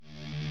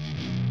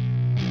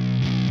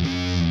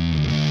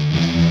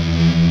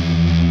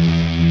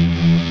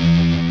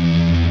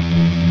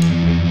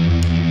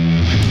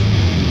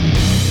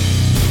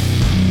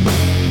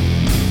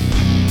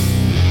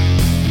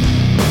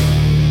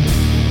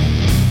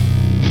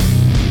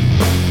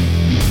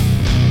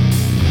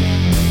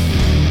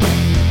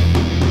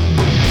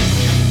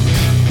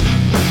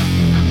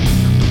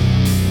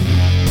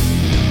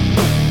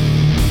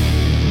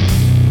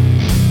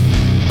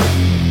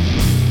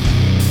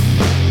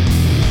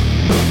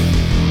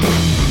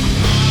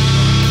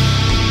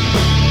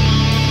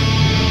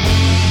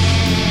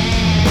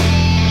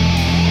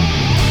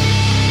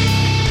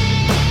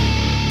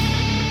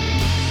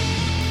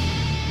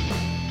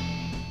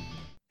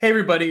Hey,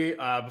 everybody.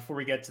 Before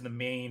we get to the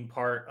main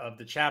part of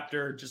the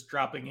chapter, just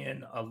dropping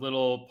in a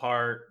little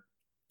part.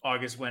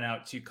 August went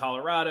out to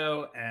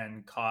Colorado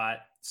and caught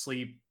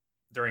Sleep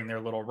during their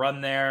little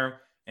run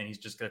there. And he's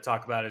just going to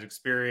talk about his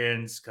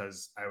experience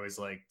because I always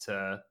like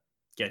to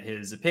get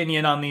his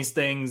opinion on these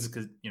things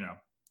because,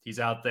 he's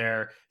out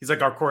there. He's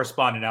like our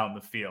correspondent out in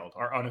the field,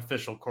 our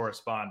unofficial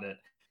correspondent.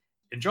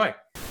 Enjoy.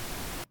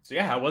 So,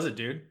 yeah, how was it,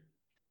 dude?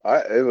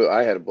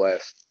 I had a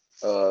blast.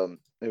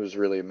 It was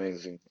really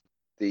amazing.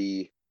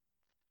 The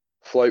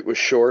flight was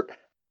short,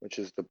 which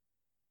is the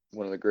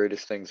one of the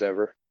greatest things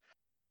ever.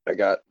 I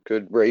got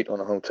good rate on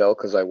a hotel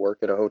because I work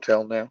at a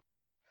hotel now,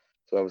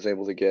 so I was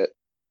able to get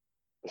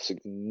a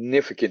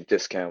significant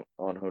discount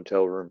on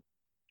hotel room.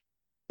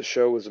 The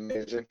show was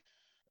amazing.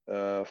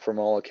 From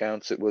all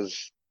accounts, it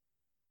was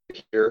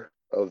the year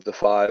of the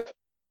five.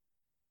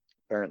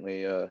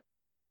 Apparently,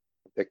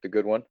 picked a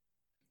good one.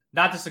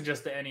 Not to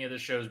suggest that any of the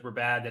shows were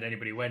bad that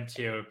anybody went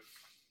to.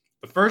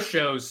 The first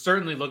show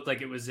certainly looked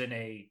like it was in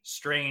a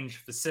strange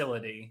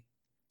facility.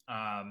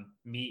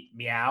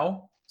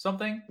 Meow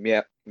something.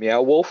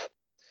 Meow Wolf.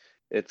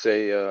 It's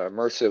a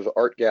immersive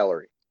art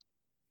gallery.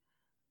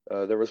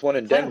 There was one They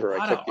in play a Denver.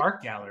 lot of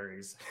art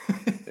galleries.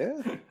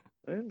 Yeah,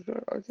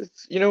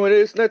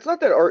 it's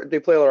not that art. They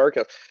play a lot of art.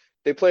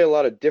 They play a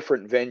lot of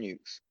different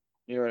venues.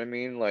 You know what I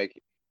mean?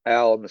 Like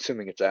Al, I'm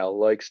assuming it's Al,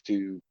 likes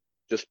to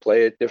just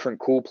play at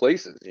different cool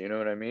places. You know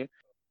what I mean?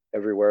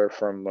 Everywhere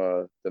from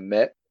the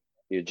Met,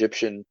 the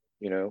Egyptian,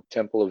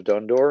 Temple of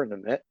Dundor and the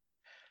Met,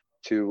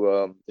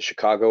 to the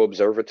Chicago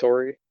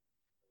Observatory.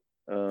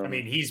 I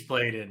mean, he's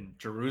played in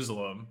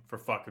Jerusalem for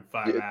fucking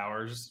five Yeah,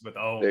 hours with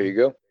there you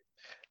Ohm. go.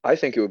 I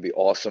think it would be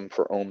awesome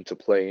for Ohm to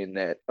play in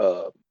that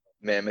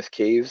Mammoth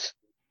Caves.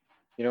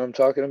 You know what I'm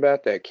talking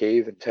about? That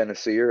cave in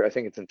Tennessee, or I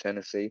think it's in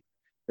Tennessee.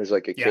 There's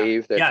like a Yeah.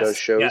 cave that does Yes.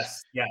 shows.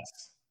 Yes.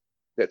 Yes.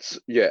 That's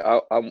yeah.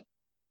 I'm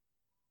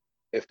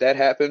if that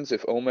happens,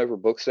 if Ohm ever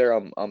books there,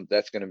 I'm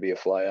that's gonna be a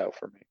fly out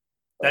for me.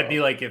 That'd be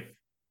Um, like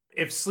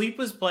if Sleep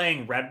was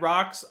playing Red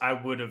Rocks, I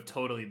would have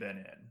totally been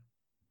in.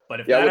 But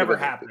if yeah, I that would have ever been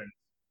there too. happened,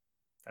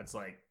 that's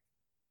like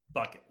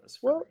bucket list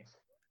for Well, me.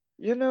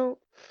 you know,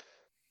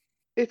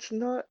 it's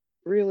not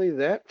really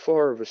that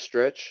far of a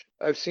stretch.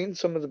 I've seen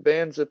some of the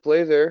bands that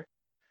play there,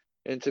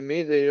 and to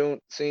me, they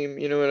don't seem,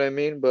 you know what I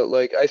mean? But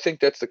like, I think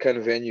that's the kind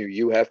of venue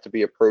you have to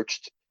be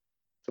approached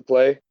to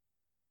play.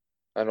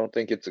 I don't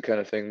think it's the kind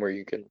of thing where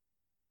you can.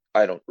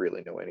 I don't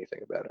really know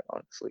anything about it,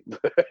 honestly,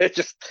 but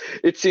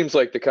it seems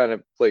like the kind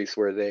of place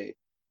where they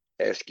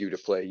ask you to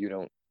play. You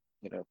don't,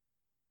 you know,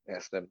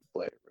 ask them to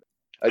play.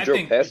 I I drove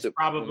think past it's it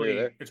when we were probably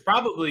there. it's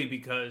probably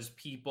because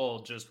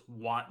people just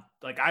want,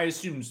 like, I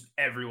assume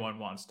everyone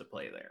wants to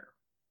play there.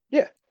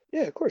 Yeah,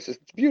 yeah, of course. It's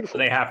So beautiful.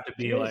 they have to It's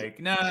be amazing. like,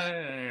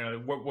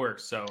 no, what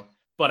works. So,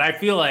 but I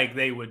feel like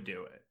they would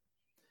do it.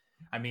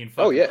 I mean,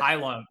 Oh fucking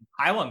yeah,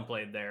 Hylung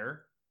played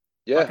there.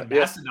 yeah, Fucking yeah.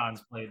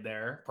 Mastodon's played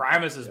there.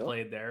 Primus has Yep,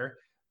 played there. yep.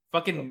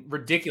 Fucking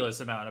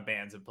ridiculous amount of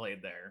bands have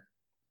played there.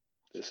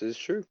 This is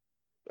true.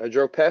 I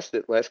drove past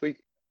it last week.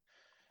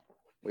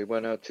 We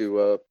went out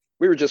to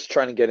we were just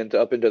trying to get into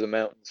up into the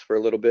mountains for a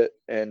little bit,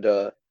 and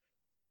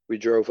we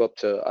drove up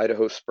to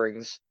Idaho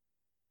Springs,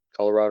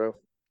 Colorado,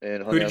 and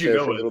Who hung did out you there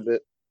go for a with? little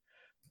bit.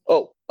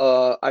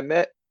 Oh, I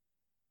met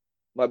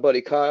my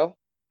buddy Kyle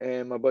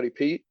and my buddy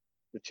Pete,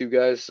 the two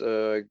guys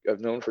I've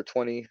known for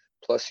 20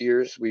 plus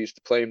years. We used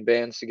to play in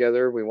bands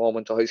together. We all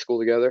went to high school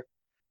together.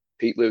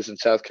 Pete lives in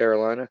South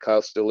Carolina.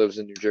 Kyle still lives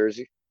in New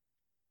Jersey.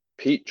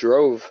 Pete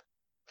drove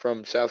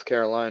from South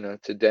Carolina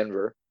to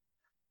Denver,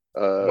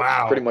 pretty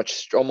Wow.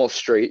 much almost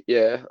straight.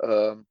 Yeah.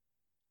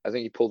 I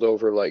think he pulled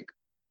over like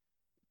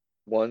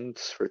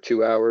once for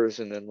 2 hours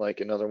and then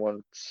like another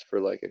once for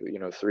like,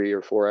 3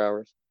 or 4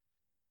 hours.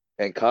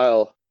 And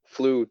Kyle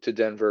flew to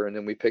Denver, and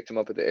then we picked him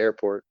up at the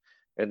airport,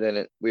 and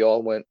then we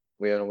all went,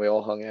 we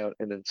all hung out,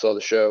 and then saw the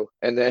show,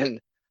 and then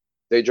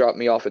they dropped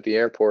me off at the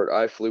airport.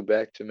 I flew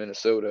back to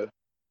Minnesota,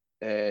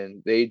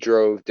 and they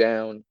drove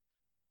down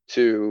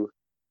to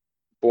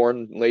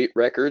Born Late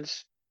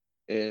Records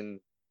in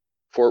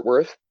Fort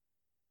Worth.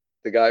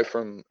 The guy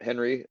from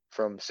Henry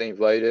from St.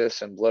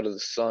 Vitus and Blood of the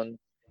Sun,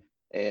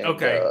 and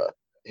Okay.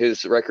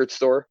 his record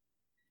store.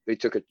 They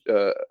took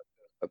a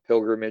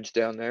pilgrimage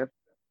down there.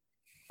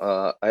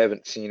 I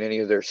haven't seen any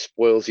of their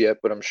spoils yet,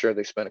 but I'm sure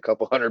they spent a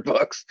couple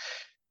 $100.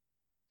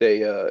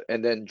 They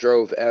and then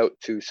drove out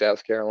to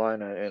South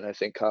Carolina, and I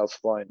think Kyle's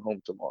flying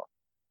home tomorrow.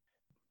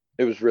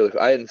 It was really.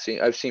 I've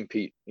seen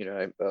Pete.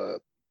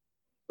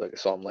 Like I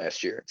saw him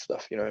last year and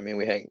stuff. You know what I mean?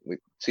 We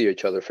see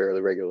each other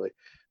fairly regularly,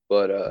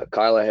 but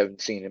Kyle, I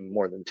haven't seen him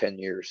more than 10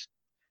 years.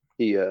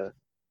 He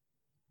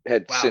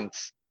had Wow.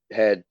 since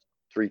had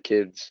 3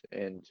 kids,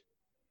 and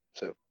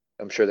so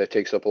I'm sure that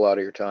takes up a lot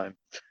of your time.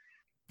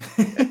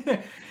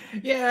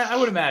 Yeah, I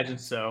would imagine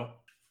so.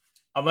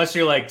 Unless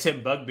you're like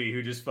Tim Bugby,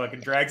 who just fucking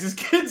drags his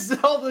kids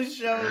to all the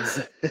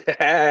shows.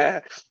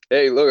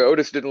 Hey, look,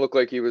 Otis didn't look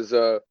like he was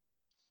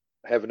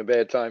having a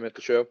bad time at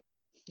the show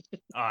Oh,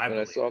 I when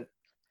I believe saw him. it.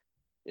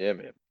 Yeah,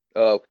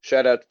 man.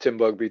 Shout out to Tim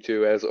Bugby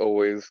too, as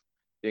always,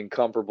 the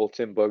incomparable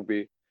Tim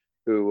Bugby,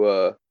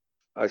 who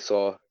I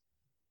saw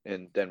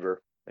in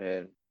Denver,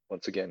 and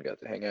once again got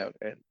to hang out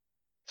and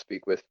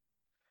speak with.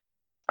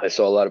 I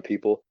saw a lot of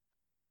people.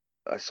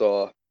 I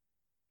saw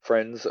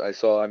friends.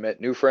 I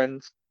met new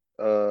friends.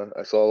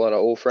 I saw a lot of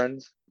old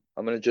friends.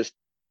 I'm gonna just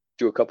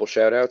do a couple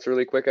shout outs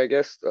really quick, I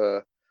guess,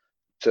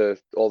 to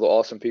all the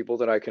awesome people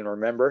that I can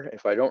remember.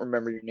 If I don't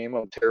remember your name,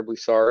 I'm terribly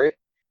sorry.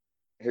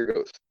 Here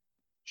goes.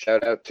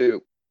 Shout out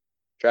to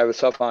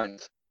Travis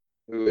Huffines,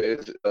 who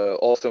is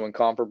also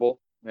incomparable,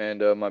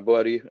 and my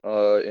buddy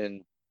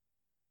in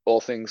all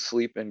things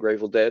sleep and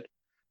Grateful Dead.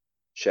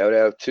 Shout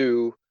out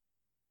to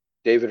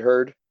David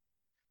Hurd.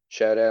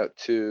 Shout out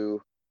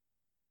to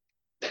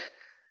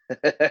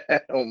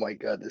oh my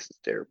God, this is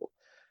terrible.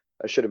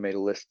 I should have made a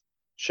list.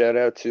 Shout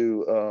out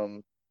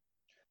to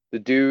the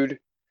dude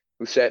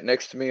who sat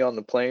next to me on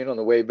the plane on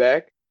the way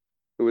back,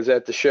 who was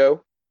at the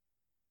show.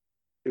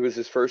 It was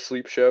his first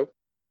sleep show.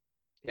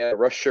 He had a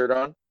Rush shirt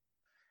on.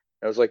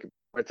 I was like,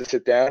 went to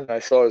sit down, and I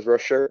saw his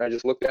Rush shirt, and I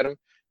just looked at him,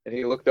 and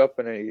he looked up,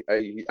 and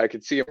I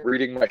could see him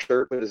reading my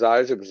shirt with his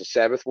eyes. It was a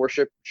Sabbath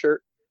worship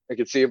shirt. I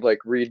could see him like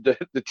read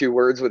the two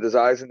words with his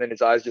eyes, and then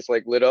his eyes just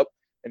like lit up,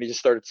 and he just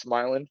started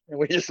smiling, and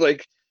we just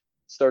like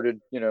started,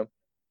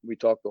 we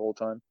talked the whole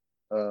time.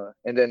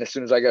 And then as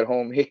soon as I got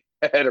home, he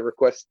had a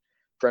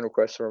friend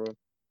request from him.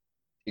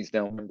 He's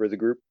now a member of the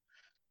group.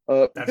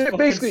 That's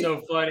basically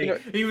so funny.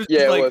 He was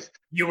yeah, like,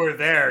 "You were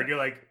there," and you're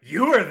like,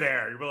 "You were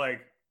there." You were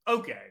like,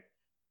 "Okay."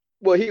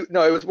 Well, it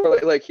was more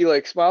like he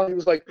like smiled. He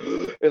was like,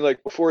 and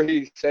like before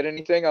he said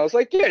anything, I was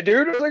like, "Yeah,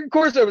 dude." I was like, "Of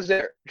course I was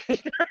there."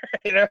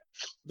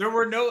 There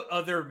were no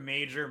other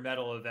major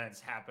metal events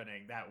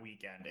happening that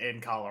weekend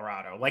in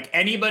Colorado. Like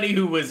anybody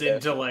who was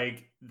into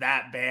like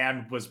that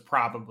band was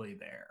probably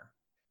there.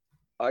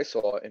 I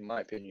saw, in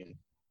my opinion,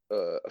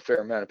 a fair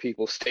amount of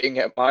people staying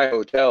at my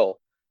hotel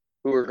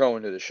who were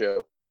going to the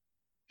show.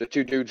 The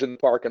two dudes in the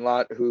parking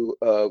lot who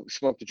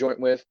smoked a joint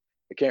with.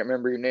 I can't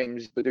remember your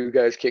names, but the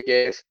guys kick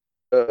ass.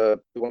 The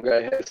one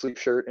guy had a sleep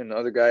shirt, and the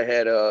other guy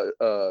had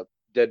a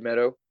Dead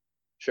Meadow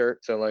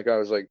shirt. So like I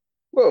was like,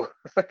 whoa,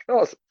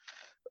 awesome.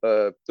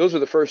 Those were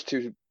the first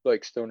two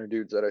like stoner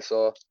dudes that I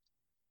saw,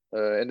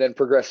 and then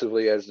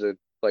progressively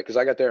because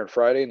I got there on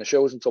Friday and the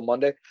show was until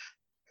Monday,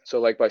 so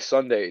like by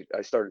Sunday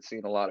I started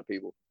seeing a lot of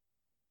people.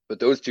 But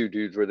those two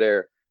dudes were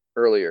there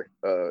earlier,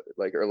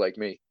 like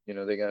me, they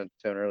got into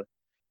town early.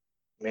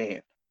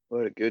 Man,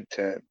 what a good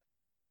time.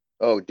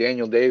 Oh,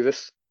 Daniel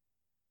Davis.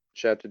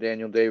 Shout out to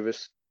Daniel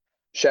Davis.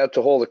 Shout out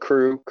to all the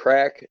crew,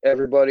 Crack,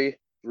 everybody,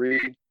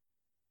 Reed.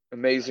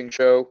 Amazing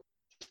show.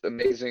 Just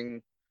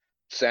amazing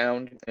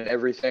sound and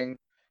everything.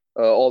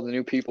 All the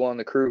new people on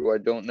the crew who I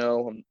don't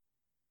know.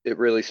 It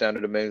really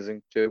sounded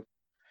amazing too.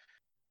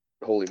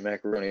 Holy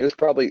macaroni. It was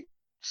probably,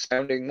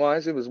 sounding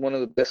wise, it was one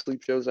of the best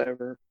sleep shows I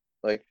ever,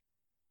 like,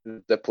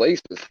 the place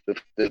was,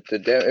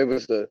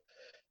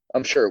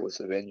 I'm sure it was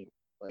the venue.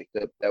 Like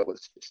that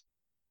was just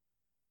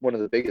one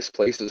of the biggest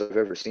places I've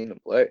ever seen them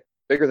play.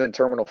 Bigger than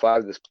Terminal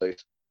 5, this place.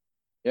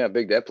 Yeah,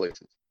 big that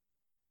place is.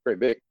 Pretty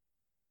big.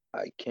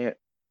 I can't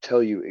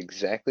tell you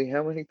exactly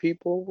how many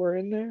people were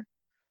in there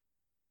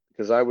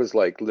because I was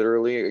like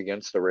literally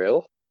against the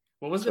rail.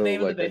 What was the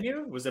name of the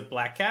venue? Was it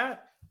Black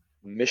Cat?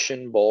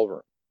 Mission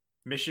Ballroom.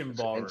 Mission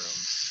Ballroom. And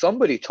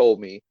somebody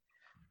told me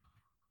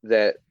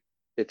that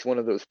it's one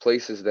of those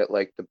places that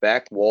like the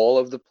back wall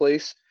of the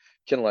place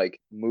can like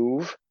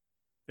move.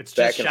 It's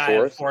just shy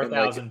of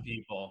 4,000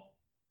 people.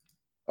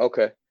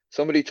 Okay.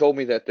 Somebody told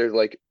me that there's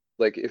like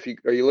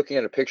are you looking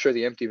at a picture of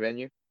the empty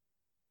venue?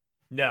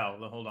 No,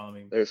 hold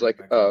on. There's like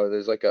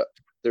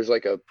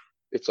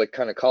it's like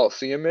kind of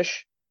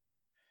Coliseum-ish.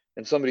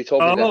 And somebody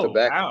told me that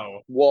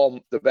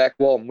the back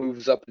wall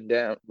moves up and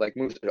down,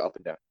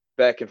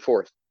 back and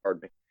forth,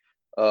 pardon me.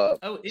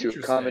 To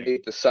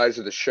accommodate the size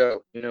of the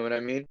show. You know what I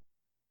mean?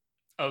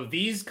 Oh,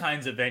 these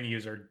kinds of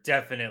venues are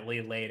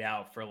definitely laid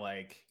out for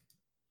like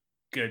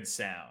good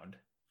sound.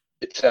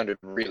 It sounded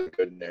really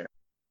good in there.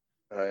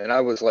 And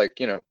I was like,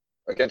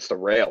 against the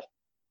rail,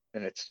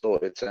 and it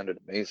sounded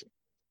amazing.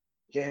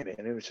 Yeah, man,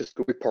 it was just,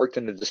 we parked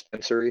in the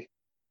dispensary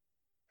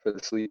for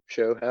the sleep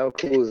show. How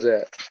cool is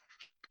that?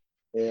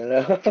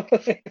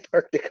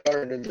 Parked the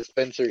car in the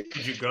dispensary.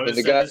 Did you go to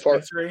the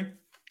dispensary?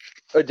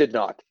 I did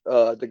not.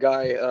 The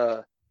guy,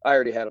 I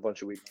already had a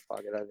bunch of weed in my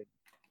pocket. I didn't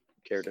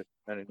care to.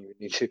 I didn't even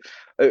need to.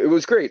 It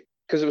was great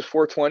because it was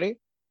 420.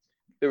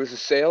 There was a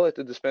sale at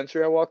the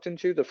dispensary I walked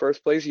into, the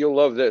first place. You'll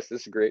love this.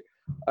 This is great.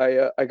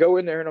 I go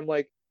in there and I'm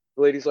like,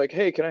 the lady's like,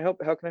 "Hey, can I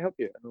help? How can I help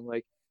you?" And I'm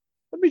like,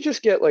 "Let me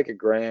just get like a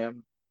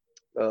gram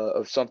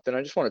of something.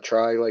 I just want to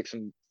try like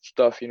some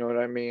stuff, you know what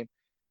I mean?"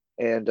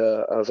 And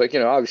I was like,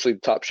 obviously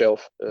top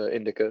shelf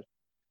indica.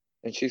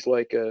 And she's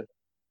like,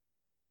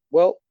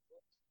 "Well,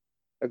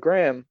 a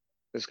gram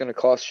is going to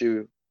cost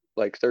you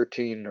like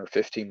 13 or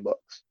 15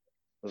 bucks."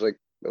 I was like,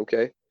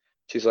 "Okay."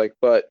 She's like,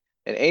 "But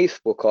an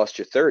eighth will cost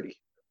you 30."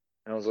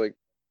 And I was like,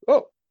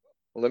 "Oh,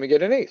 well, let me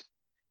get an eighth."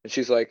 And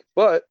she's like,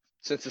 "But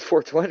since it's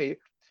 420,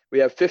 we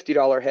have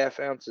 $50 half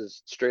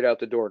ounces straight out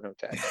the door, no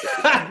tax."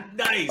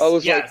 Nice. I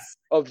was like,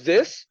 "Of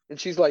this?" And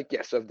she's like,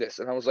 "Yes, of this."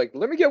 And I was like,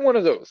 "Let me get one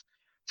of those."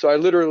 So I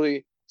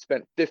literally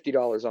spent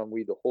 $50 on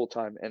weed the whole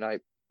time, and I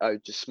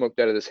just smoked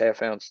out of this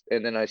half ounce,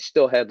 and then I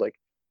still had like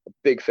a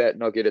big fat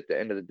nugget at the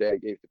end of the day. I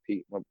gave to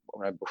Pete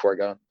before I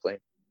got on the plane.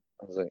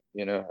 I was like,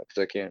 because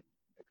I can't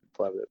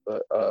fly with it,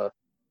 but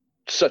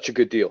such a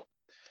good deal.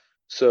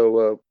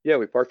 So yeah,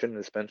 we parked in the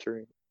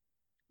dispensary.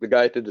 The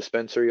guy at the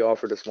dispensary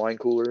offered us wine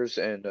coolers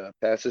and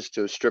passes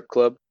to a strip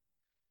club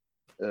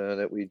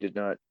that we did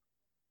not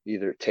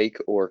either take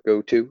or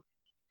go to.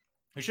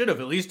 We should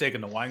have at least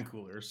taken the wine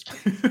coolers.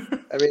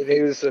 I mean,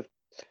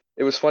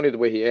 it was funny the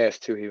way he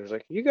asked too. He was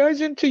like, "You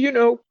guys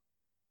into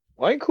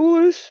wine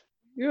coolers?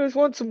 You guys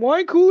want some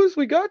wine coolers?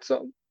 We got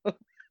some."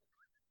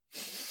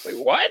 Like,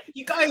 what?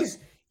 You guys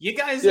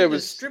Yeah, into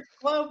strip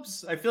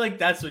clubs? I feel like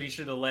that's what he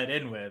should have let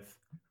in with.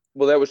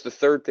 Well, that was the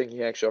third thing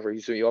he actually offered.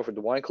 He offered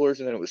the wine coolers,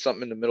 and then it was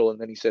something in the middle, and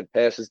then he said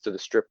passes to the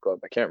strip club.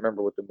 I can't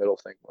remember what the middle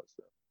thing was,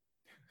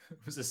 though.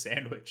 It was a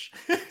sandwich.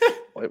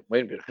 Wait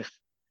a minute.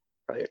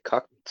 Probably a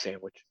cocktail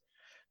sandwich.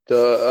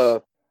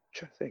 I'm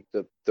trying to think.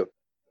 The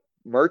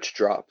merch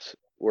drops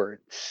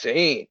were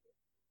insane.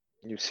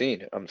 You've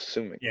seen it, I'm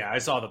assuming. Yeah, I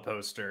saw the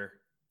poster.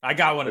 I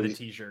got one of the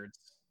T-shirts.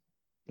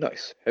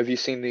 Nice. Have you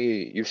seen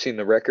you've seen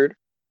the record?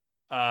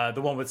 The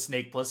one with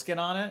Snake Plissken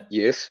on it?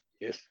 Yes.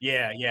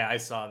 Yeah, I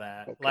saw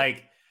that. Okay.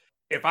 Like,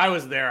 if I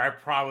was there, I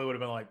probably would have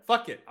been like,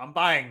 fuck it, I'm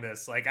buying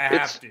this. Like, I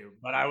have to.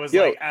 But I was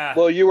like,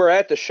 Well, you were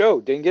at the show,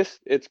 dingus.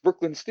 It's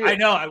Brooklyn Steel. I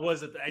know, I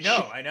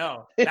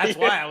know. That's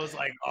why I was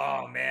like,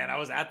 oh man, I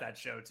was at that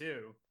show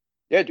too.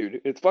 Yeah,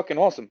 dude, it's fucking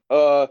awesome.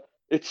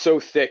 It's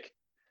so thick.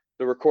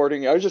 The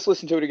recording. I was just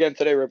listening to it again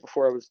today, right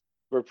before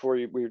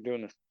we were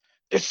doing this.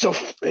 It's so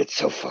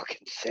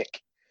fucking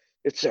thick.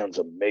 It sounds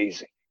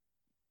amazing.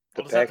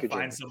 I'll just have to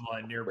find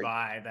someone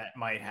nearby that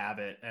might have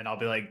it, and I'll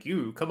be like,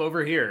 "You come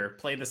over here,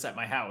 play this at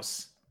my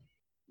house."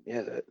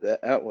 Yeah,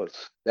 that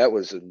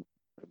was a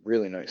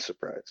really nice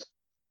surprise.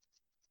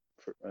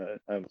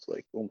 I was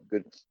like, oh my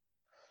goodness.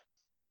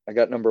 I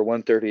got number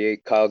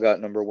 138. Kyle got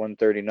number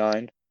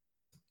 139.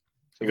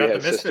 So you got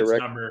the Misfits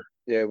number.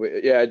 Yeah,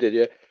 I did.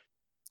 Yeah,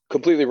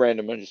 completely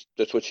random.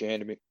 That's what she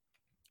handed me.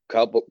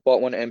 Kyle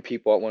bought one, and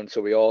Pete bought one.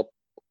 So we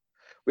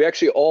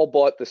actually all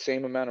bought the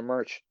same amount of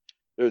merch.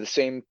 They're the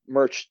same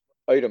merch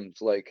items.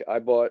 Like, I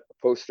bought a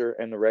poster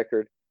and the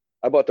record.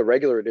 I bought the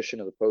regular edition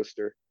of the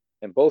poster,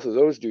 and both of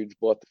those dudes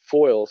bought the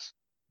foils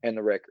and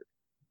the record.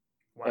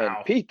 Wow.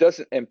 And Pete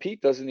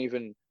doesn't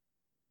even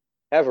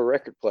have a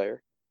record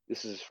player.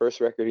 This is his first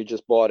record. He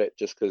just bought it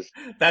just because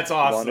that's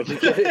awesome. He wanted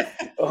to get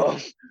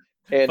it.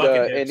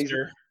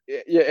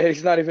 And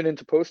he's not even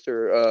into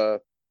poster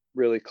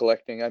really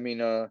collecting. I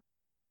mean,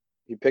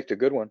 he picked a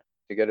good one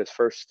to get his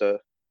first one.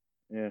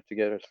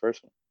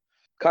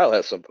 Kyle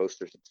has some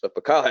posters and stuff,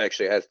 but Kyle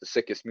actually has the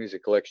sickest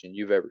music collection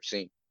you've ever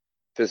seen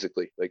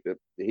physically. Like,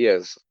 he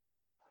has,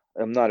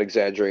 I'm not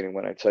exaggerating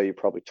when I tell you,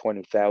 probably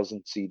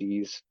 20,000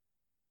 CDs,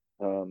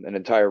 an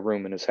entire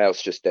room in his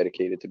house just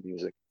dedicated to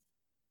music,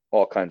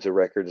 all kinds of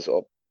records,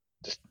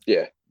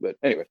 but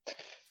anyway.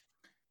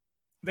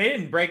 They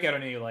didn't break out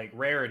any like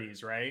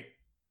rarities, right?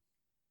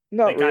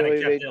 Not they really.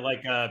 They kind of kept it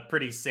like a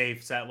pretty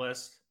safe set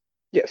list.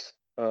 Yes.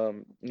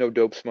 No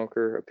Dope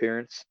Smoker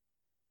appearance,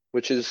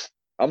 which is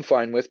I'm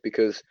fine with,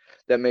 because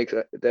that makes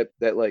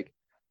that like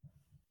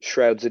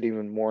shrouds it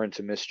even more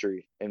into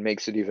mystery and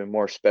makes it even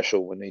more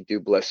special when they do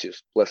bless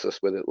us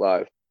with it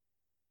live.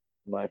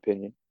 In my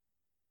opinion,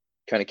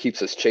 kind of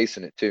keeps us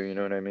chasing it too. You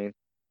know what I mean?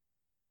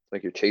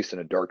 Like you're chasing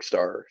a dark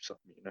star or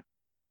something.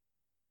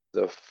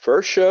 The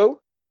first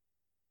show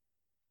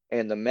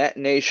and the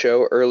matinee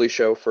show, early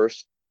show,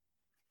 first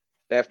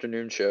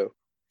afternoon show,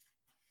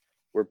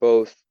 were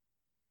both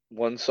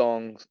one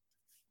song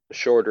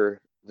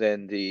shorter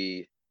than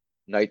the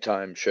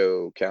nighttime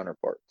show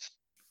counterparts.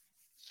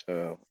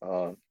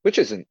 So, which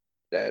isn't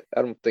that,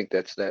 I don't think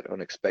that's that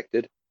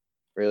unexpected,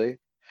 really.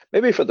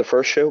 Maybe for the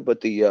first show,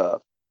 but the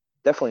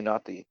definitely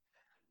not the.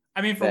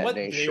 I mean, for what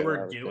they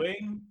were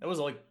doing, it was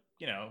like,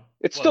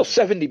 it's still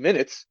 70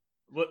 minutes.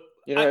 What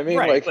you know what I mean?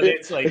 Right, like, but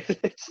it's like,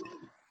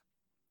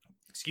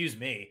 excuse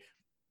me,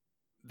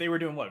 they were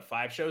doing what,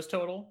 5 shows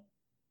total?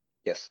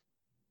 Yes.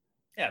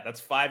 Yeah, that's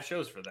 5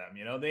 shows for them.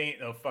 They ain't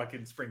no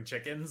fucking spring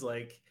chickens.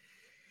 Like,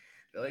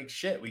 they're like,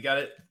 shit, we got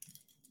it.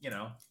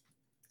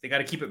 They got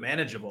to keep it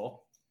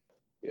manageable.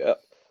 Yeah.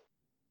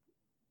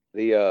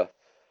 The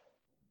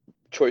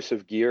choice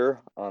of gear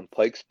on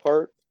Pike's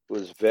part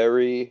was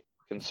very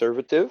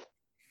conservative.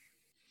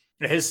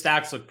 His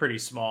stacks look pretty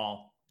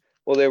small.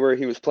 Well,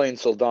 he was playing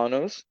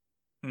Soldanos,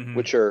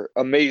 which are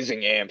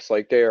amazing amps.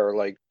 Like, they are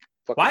like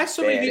fucking. Why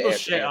so many people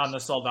shit on the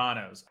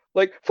Soldanos?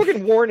 Like,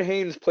 fucking Warren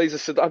Haynes plays a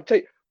Soldano. I'm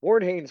telling you,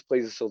 Warren Haynes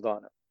plays a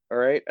Soldano. All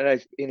right,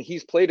 and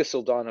he's played a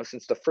Soldano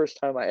since the first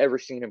time I ever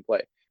seen him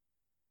play.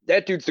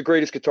 That dude's the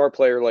greatest guitar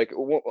player, like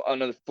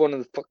one of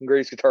the fucking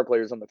greatest guitar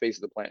players on the face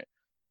of the planet.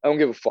 I don't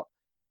give a fuck.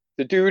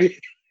 The dude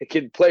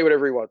can play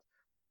whatever he wants.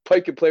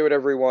 Pike can play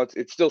whatever he wants.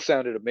 It still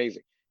sounded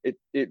amazing.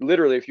 It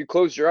literally, if you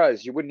closed your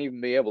eyes, you wouldn't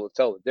even be able to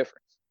tell the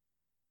difference.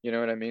 You know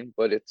what I mean?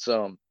 But it's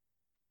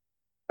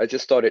I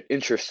just thought it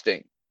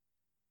interesting,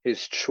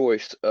 his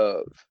choice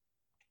of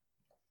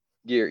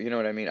gear. You know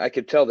what I mean? I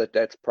could tell that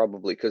that's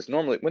probably because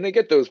normally when they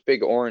get those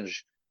big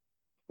orange,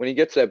 when he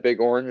gets that big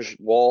orange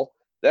wall,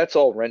 that's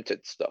all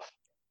rented stuff.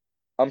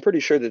 I'm pretty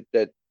sure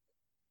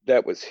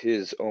that was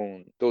his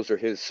own. Those are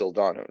his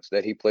Soldanos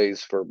that he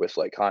plays for with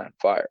like High on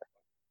Fire.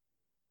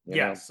 You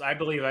know? Yes, I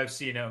believe I've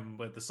seen him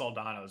with the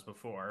Soldanos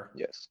before.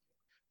 Yes.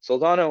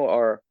 Soldano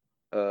are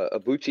a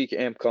boutique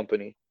amp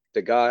company.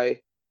 The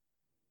guy,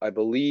 I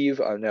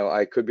believe, I know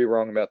I could be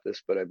wrong about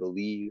this, but I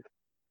believe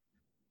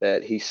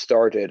that he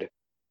started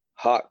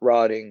hot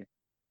rodding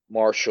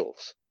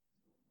Marshalls,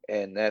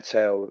 and that's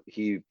how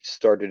he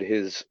started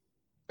his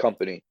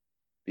company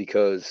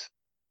because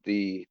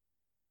the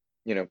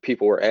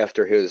people were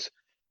after his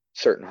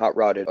certain hot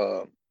rodded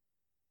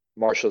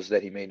Marshalls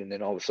that he made, and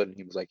then all of a sudden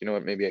he was like, you know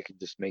what, maybe I could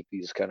just make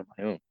these kind of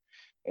my own,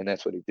 and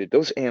that's what he did.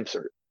 Those amps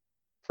are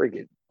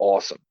freaking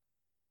awesome.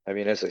 I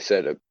mean, as I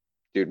said,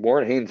 dude,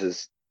 Warren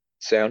Haynes'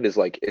 sound is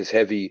like as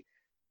heavy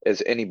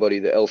as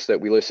anybody else that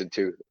we listen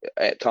to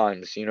at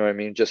times. You know what I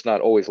mean? Just not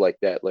always like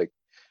that. Like,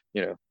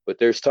 but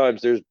there's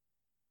times, there's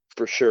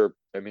for sure.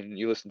 I mean,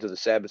 you listen to the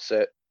Sabbath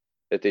set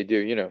that they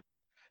do.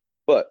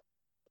 But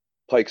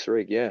Pike's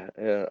Rig, yeah,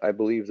 I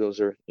believe those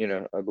are,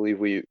 I believe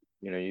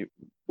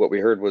what we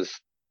heard was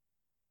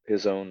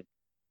his own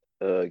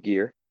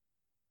gear.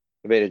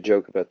 I made a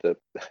joke about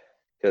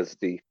because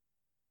the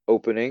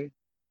opening,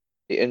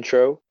 the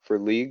intro for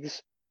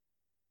Leagues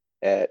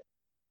at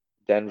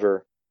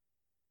Denver,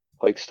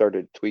 Pike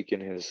started tweaking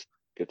his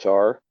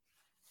guitar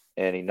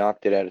and he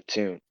knocked it out of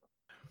tune.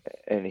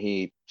 And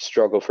he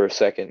struggled for a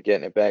second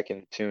getting it back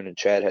in tune, and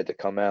Chad had to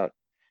come out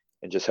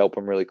and just help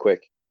him really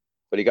quick.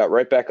 But he got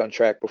right back on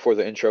track before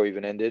the intro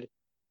even ended,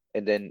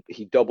 and then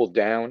he doubled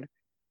down.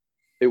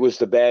 It was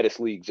the baddest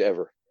Leagues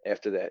ever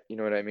after that. You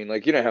know what I mean?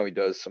 Like, you know how he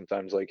does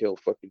sometimes, like he'll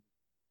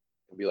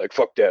be like,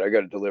 fuck that, I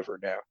gotta deliver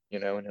now,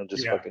 and he'll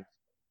just Yeah. fucking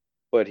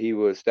but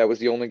that was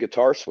the only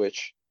guitar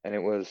switch, and it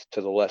was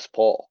to the Les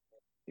Paul.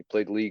 He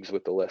played Leagues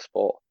with the Les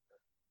Paul.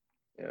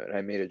 And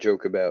I made a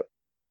joke about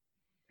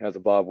how the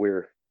Bob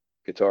Weir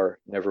guitar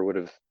never would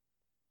have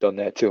done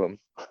that to him.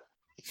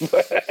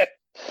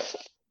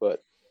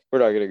 But we're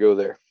not gonna go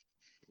there.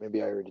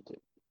 Maybe I already did.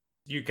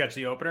 You catch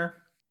the opener?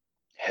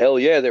 Hell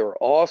yeah, they were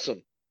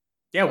awesome.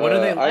 Yeah, what are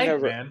they I like,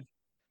 never. man?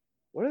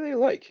 What are they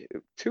like?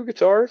 Two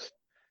guitars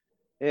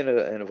and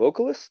a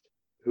vocalist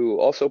who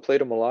also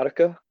played a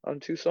melodica on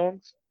two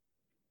songs.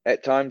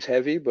 At times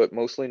heavy, but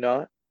mostly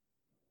not.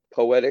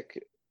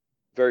 Poetic,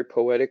 very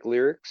poetic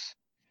lyrics.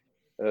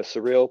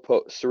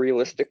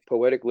 Surrealistic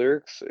poetic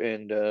lyrics,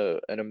 and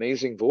an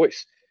amazing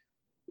voice.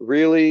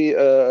 Really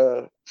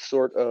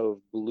sort of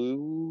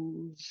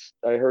blues.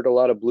 I heard a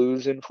lot of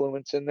blues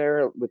influence in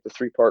there with the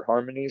three-part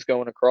harmonies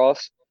going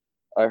across.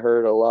 I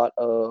heard a lot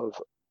of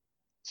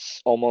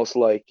almost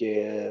like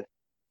a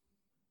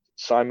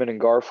Simon and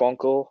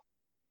Garfunkel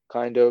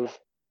kind of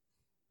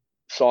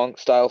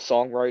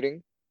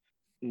songwriting,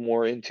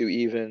 more into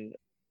even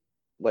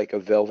like a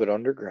Velvet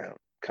Underground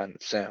kind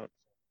of sound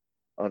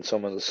on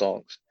some of the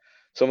songs.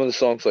 Some of the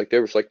songs, like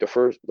there was like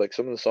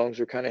some of the songs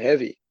were kind of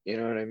heavy. You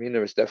know what I mean?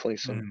 There was definitely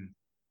some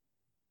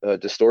Mm.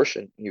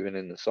 distortion even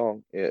in the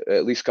song,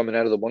 at least coming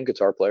out of the one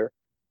guitar player.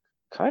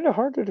 Kind of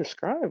hard to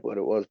describe what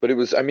it was, but it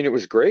was. I mean, it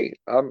was great.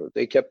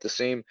 They kept the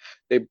same.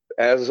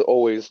 As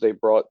always, they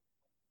brought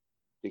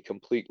the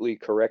completely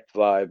correct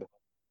vibe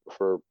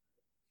for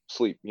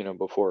Sleep.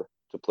 Before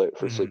to play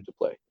for Sleep Mm. to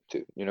play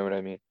too. You know what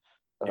I mean?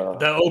 Yeah. Uh,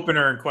 The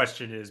opener in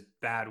question is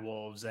Bad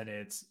Wolves, and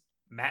it's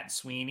Matt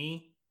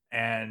Sweeney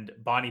and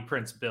Bonnie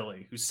Prince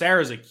Billy, who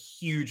Sarah's a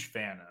huge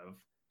fan of.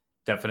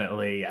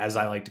 Definitely, as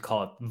I like to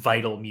call it,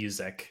 vital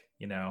music.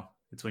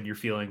 It's when you're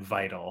feeling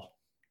vital.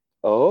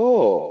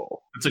 oh,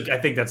 I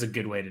think that's a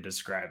good way to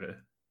describe it.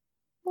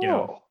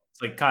 oh,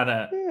 It's like kind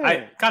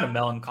of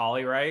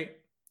melancholy, right?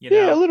 You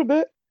yeah, a know. little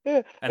bit, yeah.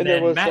 And And there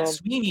then was Matt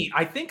Sweeney,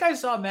 I think I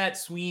saw Matt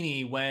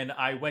Sweeney when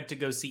I went to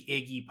go see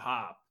Iggy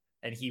Pop,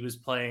 and he was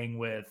playing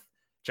with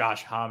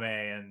Josh Homme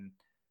and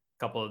a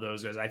couple of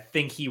those guys. I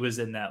think he was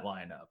in that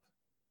lineup.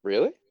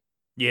 really.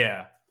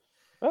 Yeah.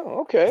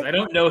 Oh, 'Cause okay. I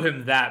don't know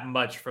him that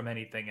much from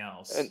anything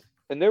else.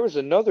 And there was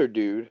another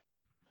dude.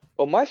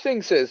 Well, my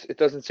thing says it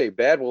doesn't say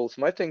Bad Wolves.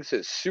 My thing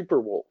says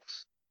Super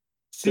Wolves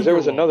because there Super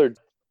was Wolves. another.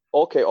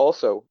 Okay,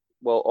 also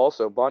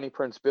Bonnie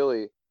Prince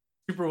Billy.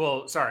 Super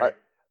Wolves. I Sorry.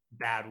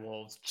 Bad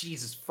Wolves.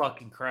 Jesus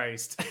fucking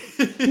Christ.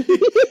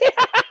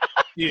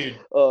 Dude,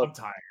 uh, I'm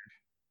tired.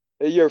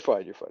 you're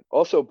fine. You're fine.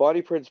 Also,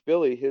 Bonnie Prince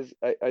Billy.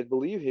 I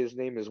believe his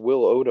name is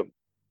Will Odom.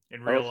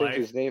 In I real don't think life.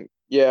 his name.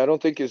 Yeah, I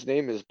don't think his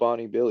name is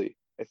Bonnie Billy.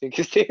 I think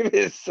his name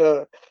is.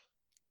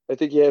 I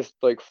think he has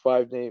like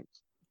five names.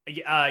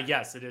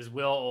 Yes, it is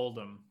Will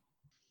Oldham.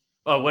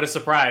 Oh, what a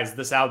surprise.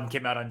 This album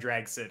came out on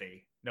Drag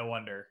City. No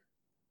wonder.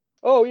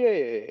 Oh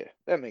yeah.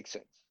 That makes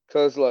sense.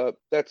 Cause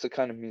that's the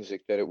kind of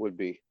music that it would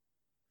be.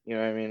 You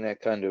know what I mean?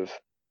 That kind of.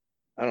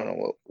 I don't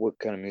know what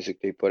kind of music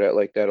they put out,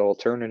 like that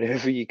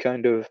alternative-y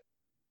kind of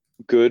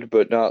good,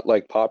 but not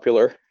like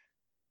popular.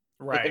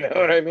 You Right, know what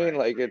right, I right, mean?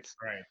 Like it's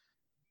right.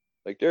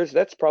 like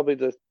that's probably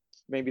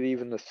maybe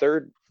even the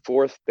third,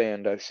 fourth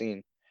band I've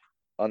seen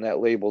on that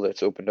label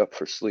that's opened up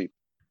for Sleep.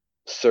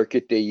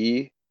 Circuit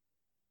de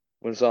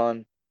was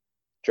on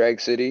Drag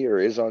City or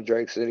is on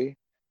Drag City.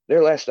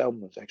 Their last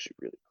album was actually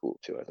really cool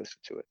too. I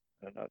listened to it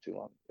not too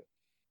long ago.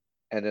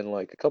 And then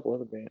like a couple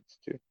other bands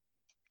too.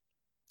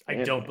 I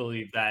Man, don't man.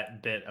 believe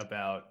that bit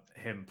about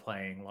him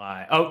playing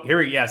live. Oh, here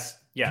we yes.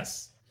 In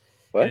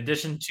What?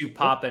 addition to What?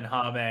 Pop and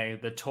Hame,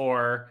 the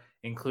tour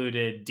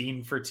included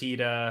Dean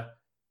Fertitta,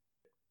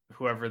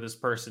 whoever this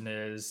person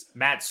is.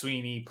 Matt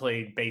Sweeney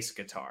played bass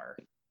guitar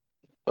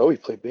Oh, he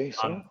played bass.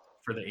 Oh.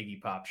 for the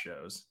Iggy Pop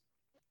shows.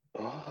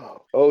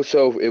 Oh,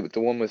 so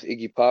the one with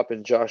Iggy Pop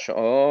and Josh.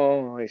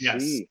 Oh, I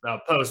Yes, see.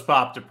 post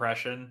pop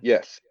depression.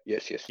 Yes.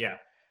 Yeah,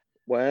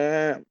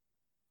 Wow.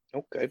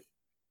 Okay.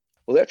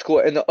 Well, that's cool.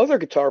 And the other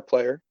guitar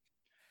player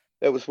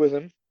that was with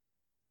him,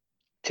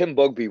 Tim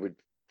Bugby would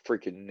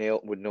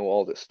would know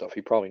all this stuff.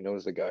 He probably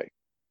knows the guy.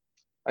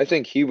 I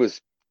think he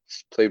was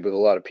played with a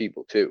lot of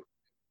people too,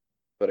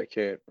 but I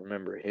can't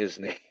remember his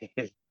name.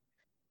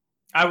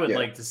 I would Yeah,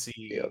 like to the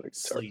see other guitar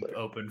Sleep player.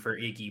 open for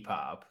Iggy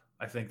Pop.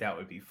 I think that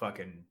would be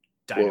fucking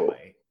Whoa,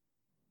 dynamite.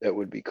 that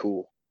would be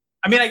cool.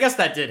 I mean, I guess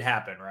that did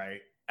happen,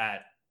 right?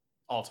 At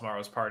All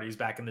Tomorrow's Parties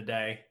back in the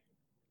day.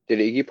 Did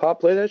Iggy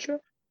Pop play that show?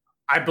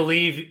 I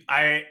believe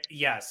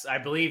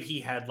he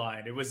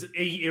headlined. It was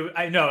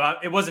I know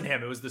it wasn't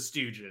him. It was the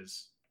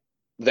Stooges.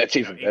 That's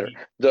even better.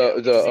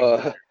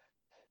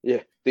 Yeah.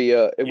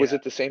 Was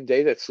it the same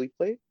day that Sleep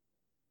played?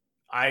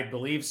 I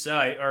believe so.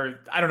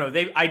 I don't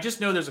know. I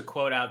just know there's a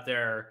quote out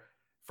there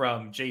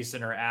from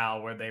Jason or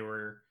Al where they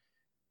were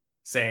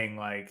saying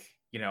like,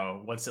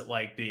 what's it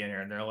like being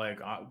here? And they're like,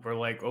 we're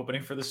like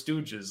opening for the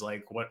Stooges.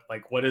 Like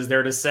what is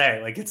there to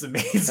say? Like, it's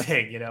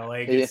amazing,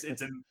 like it's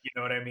you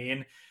know what I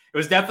mean? It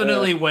was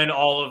definitely when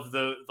all of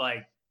the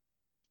like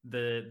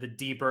the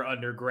deeper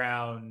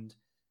underground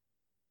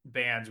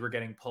bands were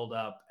getting pulled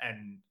up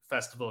and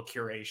festival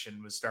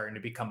curation was starting to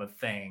become a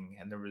thing.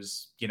 And there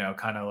was,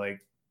 kind of like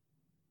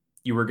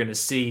you were going to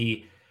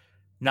see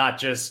not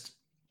just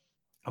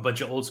a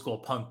bunch of old school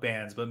punk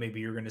bands, but maybe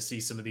you're going to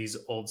see some of these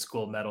old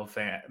school metal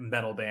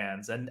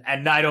bands. And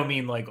I don't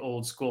mean like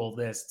old school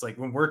this. It's like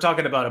when we're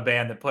talking about a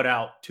band that put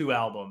out 2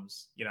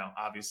 albums,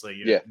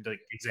 obviously, the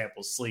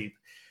example Sleep,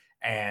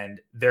 and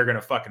they're going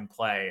to fucking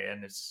play,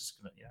 and it's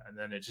just going to, and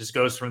then it just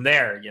goes from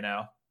there,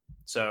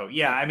 So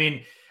yeah, I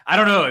mean, I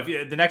don't know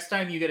if the next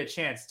time you get a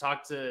chance,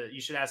 you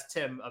should ask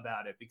Tim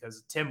about it,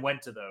 because Tim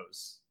went to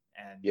those,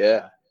 and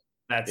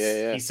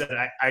he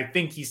said, I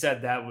think he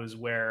said that was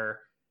where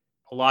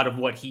a lot of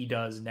what he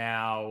does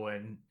now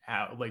and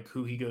how, like,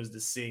 who he goes to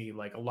see,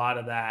 like a lot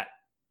of that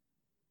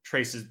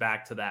traces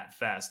back to that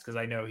fest. Cause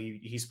I know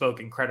he spoke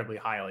incredibly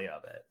highly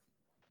of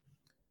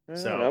it.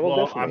 So I will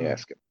definitely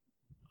ask him.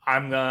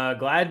 I'm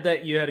glad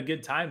that you had a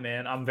good time,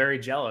 man. I'm very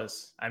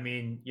jealous. I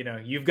mean,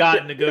 you've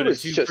gotten to go to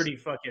 2 pretty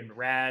fucking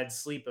rad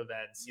Sleep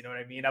events. You know what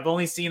I mean? I've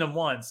only seen them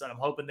once, and I'm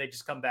hoping they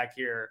just come back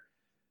here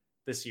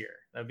this year.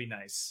 That'd be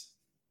nice.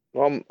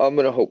 Well, I'm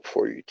gonna hope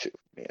for you too,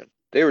 man.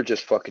 They were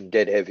just fucking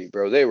dead heavy,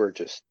 bro. They were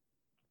just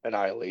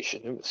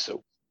annihilation. It was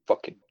so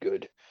fucking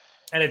good.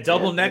 And a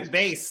double neck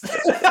bass.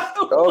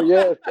 Oh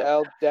yeah,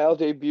 Dal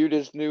debuted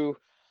his new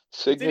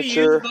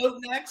signature. Did he use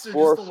both necks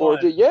or just the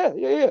one?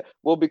 Yeah.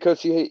 Well,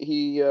 because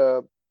he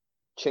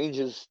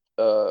changes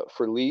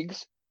for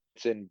leagues.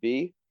 It's in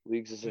B.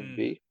 Leagues is in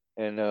B,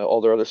 and all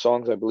their other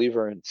songs, I believe,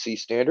 are in C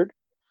standard.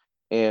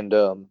 And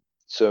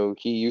so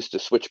he used to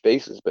switch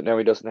basses, but now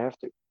he doesn't have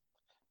to.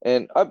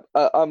 And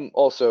I'm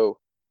also,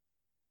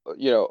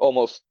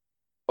 almost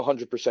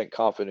 100%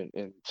 confident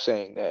in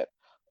saying that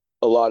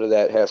a lot of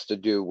that has to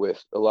do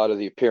with a lot of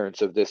the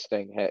appearance of this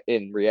thing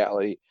in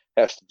reality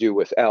has to do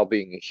with Al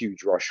being a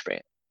huge Rush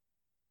fan.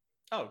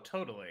 Oh,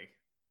 totally.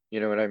 You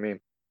know what I mean?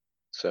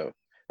 So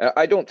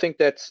I don't think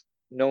that's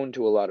known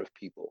to a lot of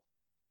people.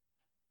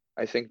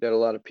 I think that a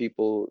lot of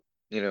people,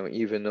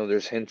 even though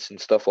there's hints and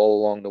stuff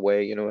all along the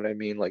way, you know what I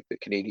mean? Like the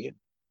Canadian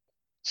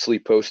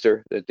Sleep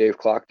poster that Dave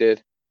Clark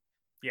did.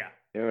 Yeah.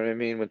 You know what I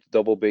mean? With the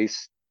double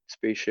bass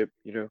spaceship,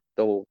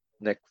 double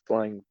neck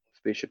flying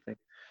spaceship thing.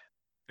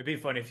 It'd be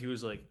funny if he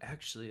was like,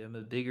 actually, I'm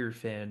a bigger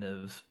fan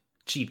of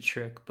Cheap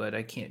Trick, but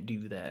I can't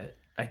do that.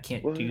 I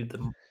can't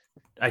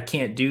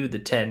do the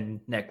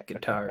 10 neck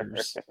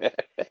guitars.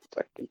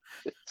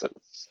 It's so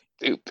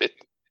stupid.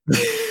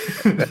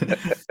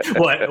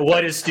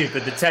 What is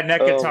stupid? The 10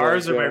 neck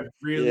guitars or my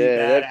really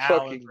bad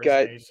Al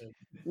impersonation?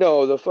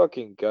 No, the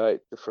fucking guy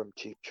from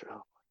Cheap Trick.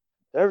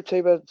 Did I ever tell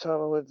you about the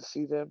time I went to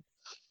see them?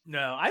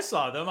 No, I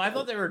saw them. I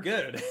thought they were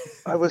good.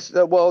 I was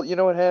well. You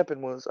know what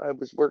happened was I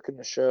was working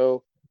the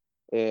show,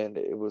 and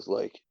it was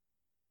like,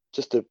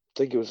 just to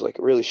think it was like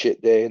a really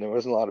shit day, and there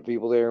wasn't a lot of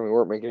people there, and we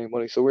weren't making any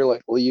money, so we were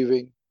like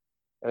leaving,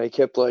 and I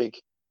kept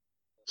like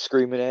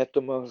screaming at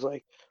them. I was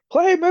like,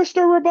 "Play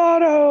Mr.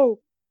 Roboto!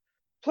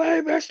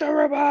 Play Mr.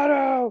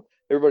 Roboto!"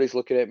 Everybody's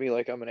looking at me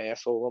like I'm an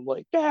asshole. I'm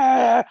like,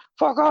 "Ah,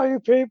 fuck all you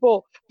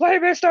people! Play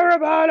Mr.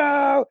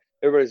 Roboto!"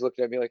 Everybody's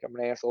looking at me like I'm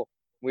an asshole.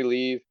 We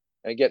leave,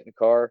 and I get in the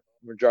car,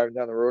 and we're driving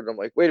down the road, and I'm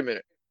like, "Wait a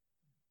minute,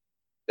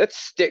 that's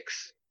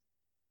Styx."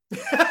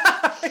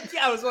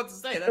 Yeah, I was about to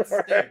say that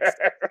stinks.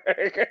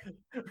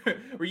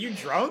 Were you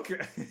drunk?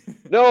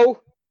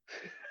 No,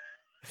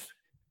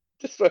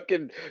 just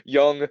fucking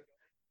young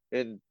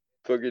and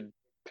fucking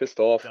pissed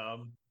off.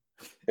 Dumb.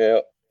 Yeah.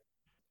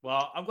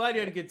 Well, I'm glad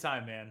you had a good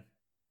time, man.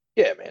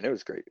 Yeah, man, it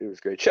was great. It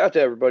was great. Shout out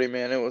to everybody,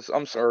 man.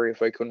 I'm sorry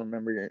if I couldn't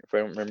remember if I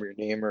don't remember your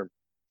name, or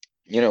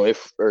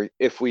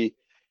if we,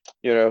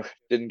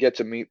 didn't get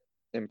to meet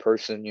in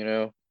person,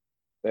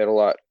 they had a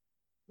lot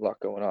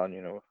going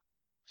on,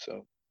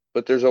 So,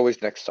 but there's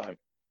always next time.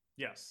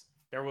 Yes,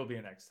 there will be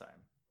a next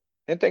time.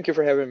 And thank you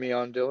for having me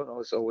on, Dylan,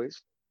 as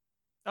always.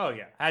 Oh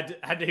yeah,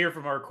 had to hear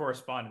from our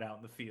correspondent out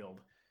in the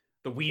field,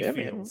 the wheat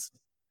fields.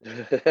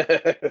 Yeah,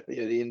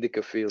 the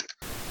indica field.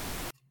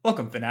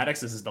 Welcome,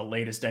 fanatics. This is the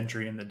latest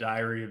entry in the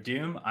Diary of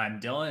Doom. I'm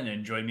Dylan,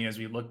 and join me as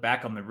we look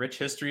back on the rich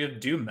history of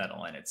doom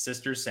metal and its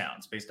sister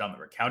sounds based on the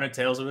recounted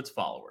tales of its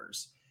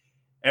followers.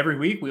 Every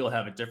week, we will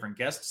have a different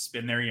guest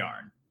spin their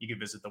yarn. You can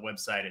visit the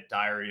website at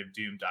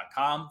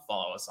diaryofdoom.com,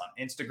 follow us on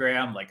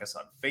Instagram, like us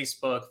on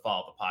Facebook,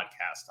 follow the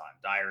podcast on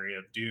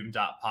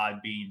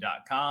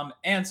diaryofdoom.podbean.com,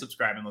 and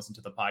subscribe and listen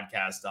to the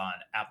podcast on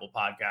Apple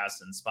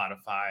Podcasts and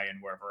Spotify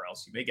and wherever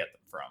else you may get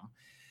them from.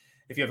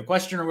 If you have a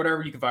question or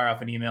whatever, you can fire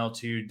off an email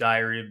to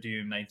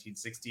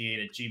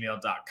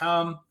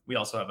diaryofdoom1968@gmail.com. We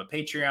also have a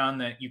Patreon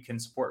that you can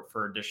support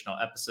for additional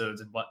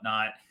episodes and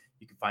whatnot.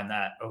 You can find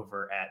that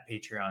over at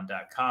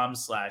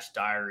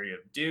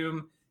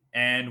patreon.com/diaryofdoom.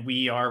 And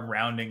we are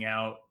rounding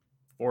out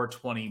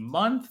 420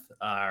 month.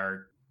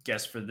 Our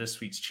guest for this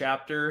week's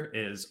chapter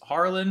is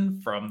Harlan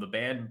from the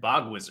band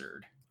Bog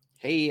Wizard.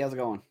 Hey, how's it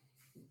going?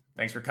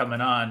 Thanks for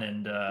coming on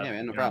and yeah,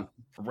 man, no problem.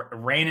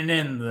 Reining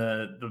in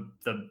the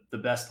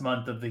best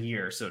month of the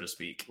year, so to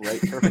speak.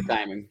 Right, perfect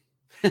timing.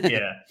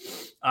 Yeah.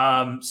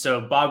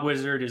 So Bog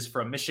Wizard is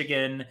from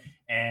Michigan,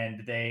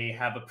 and they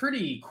have a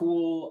pretty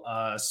cool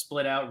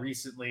split out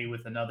recently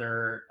with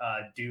another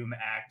Doom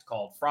act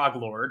called Frog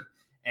Lord,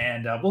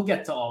 and we'll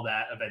get to all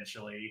that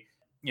eventually.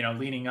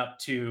 Leading up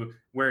to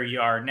where you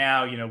are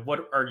now,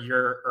 what are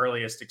your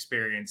earliest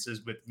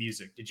experiences with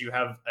music? Did you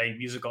have a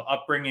musical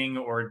upbringing,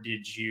 or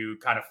did you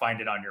kind of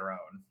find it on your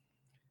own?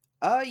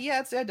 Yeah,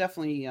 I'd say I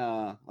definitely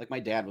like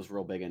my dad was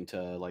real big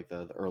into like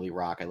the early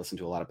rock. I listened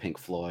to a lot of Pink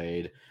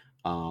Floyd.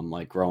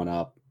 Like growing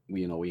up,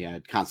 we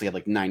had constantly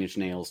like Nine Inch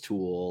Nails,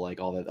 Tool,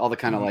 like all the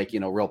kind of like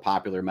real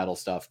popular metal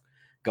stuff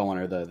going,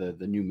 or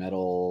the new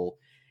metal,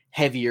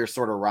 heavier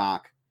sort of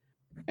rock.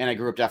 And I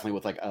grew up definitely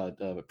with like a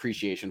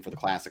appreciation for the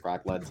classic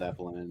rock, Led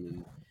Zeppelin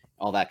and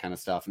all that kind of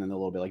stuff. And then a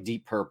little bit like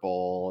Deep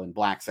Purple and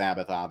Black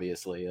Sabbath,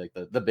 obviously, like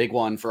the big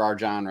one for our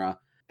genre.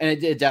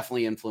 And it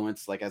definitely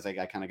influenced, like, as I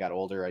kind of got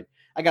older,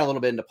 I got a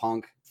little bit into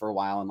punk for a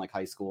while in like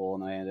high school,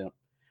 and I ended up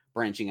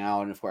branching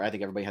out. And of course, I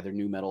think everybody had their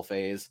new metal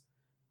phase,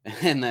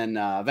 and then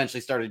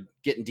eventually started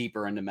getting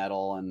deeper into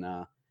metal, and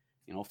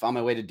found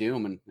my way to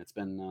Doom, and it's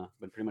been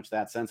pretty much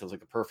that since. It was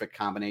like the perfect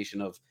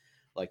combination of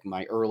like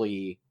my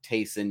early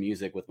tastes in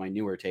music with my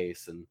newer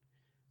tastes, and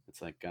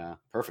it's like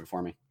perfect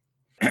for me.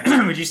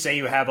 Would you say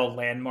you have a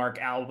landmark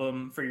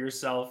album for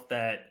yourself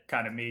that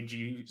kind of made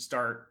you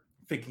start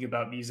thinking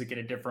about music in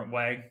a different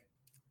way?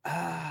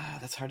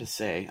 That's hard to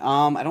say.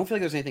 I don't feel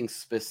like there's anything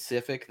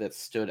specific that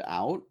stood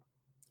out.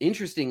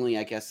 Interestingly,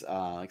 I guess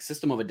like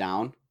System of a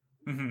Down,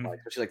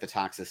 especially like the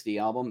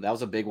Toxicity album, that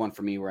was a big one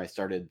for me where I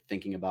started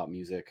thinking about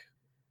music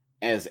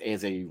as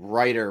a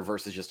writer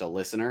versus just a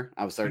listener.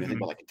 I was starting to think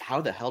about like,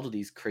 how the hell do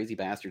these crazy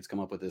bastards come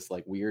up with this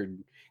like weird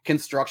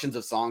constructions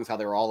of songs, how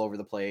they're all over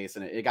the place.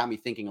 And it got me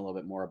thinking a little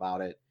bit more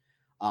about it.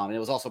 And it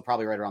was also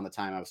probably right around the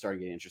time I was starting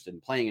to get interested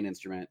in playing an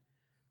instrument,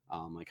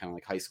 like kind of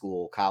like high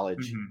school,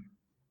 college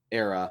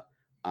era.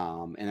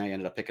 And I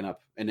ended up picking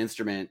up an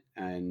instrument,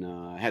 and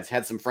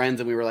had some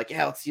friends, and we were like,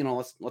 yeah,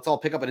 let's all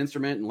pick up an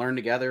instrument and learn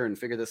together and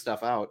figure this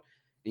stuff out.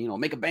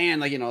 Make a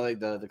band, like, like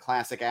the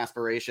classic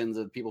aspirations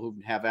of people who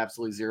have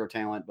absolutely zero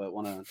talent, but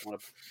want to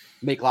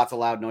make lots of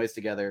loud noise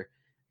together.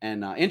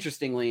 And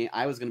interestingly,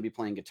 I was going to be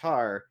playing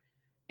guitar,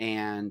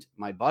 and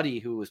my buddy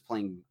who was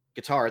playing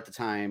guitar at the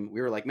time, we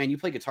were like, man, you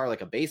play guitar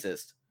like a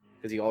bassist,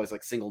 because you always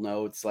like single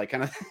notes, like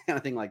kind of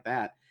thing like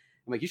that.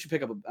 I'm like, you should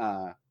pick up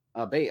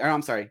a bass. Or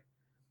I'm sorry,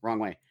 wrong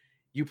way.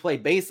 You play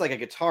bass like a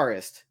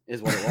guitarist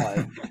is what it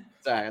was.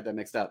 Sorry, I got that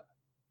mixed up.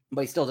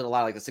 But he still did a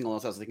lot of like the single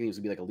notes. I was thinking he was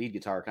to be like a lead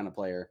guitar kind of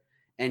player.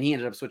 And he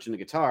ended up switching to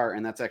guitar,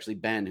 and that's actually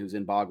Ben, who's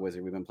in Bog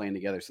Wizard. We've been playing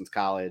together since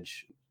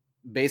college,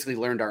 basically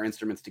learned our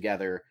instruments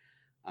together,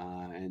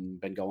 and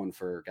been going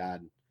for,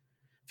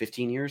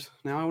 15 years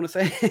now, I want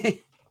to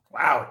say.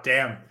 Wow,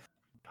 damn.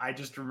 I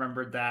just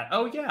remembered that.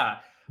 Oh, yeah.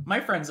 My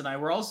friends and I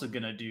were also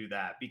going to do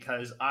that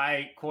because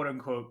I, quote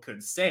unquote,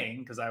 could sing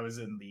because I was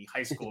in the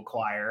high school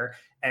choir,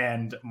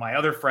 and my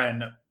other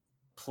friend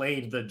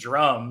played the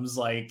drums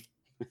like,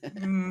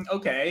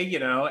 okay,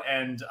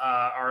 and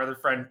our other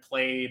friend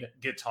played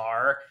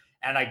guitar,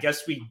 and I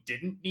guess we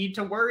didn't need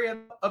to worry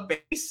about a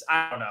bass.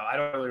 I don't know. I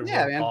don't really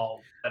recall.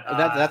 Man.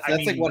 But, that's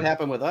like what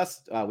happened with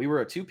us. We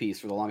were a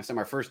two-piece for the longest time.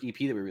 Our first EP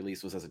that we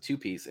released was as a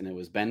two-piece, and it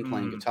was Ben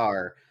playing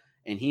guitar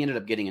and he ended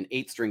up getting an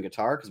 8-string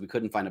guitar because we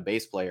couldn't find a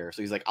bass player.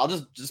 So he's like, I'll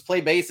just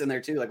play bass in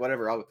there too, like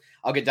whatever.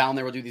 I'll get down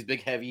there, we'll do these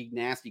big, heavy,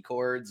 nasty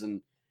chords,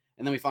 and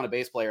then we found a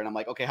bass player, and I'm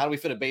like, okay, how do we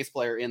fit a bass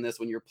player in this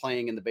when you're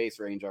playing in the bass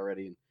range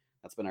already? And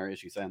that's been our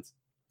issue since.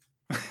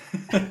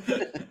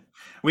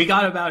 We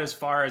got about as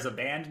far as a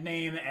band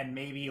name and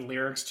maybe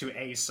lyrics to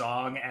a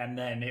song, and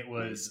then it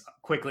was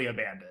quickly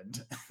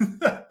abandoned.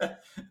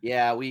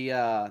 Yeah,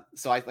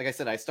 like I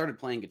said, I started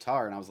playing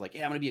guitar, and I was like,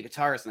 yeah, I'm gonna be a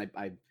guitarist, and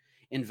I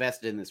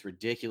invested in this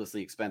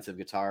ridiculously expensive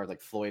guitar,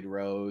 like Floyd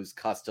Rose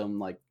custom,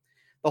 like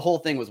the whole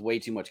thing was way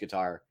too much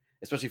guitar,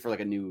 especially for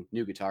like a new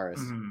guitarist.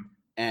 Mm-hmm.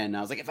 And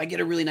I was like, if I get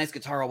a really nice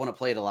guitar, I want to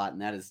play it a lot.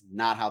 And that is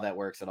not how that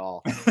works at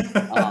all.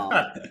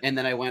 And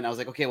then I was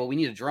like, okay, well, we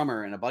need a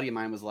drummer. And a buddy of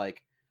mine was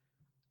like,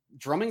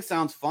 drumming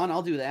sounds fun.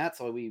 I'll do that.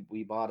 So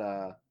we bought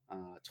a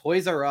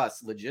Toys R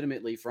Us,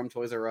 legitimately from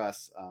Toys R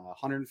Us,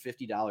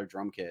 $150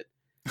 drum kit.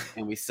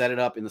 And we set it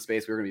up in the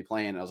space we were going to be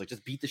playing. And I was like,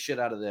 just beat the shit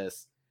out of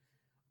this.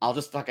 I'll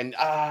just fucking,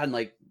 and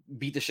like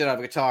beat the shit out of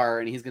a guitar.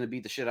 And he's going to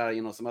beat the shit out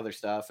of, some other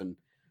stuff. And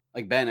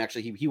like Ben,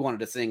 actually, he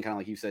wanted to sing, kind of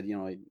like you said,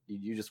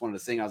 you just wanted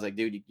to sing. I was like,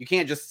 dude, you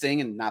can't just sing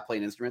and not play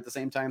an instrument at the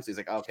same time. So he's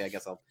like, oh, okay, I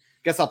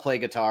guess I'll play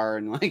guitar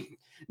and like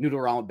noodle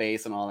around with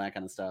bass and all that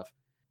kind of stuff.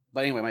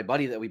 But anyway, my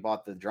buddy that we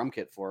bought the drum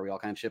kit for, we all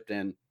kind of chipped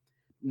in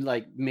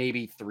like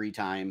maybe 3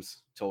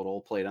 times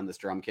total, played on this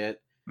drum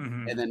kit.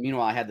 Mm-hmm. And then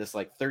meanwhile, I had this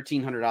like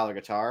 $1,300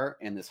 guitar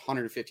and this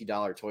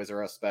 $150 Toys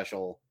R Us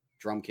special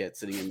drum kit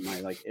sitting in my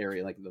like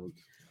area, like the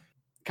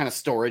kind of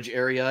storage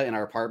area in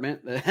our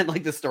apartment that had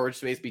like the storage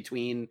space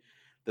between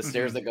the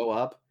stairs that go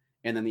up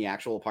and then the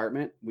actual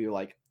apartment. We were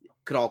like,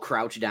 could all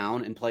crouch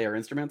down and play our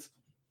instruments.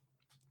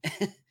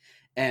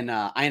 And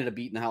I ended up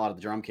beating the hell out of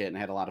the drum kit and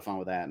had a lot of fun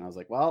with that. And I was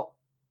like, well,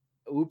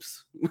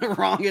 oops,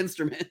 wrong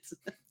instrument.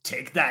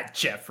 Take that,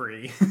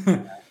 Jeffrey.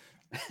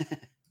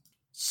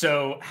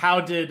 So how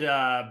did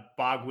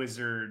Bog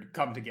Wizard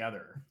come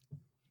together?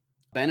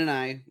 Ben and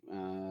I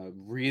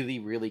really,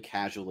 really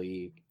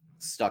casually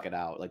stuck it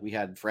out. Like we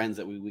had friends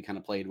that we kind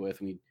of played with.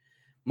 And we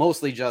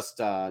mostly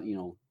just,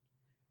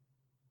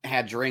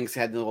 had drinks,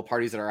 had little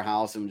parties at our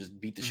house, and just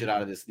beat the shit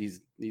out of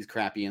these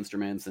crappy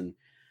instruments, and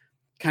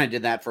kind of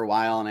did that for a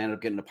while. And I ended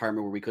up getting an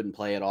apartment where we couldn't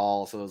play at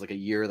all. So it was like a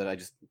year that I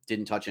just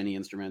didn't touch any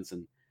instruments.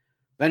 And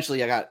eventually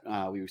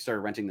we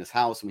started renting this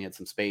house, and we had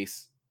some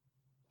space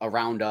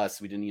around us.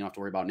 We didn't even have to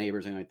worry about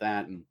neighbors or anything like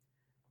that. And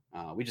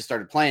we just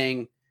started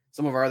playing.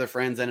 Some of our other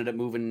friends ended up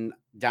moving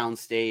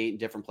downstate,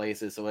 different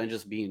places. So it ended up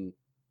just being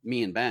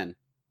me and Ben.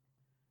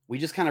 We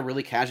just kind of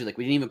really casually, like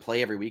we didn't even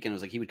play every weekend. It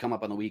was like he would come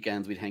up on the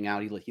weekends, we'd hang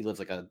out. He lives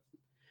like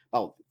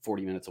about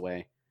 40 minutes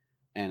away,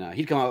 and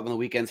he'd come up on the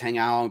weekends, hang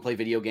out and play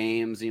video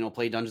games,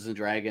 play Dungeons and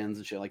Dragons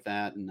and shit like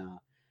that, and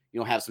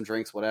have some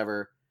drinks,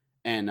 whatever,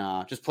 and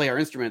just play our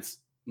instruments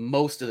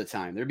most of the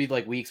time. There'd be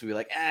like weeks we'd be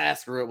like,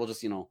 screw it, we'll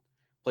just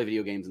play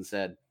video games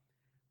instead.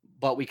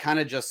 But we kind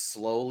of just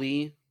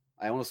slowly,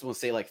 I almost want to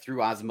say like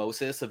through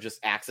osmosis of just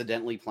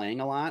accidentally playing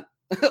a lot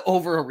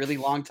over a really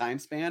long time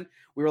span,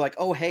 we were like,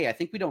 oh, hey, I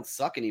think we don't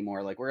suck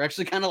anymore. Like we're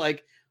actually kind of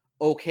like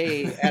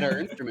okay at our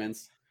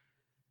instruments.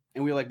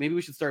 And we were like, maybe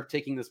we should start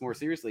taking this more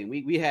seriously. And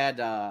we had,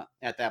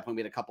 at that point,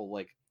 we had a couple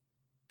like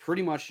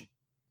pretty much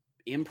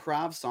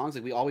improv songs.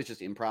 Like we always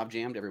just improv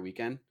jammed every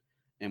weekend,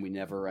 and we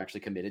never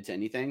actually committed to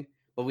anything.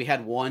 But we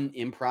had one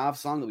improv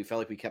song that we felt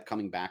like we kept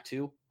coming back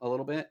to a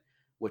little bit,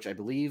 which I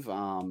believe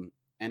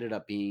ended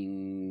up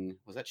being,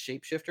 was that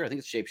Shapeshifter? I think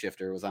it's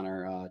Shapeshifter. It was on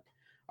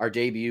our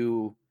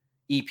debut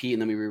EP,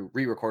 and then we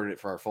re-recorded it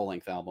for our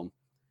full-length album.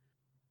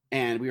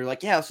 And we were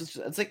like, yeah,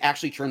 let's like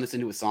actually turn this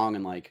into a song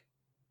and like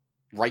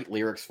write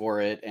lyrics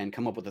for it and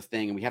come up with a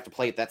thing, and we have to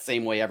play it that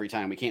same way every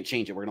time. We can't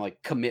change it. We're gonna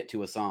like commit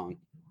to a song.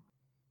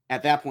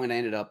 At that point, I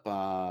ended up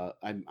I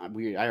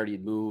already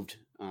had moved,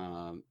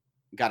 bought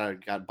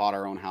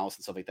our own house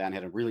and stuff like that, and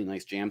had a really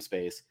nice jam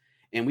space.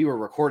 And we were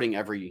recording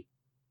every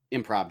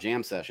improv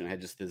jam session. I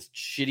had just this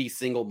shitty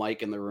single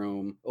mic in the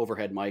room,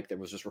 overhead mic that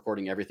was just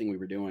recording everything we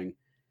were doing.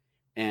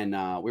 And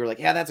we were like,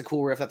 yeah, that's a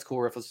cool riff. Let's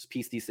just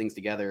piece these things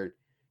together.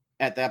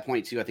 At that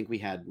point too, I think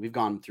we've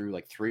gone through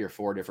like 3 or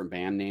 4 different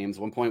band names.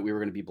 At one point we were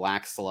going to be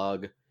Black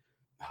Slug.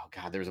 Oh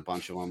God, there's a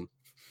bunch of them.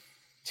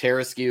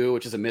 Tarasque,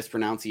 which is a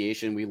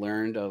mispronunciation we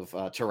learned of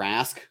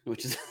Tarrasque,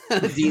 which is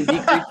a D&D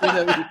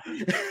creature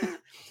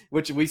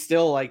which we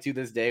still like to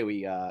this day.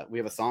 We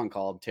have a song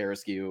called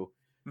Tarasque,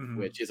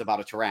 which is about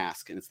a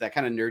Tarrasque. And it's that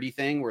kind of nerdy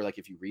thing where like,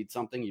 if you read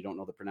something, you don't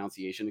know the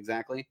pronunciation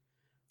exactly.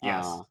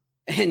 Yes.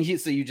 And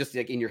you just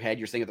like in your head,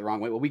 you're saying it the wrong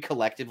way. Well, we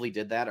collectively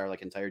did that. Our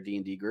like entire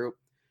D&D group,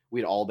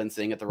 we'd all been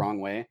saying it the wrong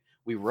way.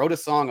 We wrote a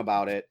song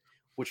about it,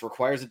 which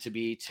requires it to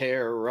be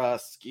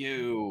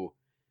Tarasque.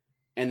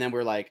 And then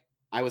we're like,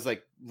 I was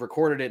like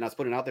recorded it and I was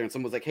putting it out there, and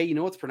someone was like, hey,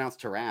 it's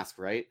pronounced Tarrasque,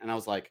 right? And I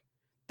was like,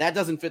 that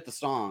doesn't fit the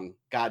song.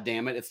 God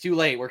damn it. It's too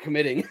late. We're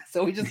committing.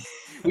 So we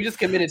just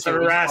committed to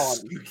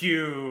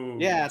Tarrasque.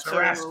 Yeah.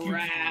 Tarrasque.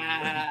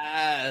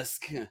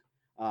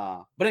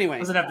 But anyway.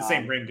 Doesn't have the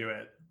same ring to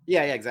it.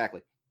 Yeah,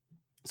 exactly.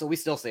 So we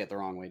still say it the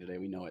wrong way today.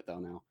 We know it though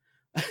now.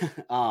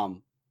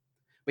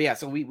 But yeah,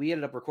 so we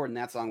ended up recording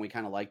that song. We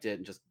kind of liked it,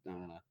 and just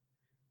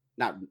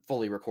not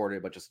fully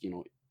recorded, but just,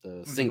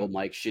 the single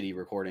mic shitty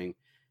recording.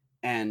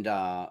 And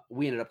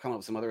we ended up coming up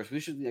with some other.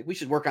 We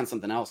should work on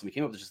something else. And we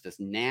came up with just this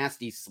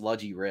nasty,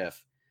 sludgy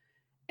riff.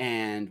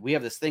 And we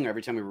have this thing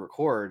every time we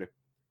record,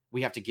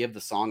 we have to give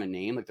the song a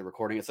name, like the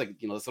recording. It's like,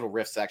 this little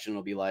riff section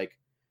will be like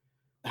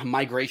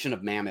Migration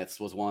of Mammoths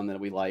was one that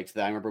we liked.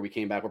 That I remember we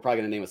came back. We're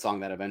probably going to name a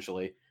song that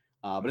eventually.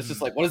 But it's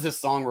just like, what does this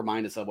song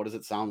remind us of? What does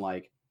it sound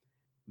like?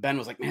 Ben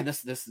was like, man,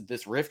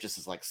 this riff just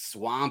is like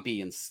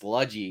swampy and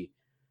sludgy.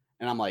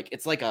 And I'm like,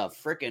 it's like a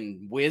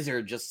freaking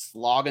wizard just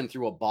slogging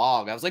through a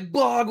bog. I was like,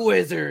 Bog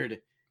Wizard.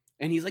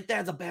 And he's like,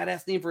 that's a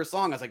badass name for a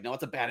song. I was like, no,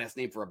 it's a badass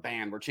name for a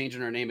band. We're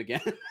changing our name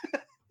again.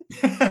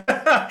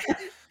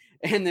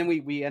 And then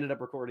we ended up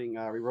recording.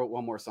 We wrote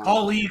one more song.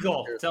 Call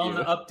legal. Tell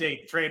them to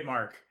update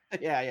trademark.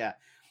 Yeah.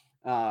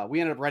 We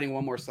ended up writing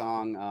one more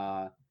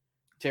song,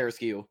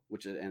 Terraskew,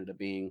 which it ended up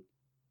being.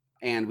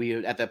 And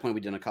at that point,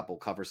 we did a couple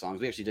cover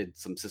songs. We actually did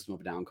some System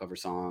of a Down cover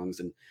songs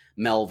and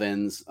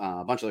Melvins,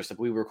 a bunch of other stuff.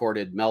 We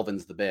recorded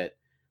Melvins the Bit,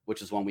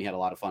 which is one we had a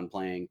lot of fun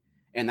playing.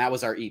 And that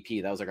was our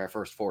EP. That was like our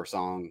first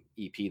 4-song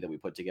EP that we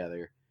put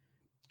together.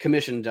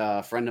 Commissioned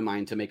a friend of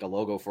mine to make a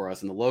logo for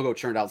us. And the logo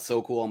turned out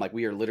so cool. I'm like,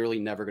 we are literally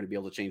never going to be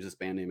able to change this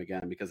band name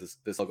again because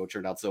this logo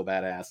turned out so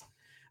badass.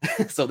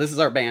 So this is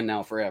our band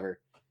now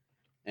forever.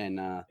 And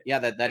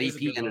that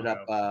EP ended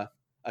up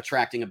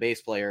attracting a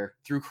bass player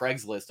through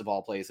Craigslist of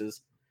all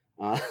places.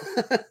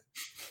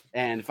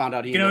 And found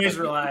out you can always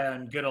rely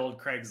on good old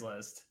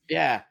Craigslist.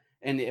 Yeah.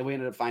 And we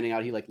ended up finding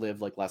out he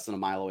lived less than a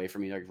mile away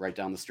from me, right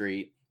down the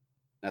street.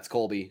 That's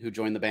Colby, who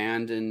joined the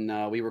band,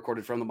 and we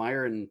recorded From the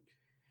Mire and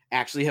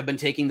actually have been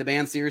taking the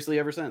band seriously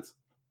ever since.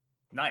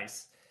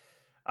 Nice.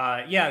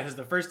 Because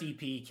the first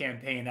EP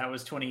campaign, that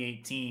was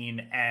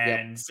 2018.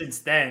 And since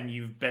then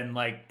you've been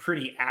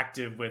pretty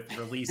active with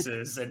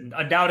releases and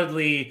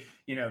undoubtedly,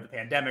 the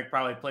pandemic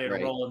probably played a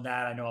role in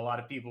that. I know a lot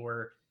of people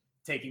were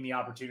taking the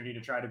opportunity to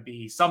try to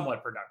be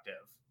somewhat productive.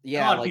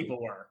 Yeah, a lot of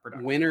people were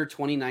productive. Winter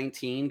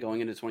 2019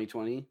 going into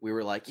 2020, we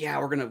were like,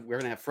 we're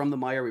gonna have From the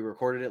Mire. We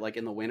recorded it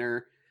in the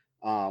winter.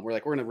 We're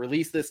gonna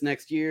release this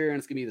next year, and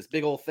it's gonna be this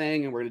big old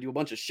thing, and we're gonna do a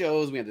bunch of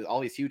shows. We had all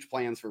these huge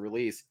plans for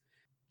release.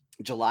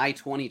 July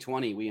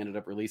 2020, we ended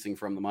up releasing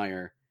From the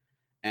Mire,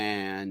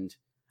 and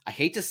I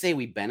hate to say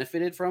we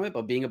benefited from it,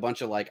 but being a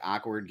bunch of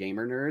awkward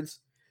gamer nerds,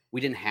 we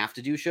didn't have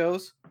to do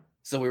shows.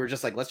 So we were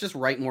just like, let's just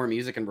write more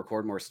music and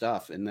record more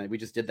stuff. And then we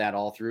just did that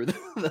all through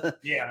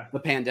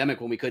the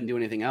pandemic when we couldn't do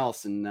anything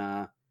else. And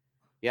that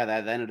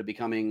ended up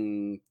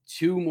becoming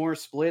 2 more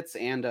splits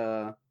and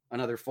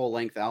another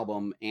full-length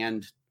album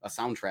and a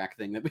soundtrack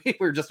thing that we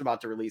were just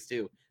about to release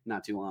too,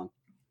 not too long.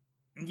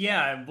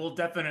 Yeah, we'll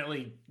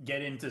definitely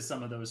get into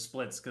some of those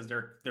splits because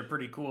they're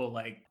pretty cool.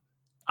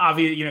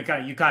 Obviously,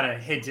 you kind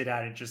of hinted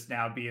at it just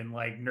now, being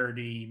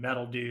nerdy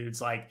metal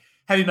dudes,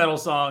 heavy metal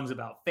songs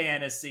about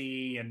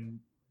fantasy and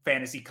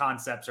fantasy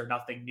concepts are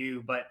nothing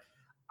new, but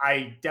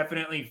I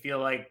definitely feel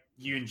like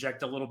you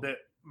inject a little bit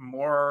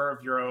more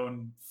of your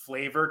own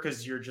flavor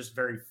because you're just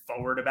very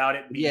forward about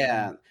it.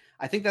 Yeah,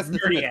 I think that's the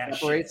thing that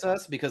separates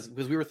us because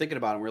we were thinking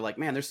about it. And we're like,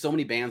 man, there's so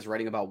many bands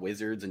writing about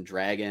wizards and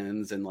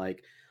dragons and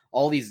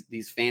all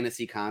these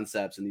fantasy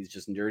concepts and these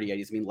just nerdy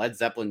ideas. I mean, Led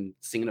Zeppelin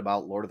singing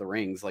about Lord of the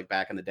Rings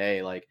back in the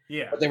day,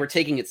 but they were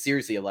taking it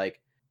seriously.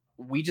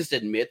 We just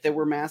admit that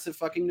we're massive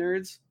fucking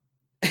nerds.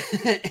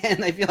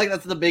 And I feel like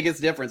that's the biggest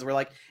difference.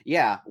 We're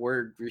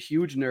we're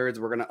huge nerds.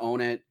 We're going to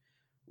own it.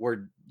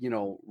 We're,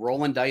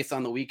 rolling dice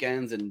on the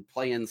weekends and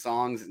playing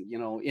songs,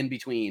 in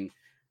between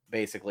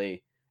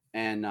basically.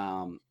 And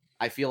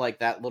I feel like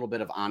that little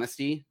bit of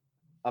honesty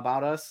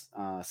about us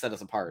set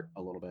us apart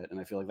a little bit. And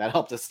I feel like that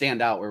helped us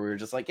stand out where we were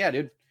just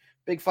dude,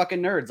 big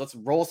fucking nerds. Let's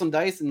roll some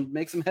dice and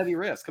make some heavy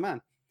riffs. Come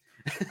on.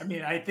 I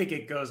mean, I think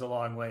it goes a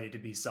long way to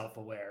be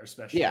self-aware,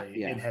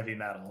 especially in heavy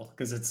metal.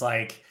 Cause it's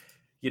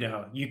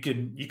you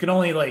can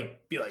only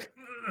be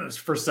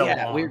for so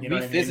long.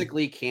 We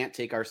physically can't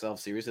take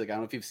ourselves seriously. I don't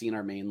know if you've seen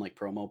our main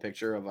promo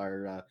picture of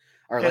our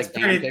band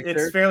picture.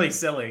 It's fairly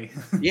silly.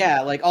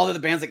 Yeah, all of the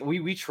bands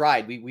we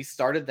tried. We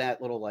started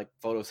that little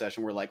photo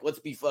session where let's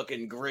be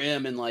fucking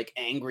grim and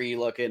angry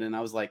looking, and I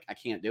was like, I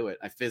can't do it.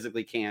 I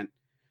physically can't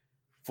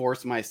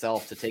force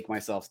myself to take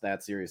myself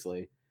that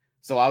seriously.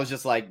 So I was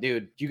just like,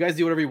 dude, you guys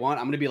do whatever you want.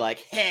 I'm gonna be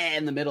hey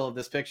in the middle of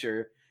this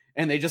picture.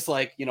 And they just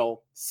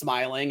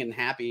smiling and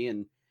happy.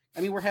 And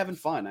I mean, we're having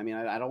fun. I mean,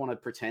 I don't want to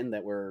pretend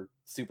that we're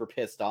super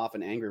pissed off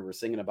and angry. We're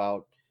singing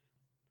about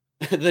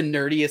the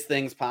nerdiest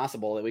things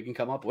possible that we can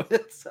come up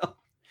with. So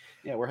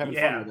yeah, we're having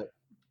fun with it.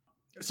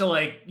 So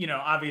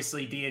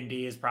obviously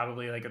D&D is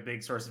probably a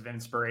big source of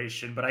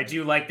inspiration, but I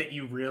do like that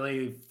you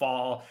really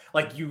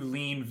you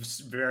lean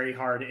very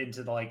hard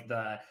into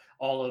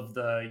all of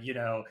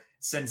the,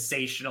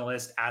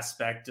 sensationalist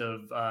aspect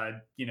of,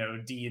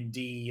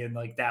 D&D and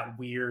that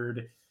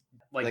weird,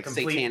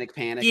 complete Satanic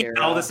Panic era.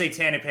 All the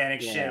Satanic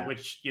Panic shit,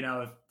 which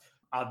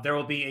there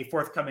will be a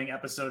forthcoming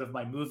episode of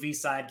my movie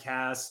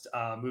sidecast,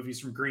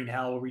 Movies from Green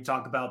Hell, where we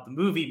talk about the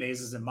movie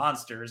Mazes and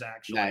Monsters.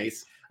 Actually,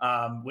 nice.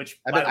 Which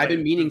I've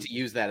been meaning to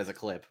use that as a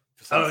clip.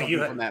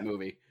 From that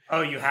movie.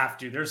 Oh, you have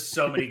to. There's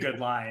so many good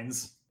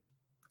lines.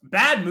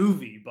 bad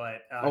movie,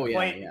 but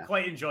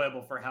quite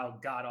enjoyable for how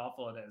god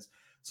awful it is.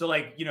 So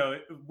like, you know,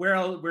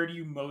 where do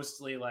you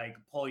mostly like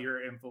pull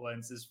your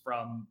influences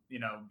from, you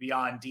know,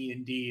 beyond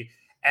D&D?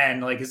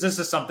 And like, is this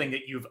just something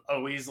that you've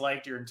always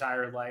liked your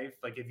entire life?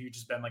 Like, have you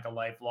just been like a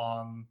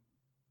lifelong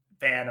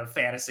fan of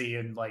fantasy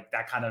and like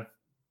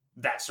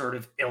that sort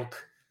of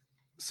ilk?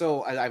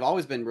 So I've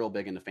always been real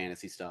big into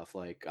fantasy stuff.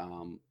 Like,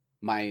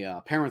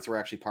 my parents were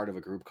actually part of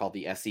a group called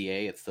the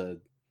SEA. It's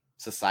the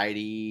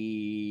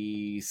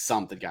Society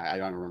something guy. I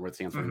don't remember what it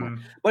stands for anymore.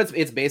 But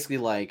it's basically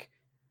like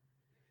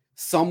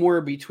somewhere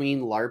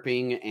between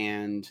LARPing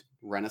and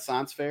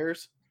Renaissance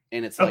fairs.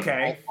 And it's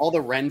like all the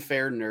Ren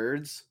Fair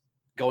nerds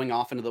going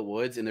off into the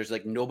woods, and there's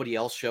like nobody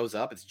else shows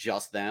up. It's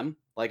just them.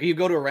 Like you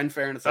go to a Ren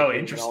Fair and it's like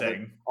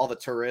interesting. All the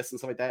tourists and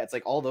stuff like that. It's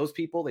like all those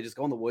people, they just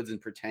go in the woods and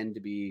pretend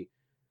to be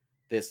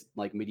this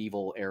like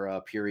medieval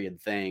era period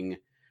thing.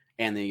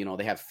 And they, you know,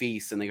 they have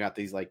feasts and they got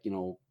these like, you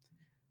know,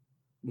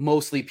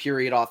 mostly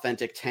period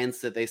authentic tents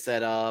that they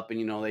set up, and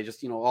you know, they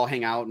just, you know, all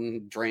hang out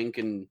and drink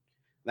and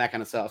that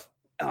kind of stuff.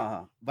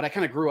 But I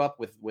kind of grew up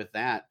with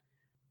that.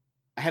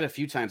 I had a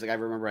few times, like I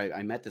remember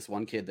I met this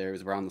one kid there who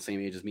was around the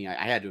same age as me. I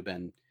had to have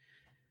been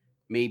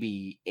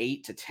maybe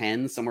 8 to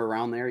 10, somewhere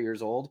around there,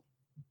 years old.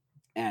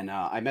 And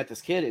I met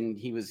this kid, and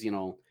he was, you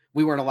know,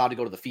 we weren't allowed to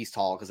go to the feast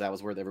hall because that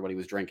was where everybody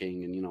was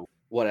drinking and, you know,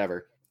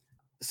 whatever.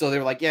 So they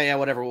were like, yeah,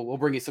 whatever. We'll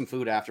bring you some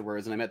food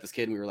afterwards. And I met this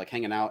kid and we were like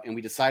hanging out, and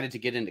we decided to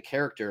get into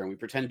character, and we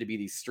pretended to be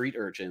these street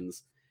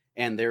urchins.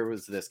 And there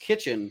was this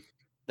kitchen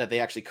that they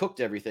actually cooked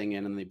everything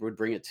in, and they would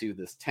bring it to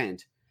this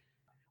tent.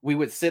 We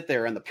would sit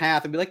there on the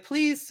path and be like,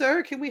 please,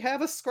 sir, can we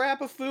have a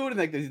scrap of food? And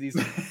like these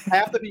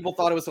half the people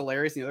thought it was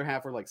hilarious. And the other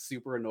half were like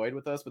super annoyed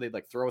with us, but they'd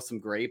like throw us some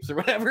grapes or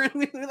whatever. And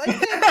we were like,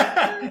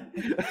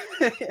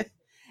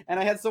 and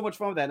I had so much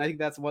fun with that. And I think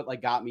that's what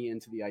like got me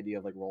into the idea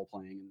of like role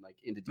playing and like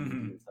into D&D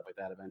and stuff like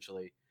that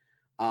eventually.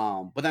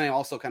 But then I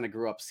also kind of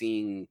grew up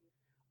seeing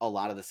a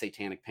lot of the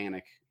Satanic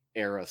Panic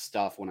era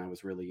stuff when I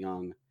was really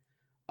young,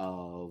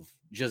 of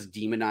just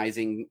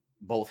demonizing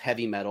both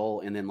heavy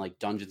metal and then like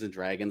Dungeons and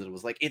Dragons. It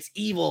was like, it's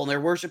evil and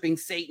they're worshiping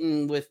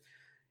Satan with,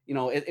 you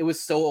know, it was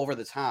so over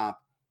the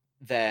top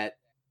that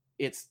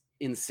it's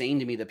insane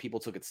to me that people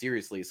took it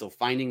seriously. So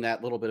finding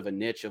that little bit of a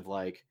niche of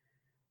like,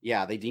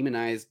 yeah, they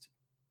demonized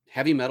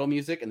heavy metal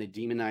music and they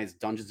demonized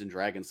Dungeons and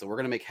Dragons. So we're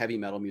going to make heavy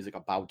metal music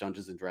about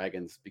Dungeons and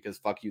Dragons because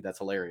fuck you, that's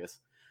hilarious.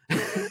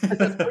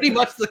 That's pretty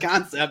much the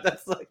concept.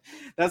 That's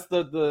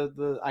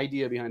the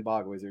idea behind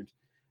Bog Wizard.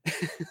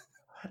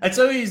 It's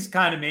always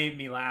kind of made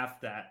me laugh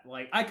that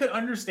like I could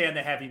understand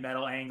the heavy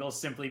metal angle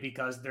simply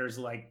because there's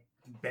like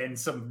been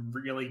some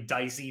really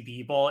dicey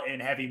people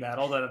in heavy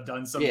metal that have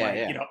done some you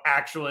know,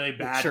 actually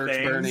bad church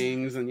things.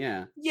 Burnings and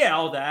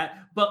all that.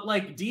 But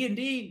like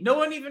D&D, no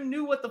one even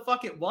knew what the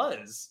fuck it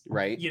was,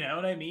 right? You know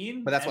what I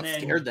mean? But that's what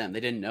scared them. They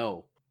didn't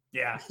know.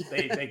 Yeah,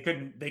 they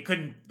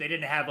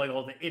didn't have like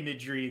all the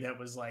imagery that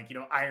was like, you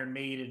know, Iron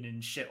Maiden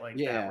and shit like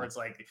that, where it's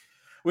like,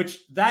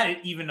 which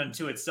that even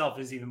unto itself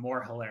is even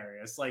more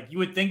hilarious. Like you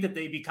would think that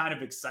they'd be kind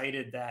of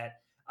excited that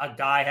a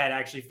guy had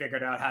actually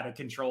figured out how to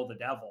control the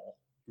devil.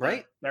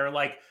 Right. They're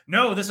like,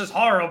 no, this is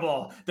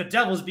horrible. The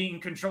devil's being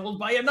controlled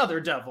by another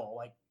devil.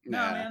 Like, no,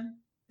 man,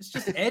 it's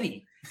just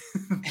Eddie.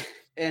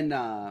 And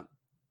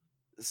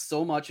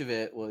so much of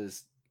it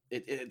was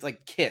it's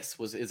like Kiss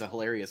is a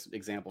hilarious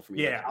example for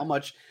me. Yeah. Like how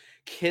much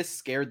Kiss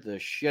scared the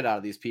shit out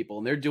of these people,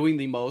 and they're doing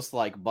the most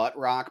like butt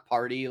rock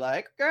party,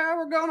 like, yeah,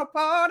 we're gonna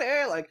party.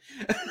 Like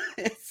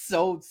it's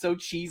so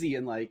cheesy,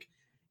 and like,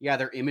 yeah,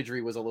 their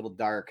imagery was a little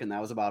dark, and that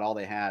was about all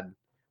they had.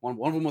 One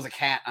of them was a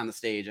cat on the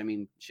stage. I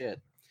mean, shit.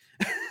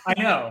 I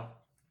know.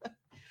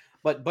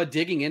 But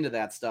digging into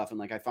that stuff, and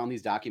like I found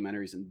these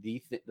documentaries,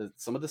 and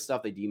some of the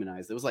stuff they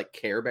demonized. It was like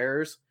Care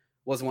Bears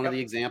was one of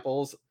the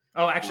examples.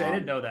 Oh, actually, I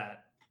didn't know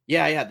that.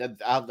 Yeah.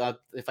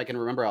 If I can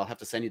remember, I'll have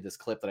to send you this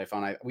clip that I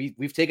found.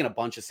 We've taken a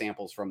bunch of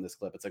samples from this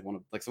clip. It's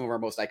like some of our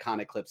most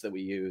iconic clips that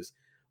we use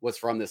was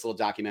from this little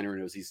documentary.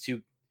 And it was these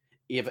two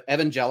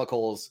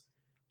evangelicals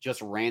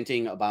just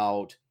ranting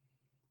about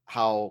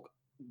how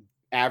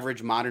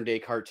average modern day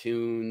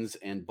cartoons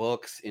and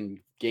books and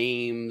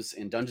games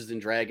and Dungeons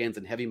and Dragons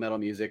and heavy metal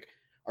music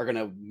are going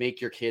to make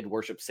your kid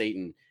worship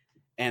Satan.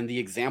 And the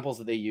examples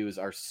that they use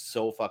are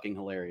so fucking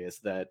hilarious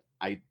that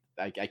I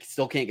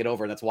still can't get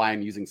over. That's why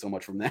I'm using so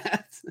much from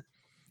that.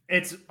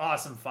 It's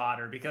awesome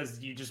fodder because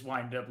you just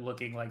wind up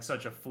looking like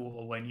such a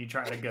fool when you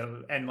try to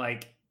go and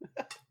like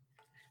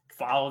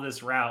follow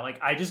this route. Like,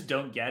 I just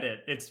don't get it.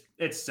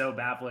 It's so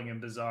baffling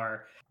and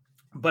bizarre.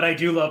 But I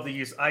do love the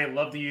use. I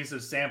love the use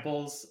of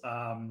samples,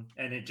 and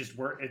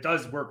it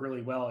does work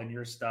really well in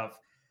your stuff.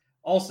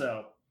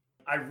 Also,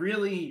 I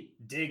really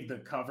dig the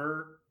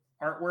cover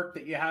artwork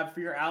that you have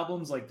for your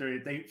albums. Like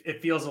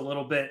it feels a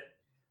little bit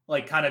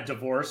like kind of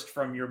divorced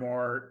from your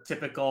more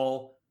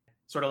typical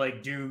sort of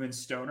like doom and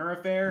stoner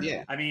affair.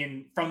 Yeah. I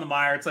mean, From the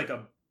Mire, it's like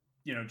a,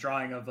 you know,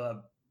 drawing of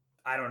a,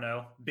 I don't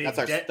know, that's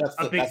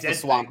the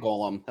swamp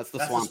golem. That's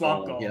the swamp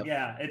golem. Yep.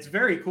 Yeah, it's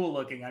very cool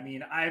looking. I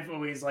mean, I've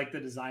always liked the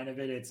design of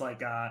it. It's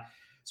like a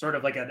sort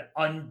of like an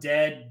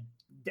undead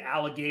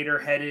alligator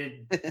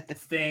headed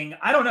thing.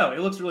 I don't know. It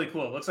looks really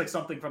cool. It looks like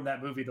something from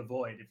that movie, The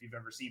Void, if you've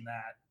ever seen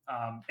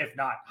that. If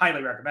not,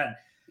 highly recommend.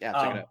 Yeah,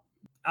 check it out.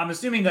 I'm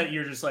assuming that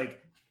you're just like,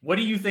 what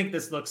do you think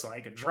this looks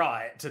like? And draw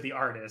it to the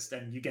artist,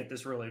 and you get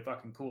this really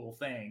fucking cool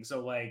thing.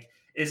 So, like,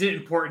 is it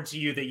important to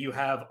you that you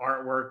have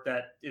artwork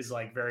that is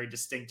like very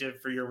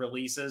distinctive for your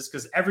releases?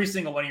 Because every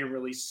single one of your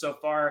releases so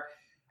far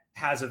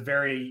has a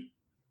very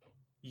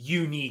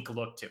unique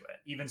look to it,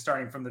 even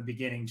starting from the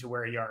beginning to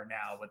where you are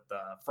now with the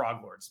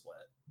Frog Lord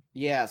split.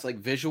 Yeah, it's like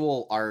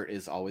visual art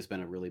has always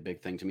been a really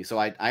big thing to me. So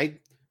I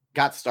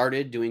got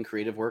started doing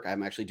creative work. I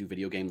actually do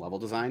video game level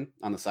design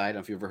on the side. I don't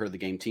know if you've ever heard the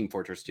game Team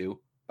Fortress 2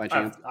 by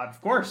chance.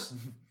 Of course.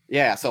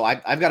 Yeah, so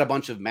I've got a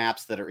bunch of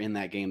maps that are in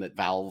that game that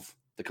Valve,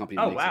 the company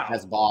that makes it,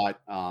 has bought.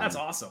 That's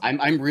awesome.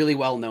 I'm really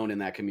well known in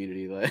that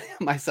community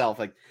myself.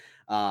 Like,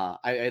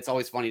 it's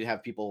always funny to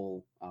have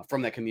people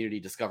from that community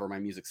discover my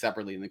music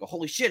separately, and they go,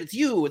 "Holy shit,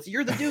 you're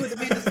the dude that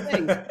made this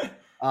thing."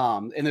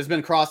 And there's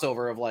been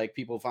crossover of like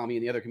people found me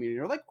in the other community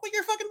and are like, "Well,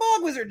 you're fucking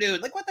Bog Wizard,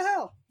 dude! Like, what the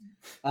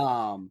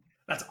hell?"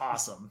 That's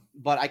awesome.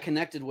 But I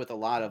connected with a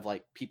lot of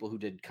like people who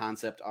did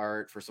concept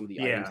art for some of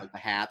the items, like the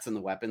hats and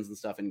the weapons and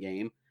stuff in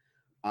game.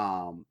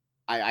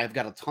 I've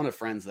got a ton of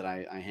friends that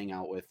I hang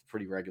out with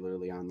pretty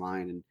regularly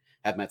online and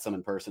have met some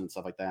in person and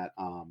stuff like that,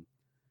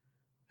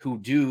 who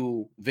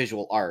do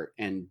visual art.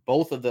 And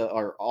all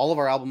of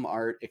our album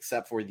art,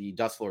 except for the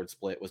Dustlord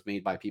split, was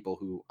made by people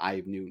who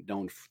I've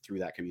known through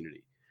that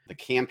community. The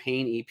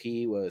campaign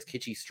EP was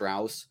Kitschy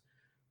Strauss.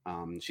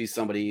 She's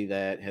somebody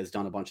that has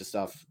done a bunch of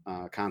stuff,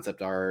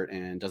 concept art,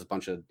 and does a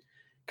bunch of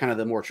kind of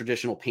the more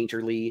traditional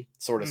painterly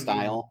sort of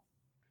style.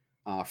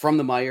 From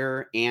the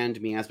Mire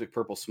and Miasmic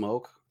Purple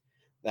Smoke,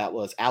 that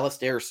was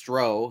Alistair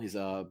Stroh. He's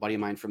a buddy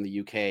of mine from the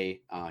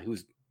UK,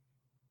 who's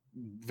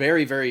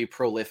very, very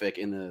prolific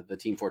in the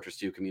Team Fortress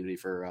 2 community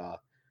for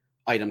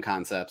item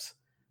concepts.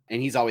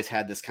 And he's always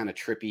had this kind of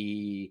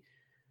trippy,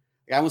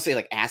 I won't say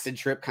like acid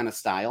trip kind of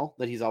style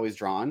that he's always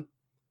drawn.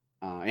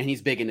 And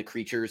he's big into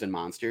creatures and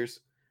monsters.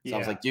 So I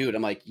was like, dude,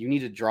 I'm like, you need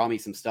to draw me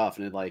some stuff.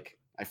 And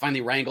I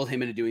finally wrangled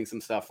him into doing some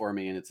stuff for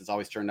me, and it's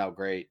always turned out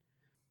great.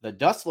 The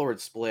Dustlord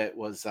split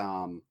was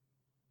Marinko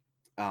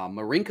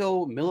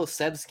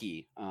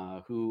Milosevsky,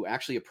 who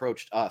actually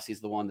approached us.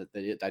 He's the one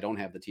that I don't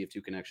have the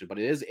TF2 connection, but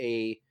it is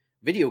a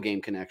video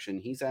game connection.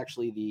 He's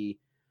actually the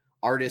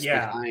artist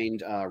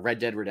behind Red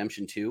Dead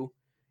Redemption 2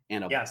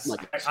 and a ton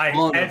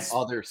of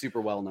other super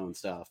well-known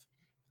stuff.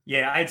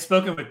 Yeah, I had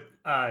spoken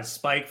with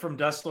Spike from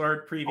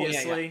Dustlord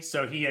previously,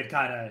 so he had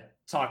kind of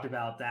talked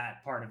about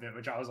that part of it,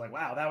 which I was like,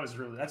 wow,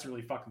 that's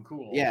really fucking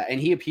cool. Yeah,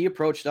 and he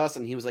approached us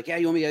and he was like, yeah,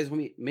 you want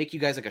me to make you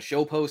guys like a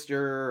show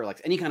poster or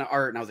like any kind of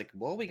art? And I was like,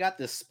 well, we got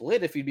this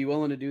split if you'd be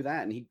willing to do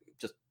that. And he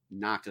just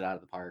knocked it out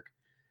of the park.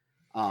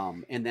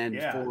 And then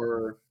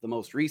for the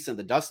most recent,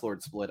 the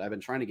Dustlord split, I've been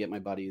trying to get my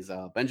buddies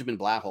Benjamin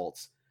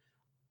Blaholtz,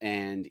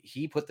 and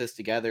he put this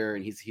together,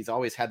 and he's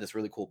always had this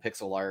really cool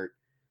pixel art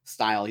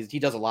style. He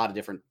does a lot of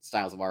different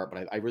styles of art,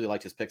 but I really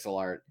liked his pixel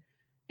art.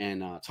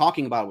 And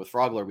talking about it with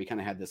Froglord, we kind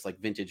of had this like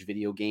vintage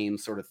video game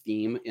sort of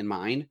theme in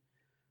mind.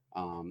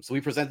 So we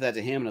presented that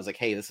to him, and I was like,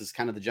 hey, this is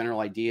kind of the general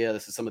idea.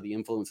 This is some of the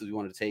influences we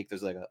wanted to take.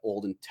 There's like an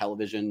old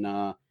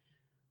television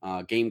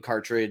game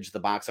cartridge, the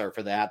box art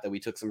for that we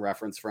took some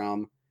reference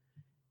from.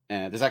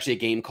 There's actually a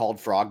game called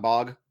Frog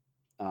Bog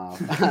on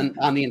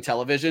the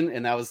Intellivision,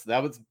 and that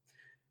was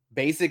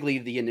basically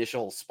the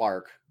initial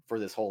spark for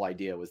this whole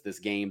idea. Was this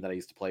game that I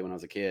used to play when I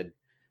was a kid.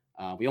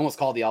 We almost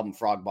called the album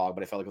Frog Bog,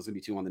 but I felt like it was going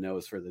to be too on the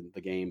nose for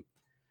the game.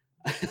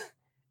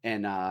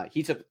 And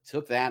he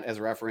took that as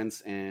a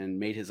reference and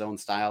made his own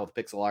style with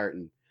pixel art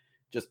and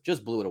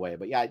just blew it away.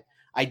 But yeah,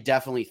 I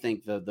definitely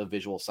think the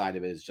visual side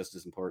of it is just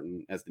as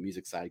important as the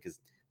music side, because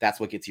that's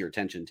what gets your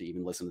attention to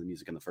even listen to the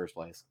music in the first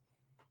place.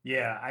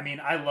 Yeah, I mean,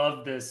 I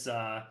love this.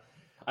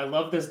 I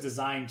love this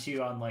design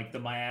too on like the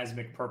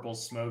Miasmic Purple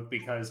Smoke,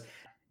 because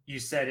you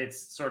said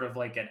it's sort of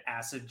like an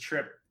acid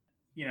trip.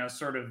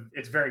 Sort of,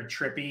 it's very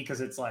trippy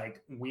because it's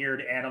like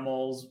weird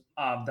animals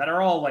that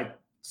are all like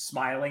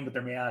smiling, but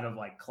they're made out of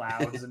like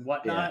clouds and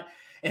whatnot.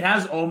 It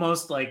has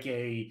almost like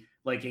a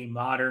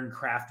modern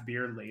craft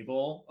beer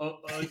label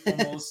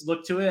almost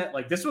look to it.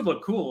 Like this would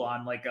look cool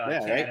on like a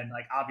can, right? And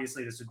like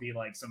obviously this would be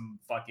like some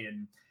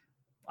fucking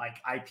like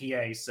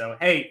IPA. So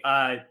hey,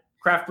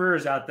 craft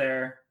brewers out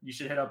there, you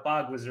should hit up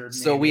Bog Wizard.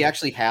 So we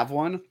actually have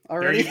one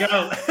already. There you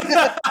go.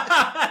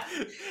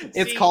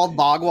 It's called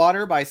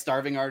Bogwater by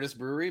Starving Artist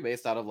Brewery,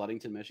 based out of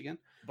Ludington, Michigan.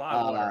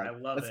 Bogwater, I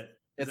love it.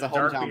 It's a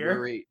hometown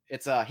brewery.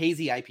 It's a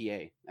hazy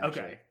IPA.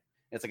 Actually. Okay.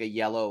 It's like a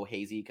yellow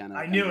hazy kind of.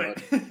 I knew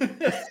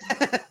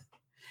it.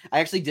 I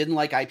actually didn't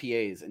like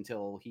IPAs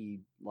until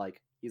he's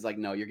like,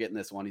 no, you're getting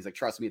this one. He's like,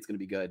 trust me, it's going to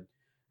be good.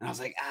 And I was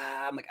like,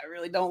 I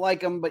really don't like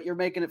them, but you're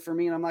making it for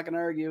me, and I'm not going to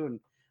argue. And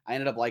I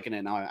ended up liking it.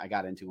 And now I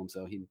got into them.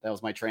 So that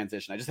was my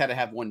transition. I just had to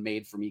have one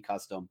made for me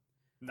custom.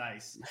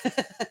 Nice.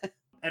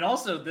 And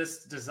also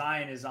this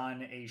design is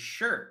on a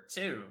shirt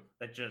too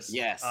that just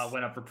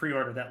went up for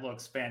pre-order. That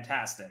looks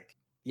fantastic.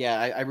 Yeah,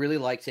 I really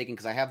like taking,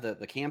 because I have the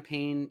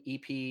campaign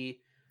EP,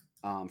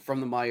 From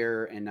the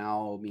Mire, and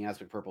now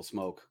Miasmic Purple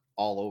Smoke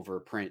all over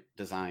print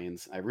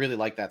designs. I really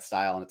like that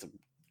style, and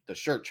the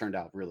shirt turned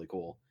out really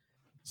cool.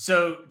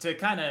 So to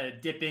kind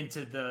of dip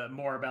into the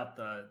more about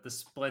the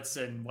splits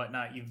and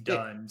whatnot you've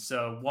done.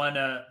 So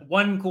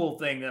one cool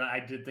thing that I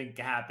did think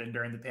happened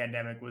during the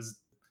pandemic was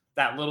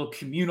that little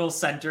communal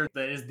center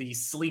that is the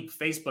Sleep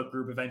Facebook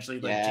group eventually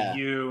led to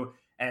you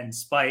and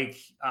Spike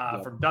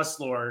from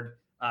Dustlord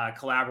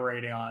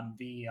collaborating on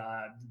the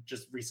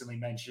just recently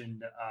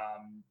mentioned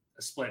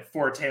split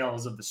Four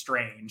Tales of the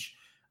Strange,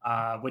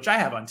 which I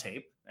have on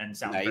tape and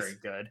sounds very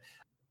good.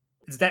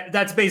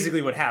 That's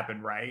basically what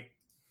happened, right?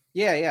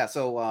 Yeah.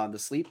 So the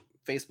Sleep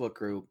Facebook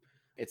group,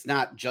 it's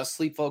not just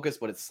sleep focused,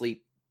 but it's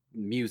sleep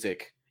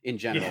music in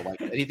general. Like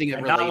anything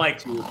that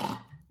relates to.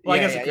 Well, I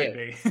guess it could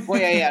be.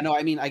 Well, no,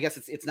 I mean, I guess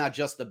it's not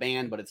just the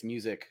band, but it's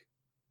music.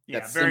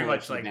 That's very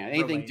much like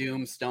anything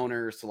doom,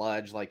 stoner,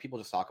 sludge. Like people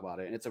just talk about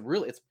it, and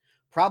it's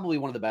probably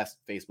one of the best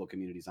Facebook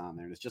communities on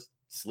there. And it's just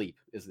Sleep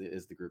is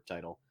the group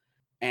title.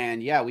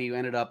 And yeah, we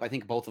ended up, I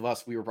think both of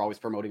us, we were always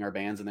promoting our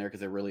bands in there because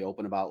they're really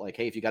open about like,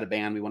 hey, if you got a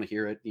band, we want to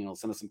hear it,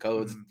 send us some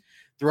codes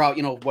throughout,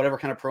 whatever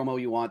kind of promo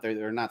you want.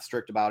 They're not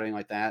strict about anything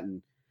like that.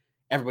 And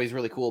everybody's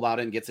really cool about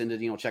it and gets into,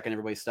 checking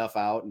everybody's stuff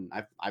out. And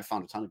I've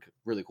found a ton of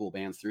really cool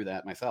bands through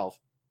that myself.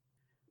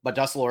 But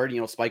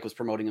Dustlord, Spike was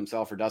promoting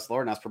himself for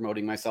Dustlord, and I was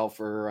promoting myself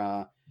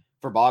for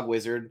Bog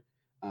Wizard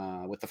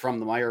with the From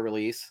the Mire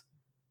release.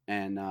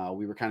 And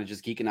we were kind of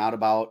just geeking out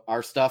about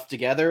our stuff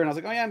together. And I was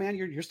like, oh, yeah, man,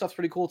 your stuff's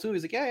pretty cool, too.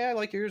 He's like, yeah, I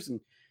like yours. And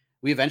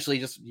we eventually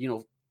just,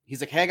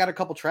 he's like, hey, I got a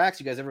couple tracks.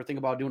 You guys ever think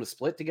about doing a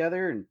split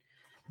together? And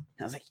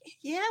I was like,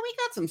 yeah, we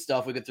got some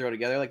stuff we could throw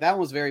together. Like that one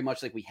was very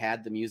much like we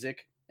had the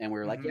music. And we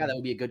were like, yeah, that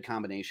would be a good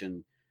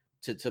combination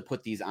to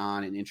put these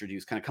on and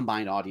introduce kind of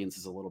combined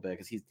audiences a little bit.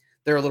 Because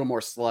they're a little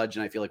more sludge.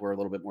 And I feel like we're a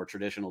little bit more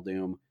traditional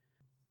doom.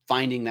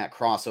 Finding that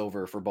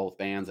crossover for both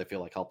bands, I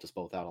feel like helped us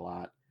both out a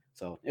lot.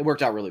 So it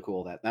worked out really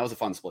cool. That was a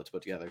fun split to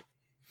put together.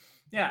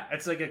 Yeah,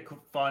 it's like a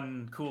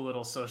fun, cool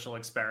little social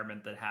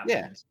experiment that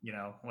happened,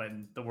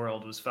 when the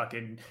world was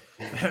fucking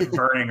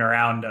burning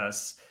around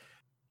us.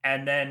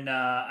 And then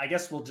I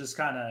guess we'll just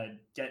kind of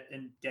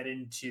get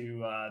into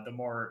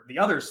the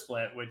other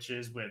split, which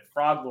is with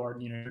Froglord.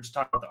 We're just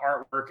talking about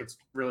the artwork. It's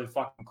really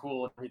fucking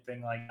cool and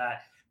everything like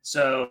that.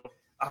 So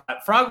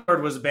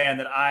Froglord was a band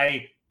that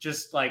I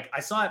just I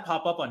saw it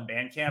pop up on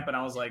Bandcamp and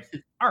I was like,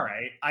 all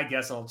right, I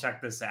guess I'll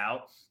check this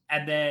out.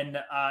 And then,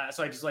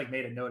 so I just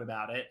made a note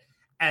about it.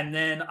 And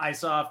then I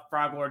saw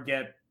Froglord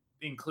get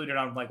included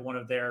on one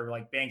of their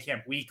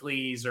Bandcamp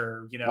weeklies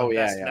or,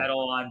 best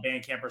metal on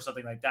Bandcamp or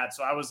something like that.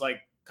 So I was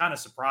kind of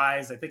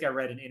surprised. I think I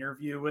read an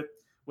interview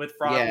with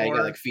Froglord. Yeah, he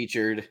got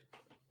featured.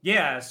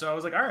 Yeah. So I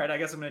was like, all right, I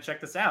guess I'm going to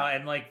check this out.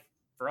 And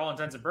for all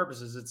intents and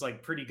purposes, it's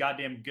pretty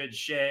goddamn good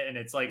shit. And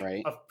it's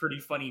a pretty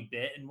funny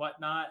bit and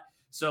whatnot.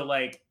 So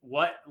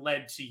what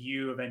led to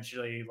you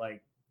eventually,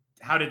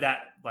 how did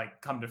that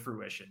come to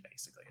fruition,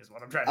 basically, is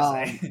what I'm trying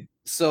to say.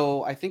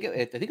 So I think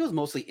it was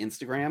mostly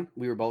Instagram.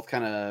 We were both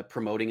kind of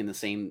promoting in the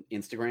same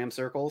Instagram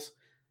circles.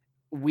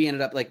 We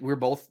ended up we're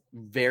both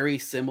very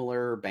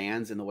similar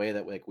bands in the way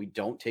that we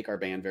don't take our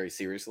band very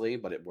seriously,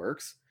 but it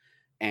works.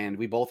 And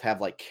we both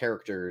have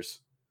characters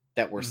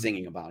that we're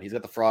singing about. He's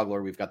got the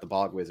Froglord, we've got the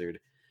Bog Wizard.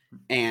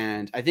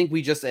 And I think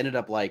we just ended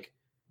up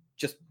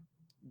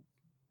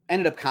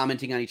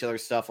commenting on each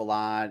other's stuff a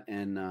lot,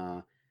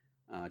 and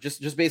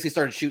just basically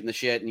started shooting the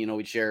shit, and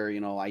we'd share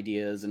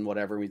ideas and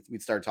whatever.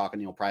 We'd start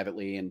talking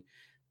privately, and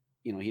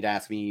he'd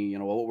ask me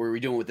what were we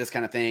doing with this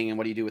kind of thing, and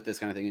what do you do with this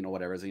kind of thing,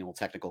 whatever,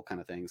 technical kind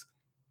of things.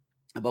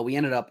 But we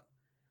ended up,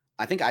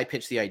 I think I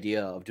pitched the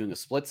idea of doing a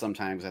split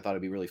sometimes. I thought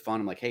it'd be really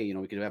fun. I'm like, hey,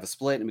 we could have a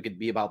split and we could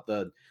be about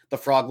the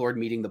Froglord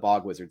meeting the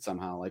Bog Wizard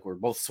somehow. We're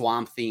both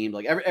swamp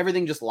themed.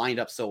 Everything just lined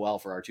up so well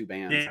for our two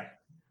bands.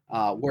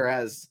 Yeah.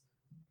 Whereas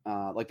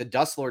the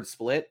Dustlord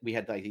split, we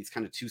had these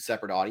kind of two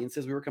separate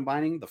audiences we were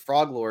combining. The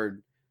Froglord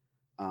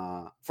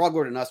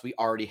and us, we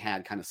already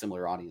had kind of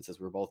similar audiences.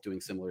 We were both doing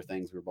similar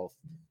things. We were both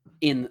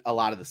in a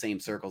lot of the same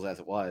circles as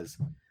it was.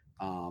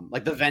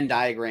 The Venn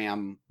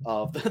diagram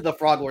of the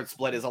Froglord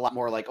split is a lot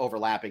more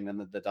overlapping than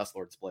the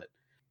Dustlord split.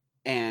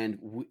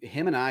 And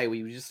him and I,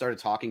 we just started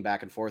talking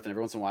back and forth, and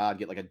every once in a while I'd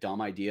get a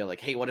dumb idea,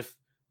 hey, what if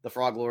the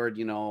Froglord,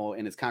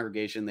 and his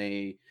congregation,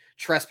 they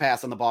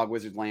trespass on the Bog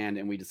Wizard land,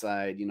 and we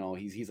decide,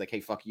 he's like,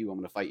 hey, fuck you, I'm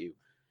going to fight you.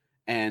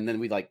 And then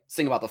we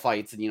sing about the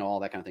fights and, all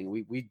that kind of thing.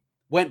 We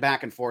went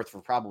back and forth for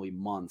probably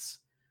months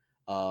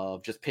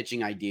of just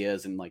pitching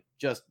ideas and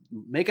just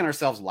making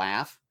ourselves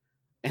laugh.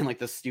 And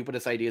the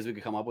stupidest ideas we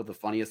could come up with, the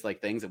funniest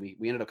things, that we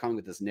ended up coming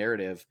with this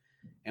narrative.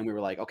 And we were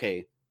like,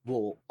 okay,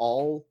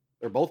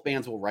 both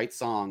bands will write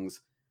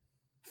songs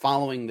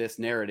following this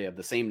narrative,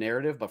 the same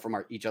narrative, but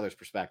from each other's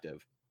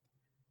perspective.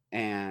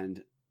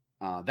 And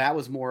that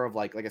was more of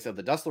like I said,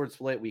 the Dustlord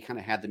split, we kind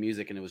of had the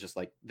music and it was just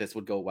this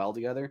would go well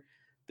together.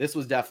 This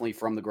was definitely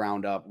from the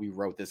ground up. We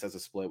wrote this as a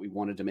split. We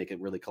wanted to make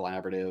it really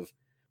collaborative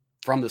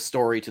from the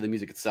story to the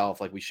music itself.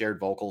 We shared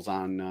vocals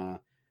on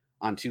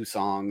two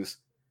songs.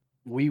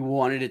 We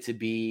wanted it to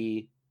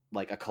be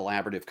like a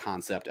collaborative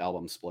concept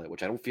album split,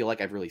 which I don't feel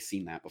like I've really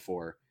seen that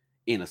before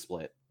in a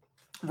split.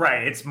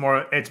 Right. It's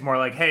more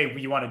like, hey,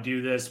 we want to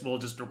do this. We'll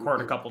just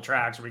record a couple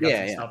tracks where we got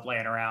some stuff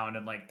laying around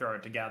and like throw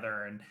it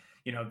together, and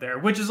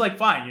which is like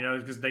fine,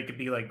 because they could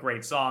be like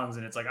great songs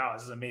and it's like, oh,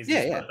 this is amazing.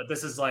 Yeah. But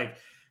this is like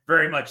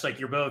very much like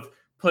you're both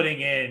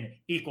putting in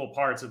equal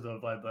parts of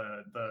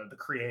the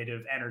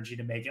creative energy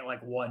to make it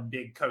like one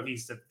big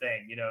cohesive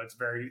thing. It's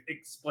very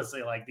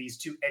explicitly like these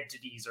two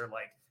entities are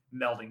like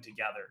melding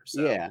together.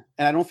 So. Yeah.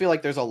 And I don't feel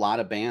like there's a lot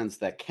of bands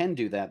that can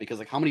do that, because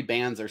like how many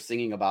bands are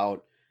singing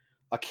about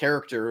a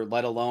character,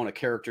 let alone a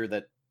character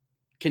that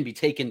can be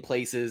taken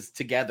places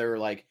together?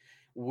 Like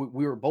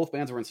both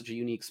bands were in such a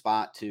unique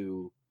spot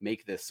to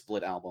make this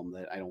split album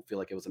that I don't feel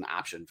like it was an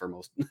option for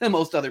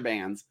most other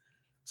bands.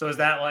 So is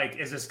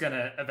this going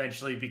to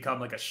eventually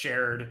become like a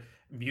shared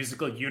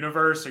musical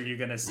universe? Are you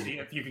going to see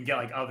if you can get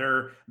like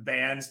other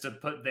bands to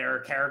put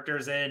their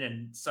characters in,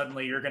 and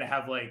suddenly you're going to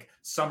have like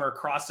summer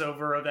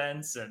crossover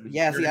events? And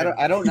yeah, see,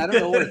 I don't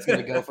know where it's going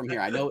to go from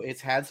here. I know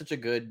it's had such a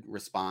good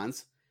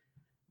response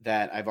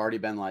that I've already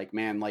been like,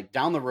 man, like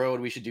down the road,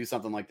 we should do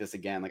something like this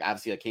again. Like,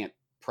 obviously I can't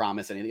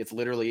promise anything. It's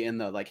literally in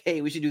the like,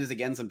 hey, we should do this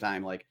again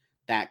sometime. Like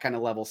that kind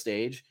of level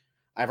stage.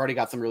 I've already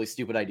got some really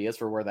stupid ideas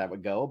for where that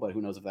would go, but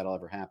who knows if that'll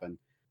ever happen.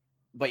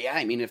 But yeah,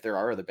 I mean, if there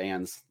are other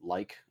bands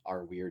like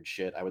our weird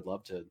shit, I would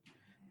love to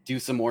do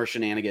some more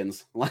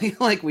shenanigans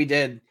like we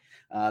did.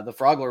 The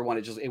Froglord one,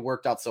 it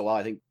worked out so well.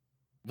 I think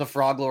the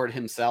Froglord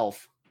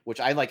himself, which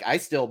I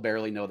still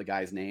barely know the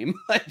guy's name.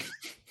 Like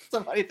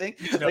somebody think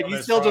like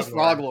he's still just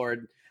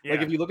Froglord. Yeah.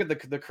 Like if you look at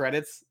the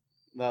credits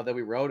that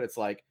we wrote, it's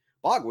like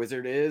Bog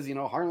Wizard is,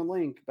 Harlan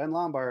Link, Ben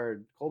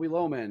Lombard, Colby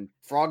Lohman.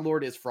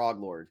 Froglord is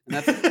Froglord. And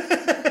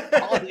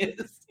that's all it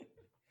is.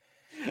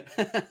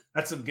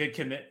 That's some good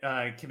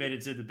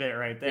committed to the bit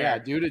right there. Yeah,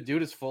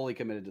 dude is fully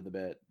committed to the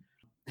bit.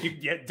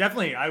 Yeah,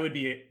 definitely. I would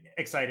be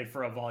excited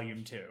for a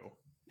volume 2.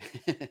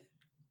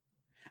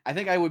 I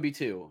think I would be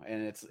too.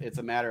 And it's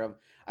a matter of,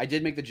 I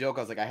did make the joke.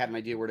 I was like, I had an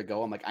idea where to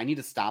go. I'm like, I need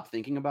to stop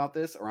thinking about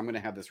this, or I'm going to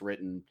have this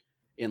written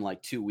in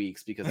like 2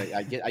 weeks, because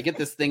I get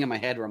this thing in my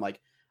head where I'm like,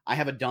 I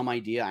have a dumb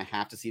idea. I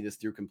have to see this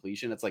through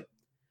completion. It's like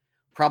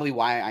probably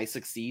why I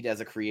succeed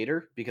as a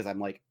creator, because I'm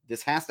like,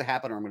 this has to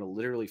happen or I'm going to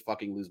literally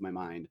fucking lose my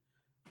mind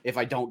if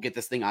I don't get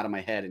this thing out of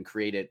my head and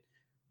create it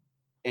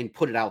and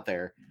put it out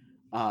there.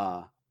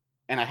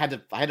 And I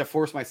had to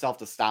force myself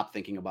to stop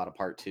thinking about a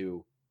part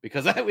 2,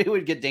 because it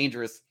would get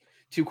dangerous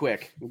too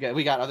quick.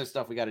 We got other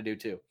stuff we got to do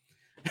too.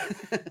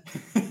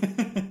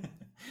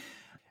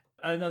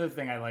 Another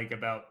thing I like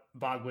about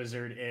Bog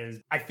Wizard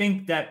is I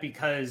think that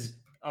because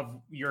of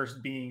your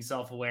being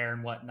self-aware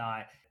and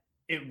whatnot,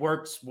 it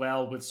works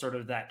well with sort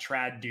of that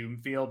trad doom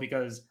feel,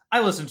 because I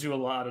listen to a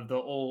lot of the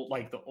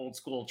old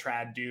school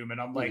trad doom,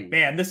 and I'm like,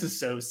 man, this is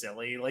so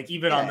silly. Like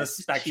even on the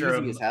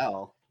spectrum cheesy as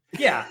hell.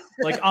 Yeah,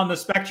 like on the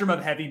spectrum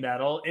of heavy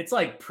metal, it's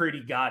like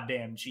pretty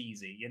goddamn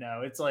cheesy.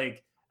 It's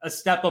like a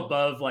step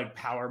above like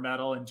power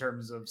metal in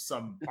terms of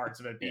some parts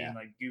of it being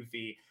like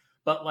goofy.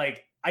 But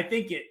like I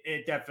think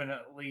it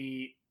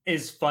definitely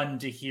is fun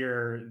to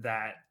hear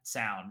that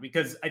sound,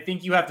 because I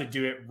think you have to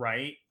do it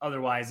right.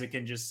 Otherwise, it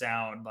can just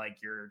sound like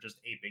you're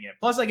just aping it.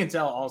 Plus, I can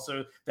tell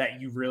also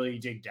that you really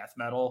dig death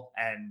metal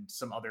and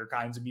some other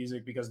kinds of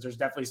music, because there's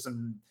definitely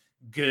some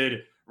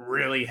good,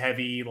 really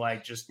heavy,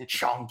 like just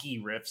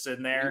chunky riffs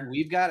in there.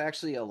 We've got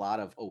actually a lot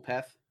of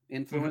Opeth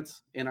influence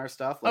in our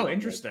stuff. Like,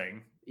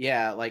 interesting.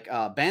 Like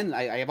Ben,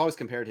 I have always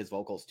compared his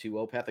vocals to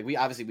Opeth. Like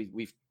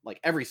we've like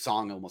every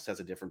song almost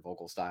has a different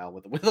vocal style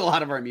with a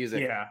lot of our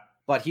music. Yeah.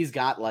 But he's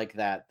got like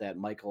that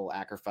Michael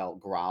Ackerfeld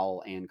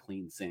growl and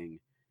clean sing,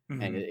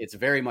 and it's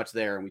very much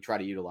there, and we try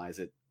to utilize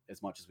it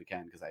as much as we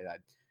can, because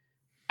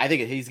I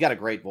think he's got a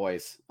great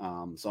voice.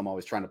 So I'm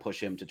always trying to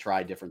push him to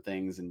try different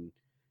things, and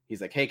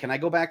he's like, hey, can I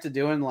go back to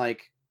doing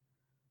like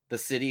the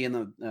City in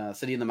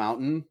the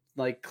Mountain,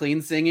 like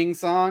clean singing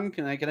song?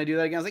 Can I do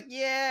that again? I was like,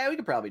 yeah, we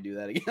could probably do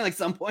that again like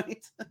some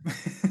point.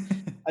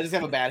 I just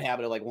have a bad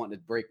habit of like wanting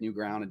to break new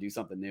ground and do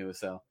something new.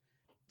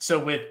 So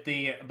with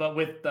the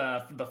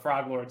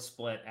Froglord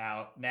split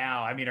out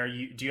now, I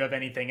mean, do you have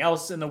anything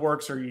else in the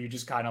works, or are you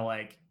just kind of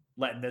like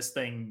letting this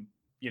thing,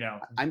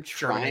 I'm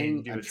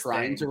trying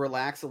to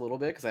relax a little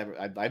bit, because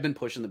I've been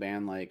pushing the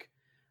band. Like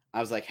I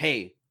was like,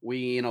 hey,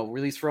 we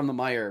released From the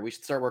Mire, we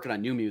should start working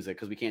on new music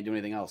because we can't do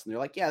anything else. And they're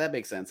like, yeah, that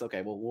makes sense.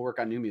 Okay, well, we'll work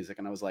on new music.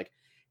 And I was like,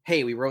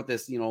 hey, we wrote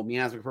this,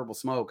 Miasmic Purple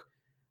Smoke.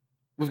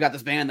 We've got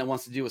this band that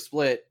wants to do a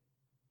split,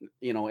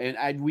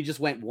 and we just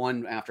went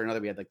one after another.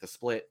 We had like the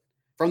split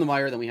From the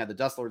Mire, then we had the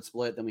Dust Lord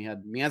split, then we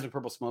had Miasmic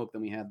Purple Smoke,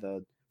 then we had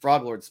the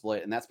Froglord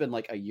split, and that's been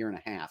like a year and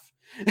a half,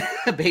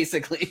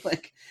 basically.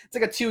 Like it's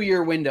like a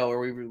 2-year window where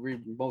we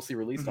mostly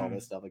released all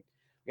this stuff. Like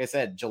I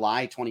said,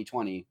 July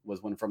 2020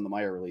 was when From the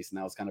Mire released, and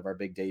that was kind of our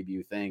big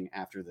debut thing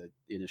after the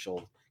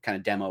initial kind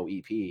of demo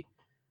EP.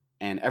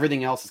 And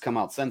everything else has come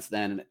out since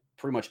then, and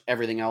pretty much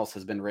everything else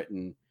has been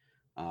written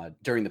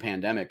during the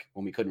pandemic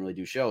when we couldn't really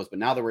do shows. But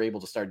now that we're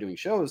able to start doing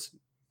shows,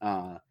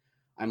 I'm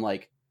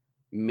like,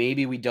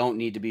 maybe we don't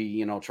need to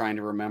be, trying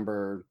to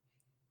remember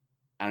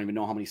I don't even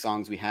know how many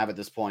songs we have at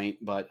this point,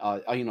 but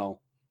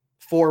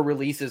 4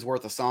 releases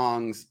worth of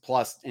songs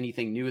plus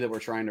anything new that we're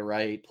trying to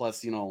write,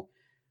 plus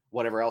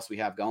whatever else we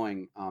have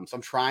going. So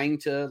I'm trying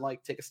to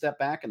like take a step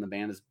back, and the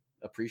band is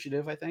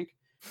appreciative, I think.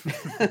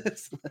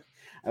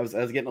 I was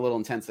getting a little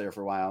intense there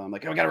for a while. I'm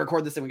like, oh, we got to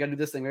record this thing. We got to do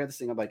this thing. We got this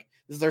thing. I'm like,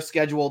 this is our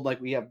scheduled.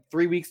 Like, we have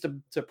 3 weeks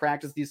to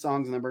practice these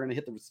songs, and then we're going to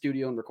hit the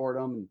studio and record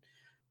them. And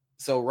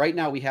so right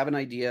now we have an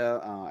idea.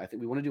 I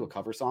think we want to do a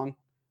cover song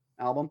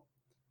album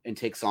and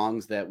take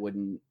songs that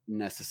wouldn't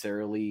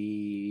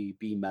necessarily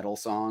be metal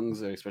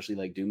songs, or especially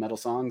like doom metal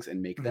songs,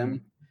 and make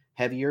them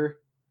heavier.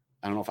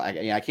 I don't know if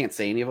I can't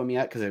say any of them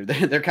yet because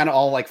they're kind of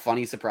all like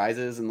funny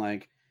surprises and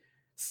like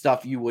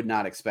stuff you would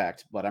not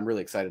expect, but I'm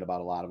really excited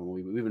about a lot of them.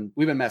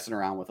 We've been messing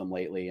around with them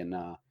lately, and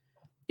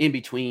in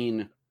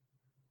between,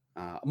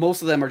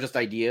 most of them are just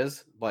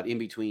ideas, but in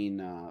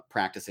between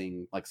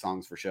practicing like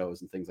songs for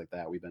shows and things like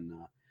that, we've been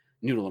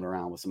noodling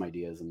around with some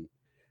ideas, and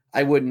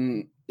I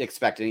wouldn't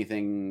expect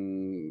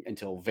anything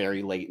until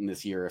very late in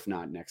this year, if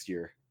not next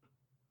year.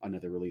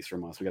 Another release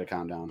from us. We got to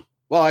calm down.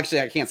 Well,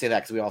 actually, I can't say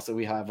that because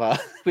we have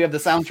the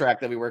soundtrack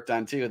that we worked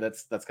on too.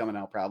 That's coming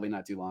out probably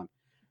not too long.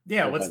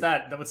 Yeah, what's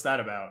that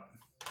about?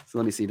 So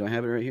let me see. Do I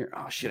have it right here?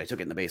 Oh shit! I took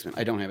it in the basement.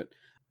 I don't have it.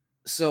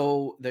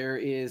 So there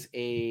is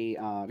a.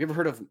 Have you ever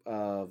heard of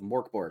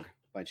Morkborg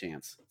by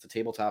chance? It's a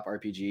tabletop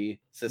RPG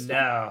system.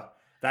 No,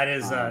 that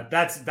is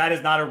that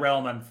is not a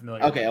realm I'm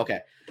familiar. Okay.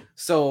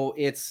 So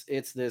it's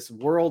this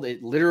world.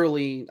 It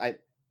literally.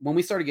 When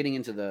we started getting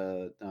into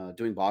the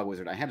doing Bog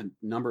Wizard, I had a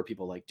number of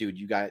people like, dude,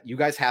 you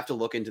guys have to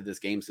look into this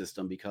game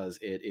system because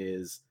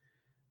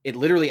it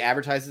literally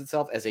advertises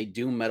itself as a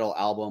doom metal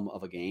album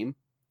of a game.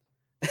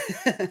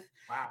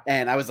 Wow.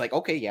 And I was like,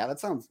 okay, yeah, that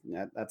sounds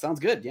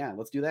good. Yeah,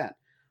 let's do that.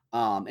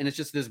 And it's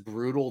just this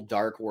brutal,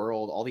 dark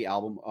world. All the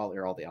album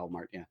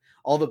art, yeah.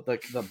 All the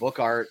book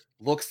art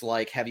looks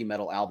like heavy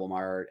metal album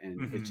art,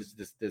 and it's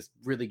just this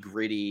really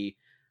gritty.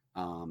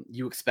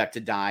 You expect to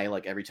die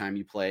like every time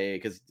you play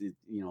because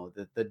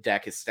the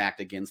deck is stacked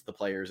against the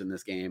players in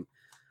this game.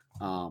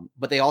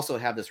 But they also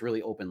have this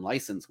really open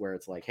license where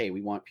it's like, hey,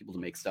 we want people to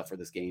make stuff for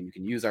this game. You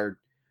can use our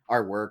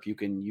work, you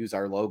can use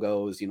our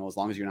logos, as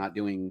long as you're not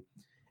doing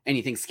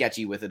anything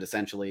sketchy with it.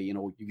 Essentially,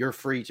 you're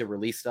free to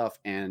release stuff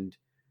and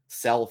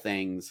sell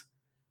things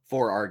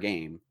for our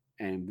game,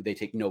 and they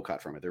take no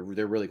cut from it. They're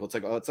really cool.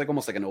 It's like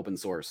almost like an open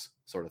source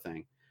sort of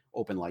thing,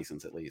 open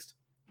license at least.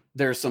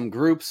 There's some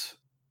groups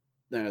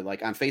that are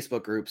like on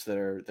Facebook groups that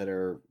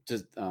are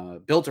just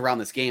built around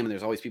this game, and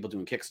there's always people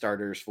doing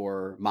Kickstarters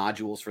for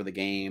modules for the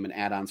game and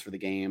add-ons for the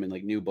game and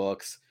like new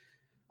books.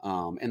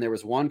 And there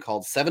was one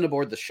called 7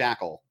 Aboard the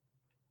Shackle,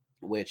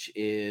 which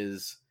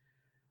is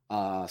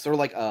sort of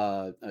like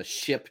a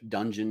ship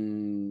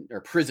dungeon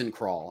or prison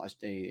crawl,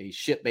 a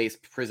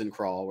ship-based prison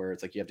crawl where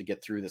it's like you have to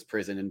get through this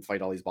prison and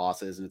fight all these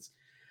bosses, and it's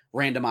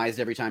randomized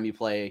every time you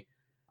play.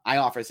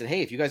 I said,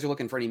 hey, if you guys are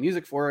looking for any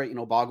music for it,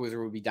 Bog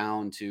Wizard would be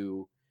down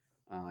to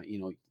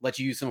let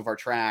you use some of our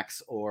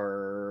tracks,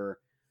 or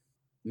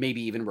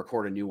maybe even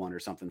record a new one or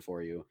something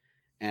for you.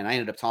 And I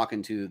ended up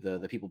talking to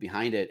the people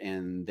behind it,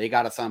 and they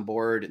got us on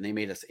board, and they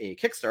made us a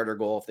Kickstarter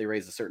goal. If they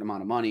raised a certain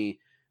amount of money,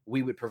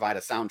 we would provide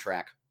a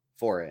soundtrack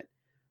for it.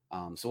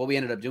 So what we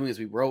ended up doing is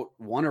we wrote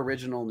one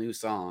original new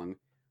song,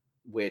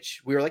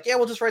 which we were like, yeah,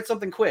 we'll just write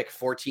something quick,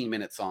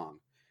 14-minute song.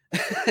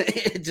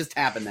 It just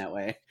happened that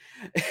way.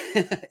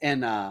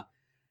 And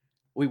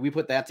we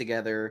put that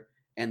together,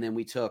 and then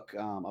we took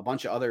a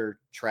bunch of other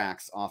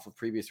tracks off of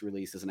previous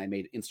releases, and I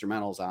made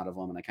instrumentals out of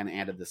them, and I kind of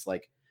added this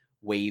like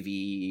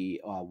wavy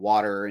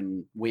water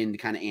and wind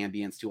kind of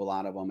ambience to a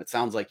lot of them. It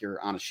sounds like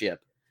you're on a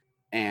ship.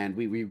 And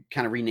we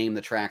kind of renamed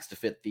the tracks to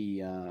fit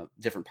the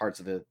different parts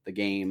of the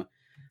game.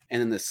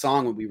 And then the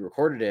song, when we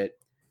recorded it,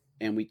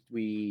 and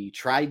we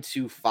tried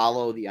to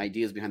follow the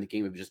ideas behind the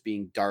game of just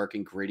being dark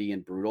and gritty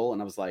and brutal.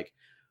 And I was like,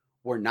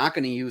 we're not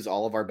going to use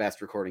all of our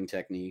best recording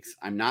techniques.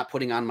 I'm not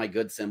putting on my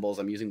good cymbals.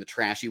 I'm using the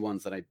trashy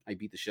ones that I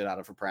beat the shit out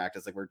of for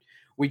practice. Like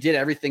we did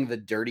everything the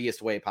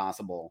dirtiest way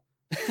possible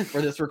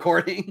for this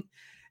recording.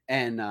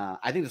 And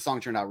I think the song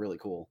turned out really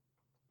cool.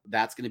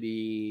 That's going to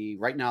be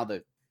right now.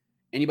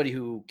 Anybody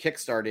who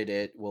kickstarted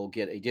it will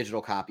get a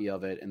digital copy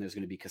of it, and there's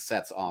going to be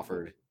cassettes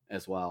offered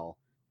as well.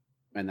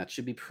 And that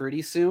should be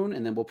pretty soon.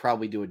 And then we'll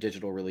probably do a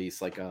digital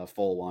release, like a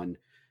full one,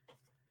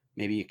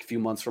 maybe a few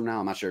months from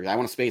now. I'm not sure. I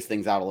want to space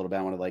things out a little bit.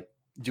 I want to like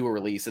do a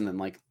release and then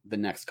like the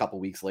next couple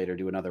weeks later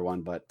do another one.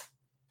 But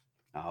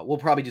we'll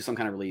probably do some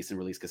kind of release and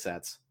release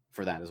cassettes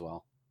for that as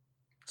well.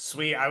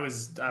 Sweet. I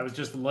was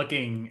just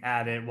looking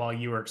at it while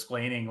you were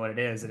explaining what it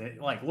is, and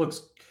it like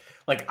looks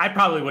like I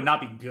probably would not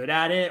be good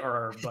at it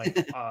or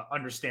like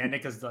understand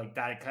it, because like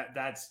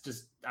that's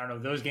just, I don't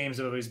know, those games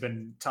have always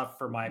been tough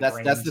for my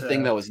brain. That's the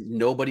thing though, is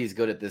nobody's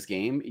good at this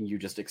game, and you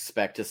just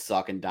expect to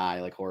suck and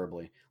die like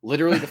horribly.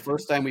 Literally the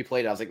first time we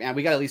played it, I was like, man,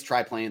 we got to at least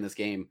try playing this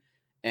game.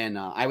 And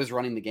I was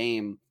running the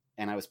game,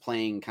 and I was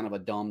playing kind of a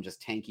dumb,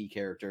 just tanky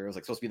character. It was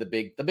like supposed to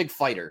be the big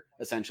fighter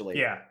essentially.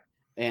 Yeah.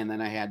 And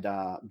then I had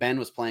Ben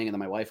was playing, and then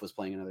my wife was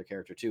playing another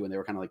character too, and they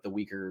were kind of like the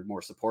weaker,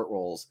 more support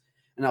roles.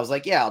 And I was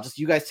like, yeah,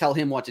 you guys tell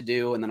him what to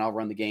do, and then I'll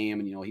run the game,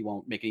 and he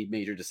won't make any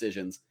major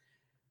decisions.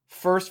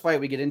 First fight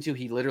we get into,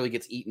 he literally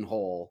gets eaten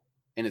whole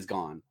and is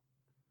gone.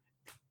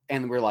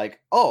 And we're like,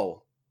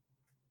 oh,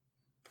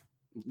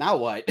 now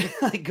what?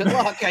 Like, good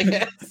luck, I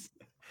guess.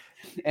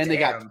 And they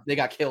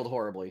got killed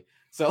horribly.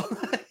 So,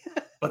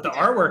 but the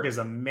artwork is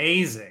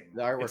amazing.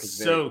 The artwork is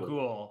so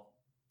cool.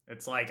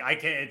 It's like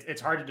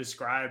it's hard to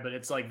describe, but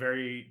it's like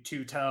very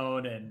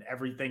two-tone and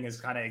everything is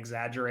kind of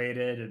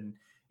exaggerated, and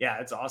yeah,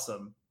 it's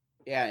awesome.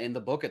 Yeah, and the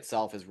book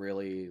itself is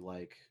really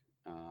like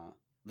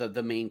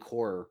the main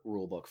core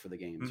rule book for the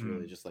game. It's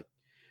really just like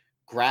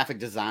graphic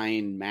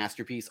design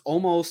masterpiece. It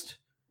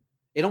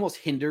almost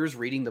hinders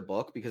reading the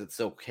book because it's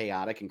so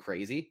chaotic and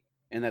crazy,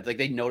 and that like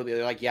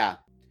they're like, yeah,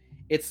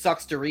 it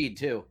sucks to read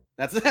too.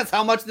 That's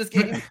how much this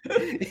game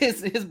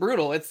is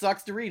brutal. It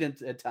sucks to read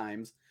at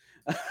times.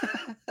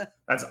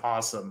 That's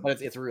awesome.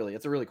 But it's a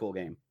really cool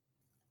game.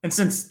 And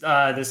since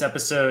this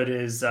episode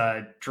is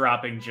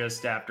dropping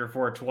just after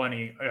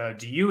 420,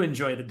 do you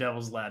enjoy the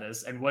Devil's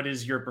Lattice? And what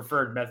is your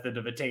preferred method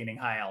of attaining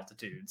high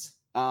altitudes?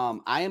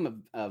 I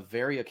am a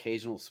very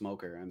occasional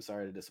smoker. I'm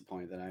sorry to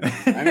disappoint that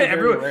I'm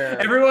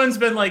everyone's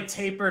been like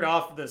tapered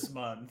off this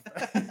month.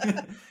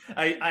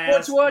 I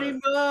What's what you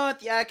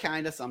month? Yeah,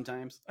 kind of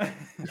sometimes.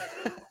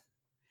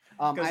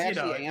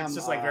 It's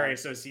just like very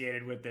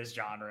associated with this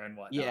genre and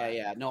whatnot.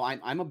 Yeah. No,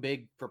 I'm a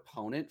big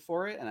proponent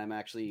for it, and I'm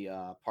actually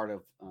part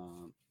of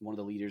one of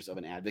the leaders of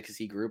an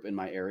advocacy group in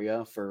my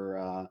area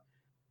for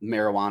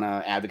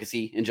marijuana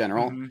advocacy in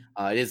general.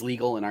 It is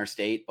legal in our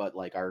state, but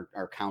like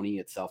our county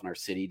itself and our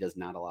city does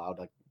not allow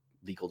like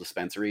legal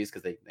dispensaries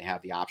because they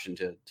have the option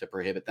to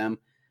prohibit them.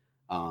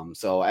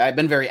 So I've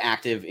been very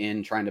active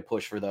in trying to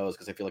push for those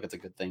because I feel like it's a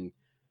good thing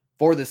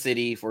for the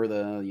city, for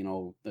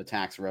the the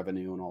tax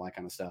revenue and all that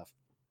kind of stuff.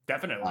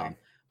 Definitely.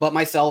 But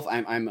myself,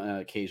 I'm an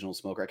occasional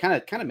smoker. It kind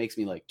of makes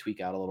me like tweak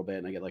out a little bit,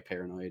 and I get like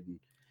paranoid. And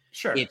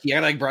sure. I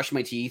gotta like brush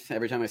my teeth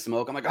every time I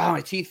smoke. I'm like, oh,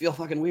 my teeth feel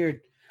fucking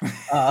weird.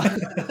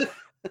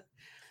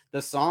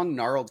 The song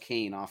 "Gnarled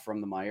Cane" off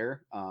From the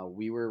Mire.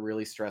 We were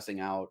really stressing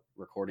out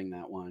recording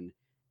that one,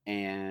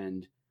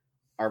 and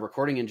our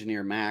recording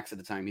engineer Max at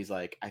the time, he's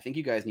like, I think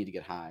you guys need to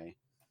get high.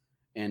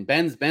 And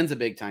Ben's a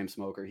big time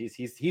smoker.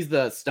 He's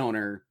the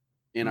stoner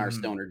in our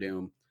Stoner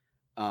Doom.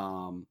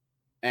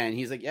 And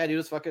he's like, yeah,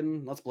 dude,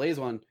 let's blaze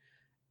one.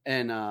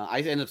 And I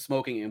ended up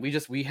smoking, and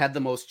we had the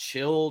most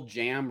chill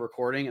jam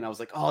recording, and I was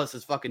like, oh, this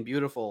is fucking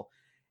beautiful.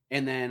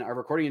 And then our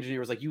recording engineer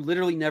was like, you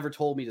literally never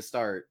told me to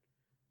start.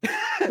 We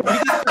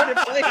just started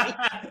playing.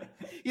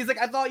 He's like,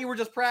 I thought you were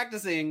just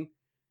practicing.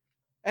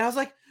 And I was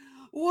like,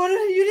 what?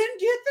 You didn't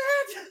get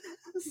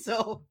that?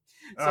 So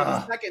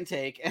the second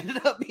take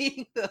ended up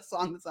being the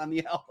song that's on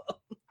the album.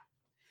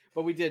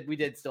 But we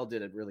still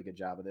did a really good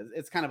job of it.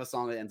 It's kind of a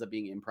song that ends up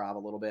being improv a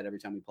little bit every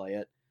time we play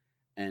it.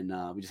 And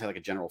we just have like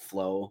a general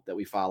flow that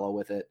we follow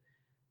with it.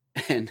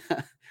 And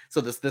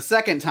so the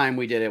second time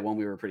we did it when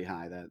we were pretty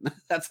high,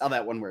 that's how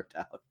that one worked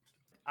out.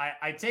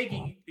 I take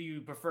it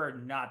you prefer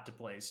not to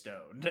play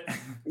stoned.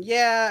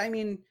 Yeah, I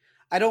mean,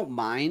 I don't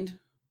mind,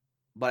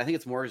 but I think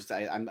it's more just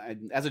I'm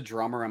as a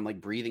drummer, I'm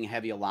like breathing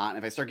heavy a lot. And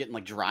if I start getting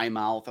like dry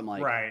mouth, I'm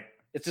like, right.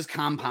 It's just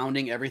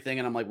compounding everything,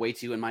 and I'm like way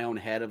too in my own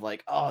head of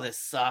like, oh, this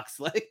sucks.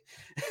 Like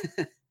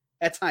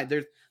at times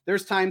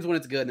there's times when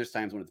it's good and there's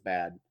times when it's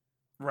bad.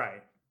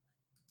 Right.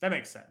 That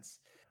makes sense.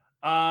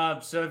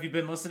 So have you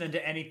been listening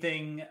to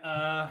anything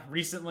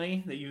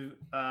recently that you've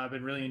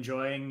been really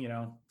enjoying?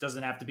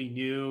 Doesn't have to be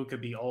new,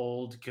 could be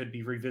old, could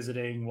be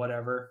revisiting,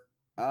 whatever.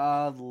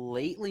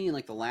 Lately in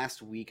like the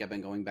last week, I've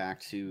been going back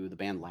to the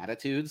band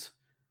Latitudes.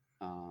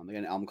 They got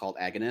an album called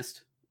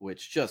Agonist,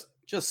 which just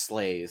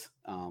slays.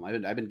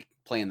 I've been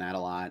playing that a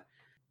lot.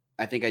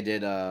 I think I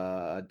did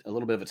a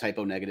little bit of a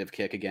Typo Negative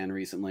kick again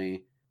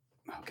recently.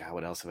 Oh god,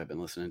 what else have I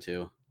been listening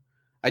to?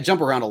 I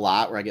jump around a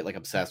lot where I get like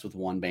obsessed with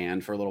one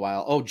band for a little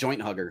while. Oh,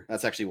 Joint Hugger.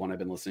 That's actually one I've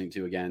been listening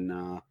to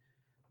again.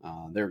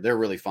 They're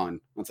really fun.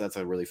 That's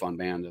a really fun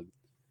band of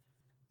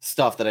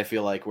stuff that I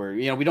feel like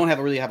we don't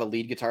really have a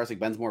lead guitarist. Like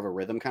Ben's more of a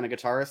rhythm kind of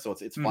guitarist, so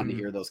it's fun to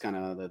hear those kind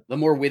of the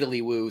more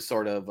widdly woo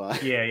sort of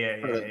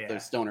the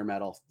stoner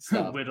metal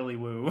stuff. Widdly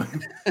woo.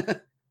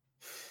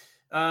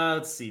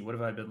 Let's see, what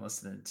have I been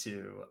listening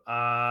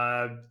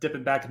to?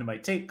 Dipping back into my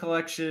tape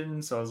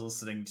collection. So I was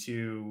listening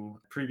to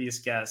previous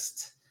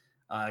guest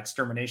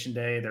Extermination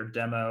Day, their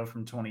demo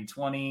from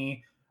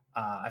 2020.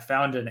 I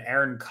found an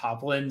Aaron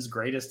Copland's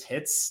greatest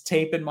hits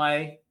tape in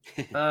my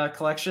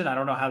collection. I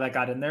don't know how that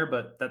got in there,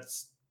 but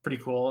that's pretty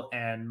cool.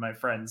 And my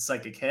friend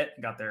Psychic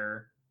Hit got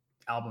their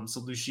album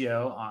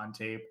Solucio on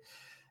tape.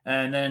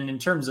 And then in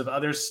terms of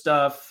other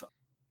stuff,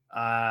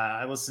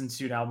 I listened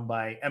to an album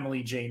by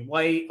Emily Jane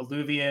White,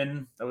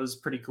 Alluvion. That was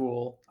pretty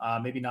cool.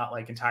 Maybe not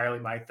like entirely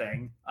my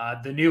thing.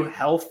 The new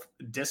Health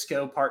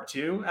Disco Part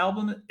 2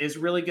 album is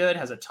really good.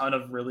 Has a ton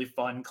of really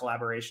fun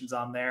collaborations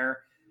on there.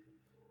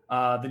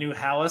 The new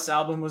Hallis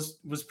album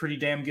was pretty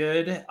damn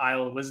good.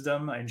 Isle of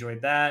Wisdom, I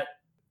enjoyed that.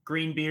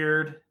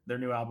 Greenbeard, their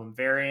new album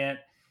Variant.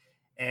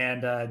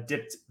 And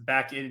dipped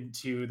back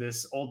into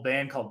this old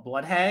band called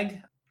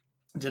Bloodhag.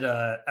 did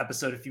a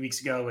episode a few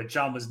weeks ago with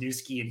John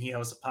Wisniewski, and he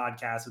hosts a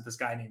podcast with this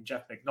guy named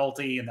Jeff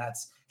McNulty, and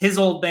that's his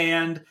old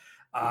band.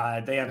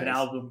 They have an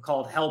album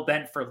called Hell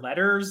Bent for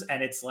Letters,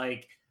 and it's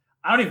like,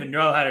 I don't even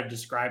know how to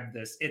describe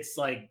this. It's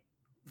like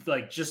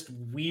just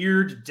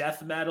weird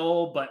death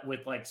metal, but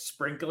with like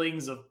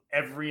sprinklings of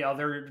every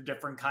other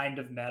different kind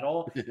of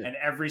metal. And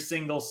every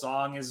single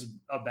song is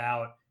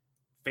about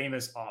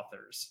famous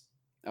authors.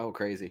 Oh,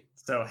 crazy.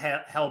 So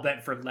Hell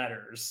Bent for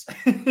Letters.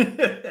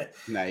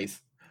 Nice.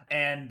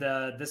 And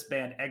this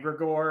band,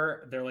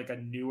 Egregore, they're like a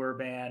newer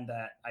band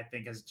that I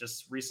think has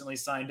just recently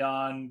signed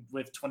on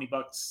with $20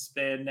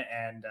 spin.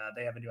 And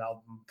they have a new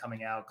album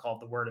coming out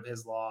called The Word of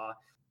His Law.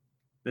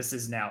 This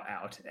is now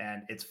out,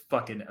 and it's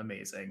fucking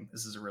amazing.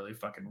 This is a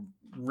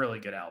really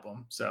good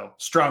album. So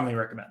strongly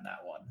recommend that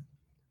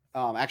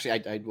one.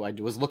 Actually, I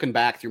was looking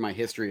back through my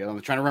history. I'm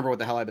trying to remember what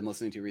the hell I've been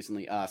listening to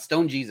recently.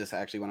 Stone Jesus I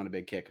actually went on a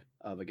big kick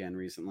of again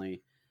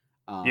recently.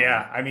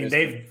 Yeah, I mean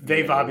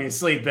they've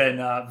obviously been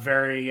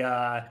very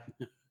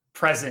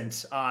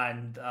present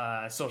on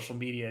social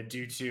media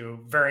due to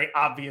very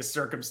obvious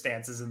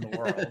circumstances in the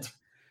world.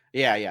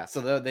 Yeah.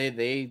 So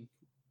they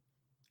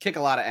kick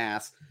a lot of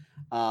ass.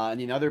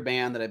 And another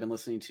band that I've been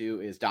listening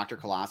to is Dr.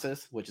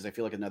 Colossus, which is I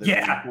feel like another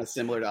band kind of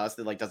similar to us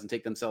that like doesn't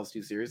take themselves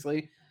too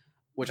seriously.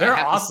 Which they're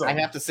awesome. I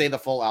have to say the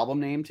full album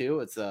name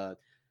too. It's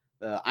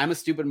I'm a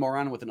stupid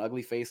moron with an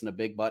ugly face and a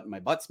big butt, and my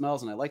butt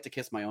smells, and I like to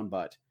kiss my own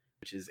butt,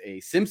 which is a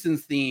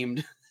Simpsons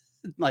themed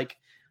like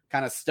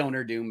kind of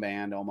stoner doom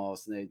band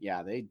almost. And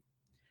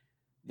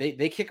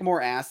they kick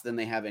more ass than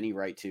they have any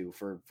right to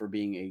for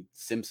being a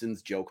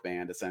Simpsons joke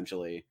band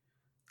essentially.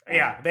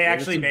 Yeah, they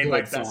actually made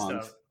my best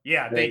stuff.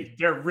 Yeah,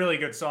 they're really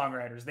good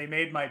songwriters. They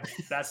made my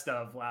best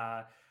of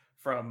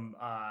from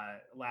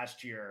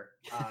last year.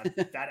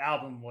 That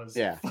album was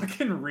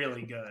fucking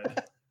really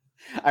good.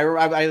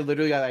 I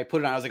literally I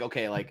put it on. I was like,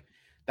 okay, like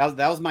that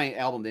was my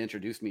album that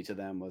introduced me to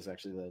them. Was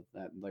actually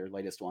their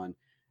latest one,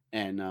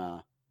 and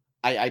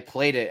I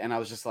played it and I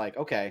was just like,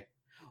 okay,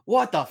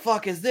 what the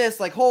fuck is this?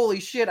 Like, holy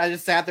shit! I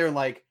just sat there and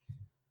like,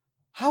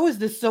 how is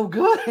this so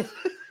good?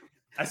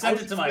 I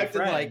sent it to my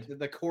friend. Like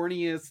the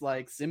corniest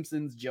like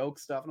Simpsons joke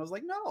stuff, and I was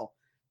like, no,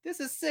 this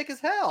is sick as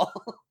hell.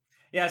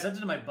 Yeah, I sent it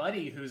to my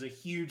buddy who's a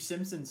huge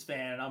Simpsons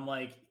fan, and I'm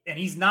like, and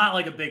he's not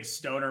like a big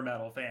stoner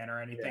metal fan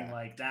or anything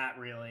like that,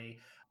 really.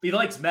 He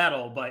likes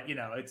metal, but you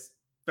know,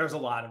 there's a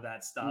lot of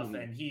that stuff,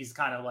 and he's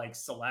kind of like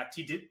select.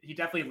 He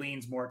definitely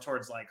leans more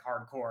towards like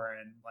hardcore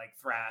and like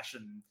thrash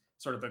and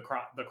sort of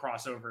the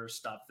crossover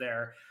stuff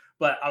there.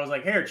 But I was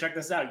like, hey, check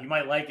this out. You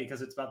might like it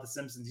because it's about the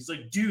Simpsons. He's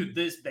like, dude,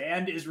 this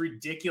band is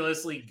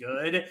ridiculously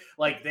good.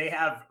 Like they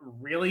have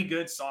really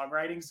good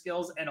songwriting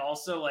skills, and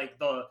also like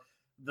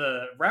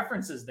the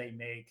references they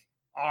make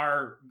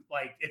are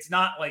like, it's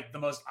not like the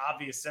most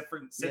obvious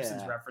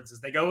Simpsons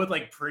references. They go with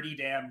like pretty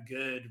damn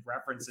good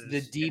references.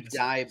 The deep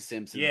dive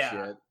Simpsons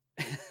shit.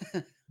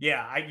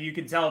 Yeah, you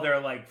can tell they're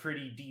like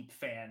pretty deep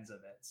fans of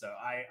it. So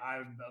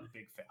I'm a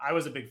big fan. I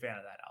was a big fan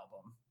of that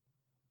album.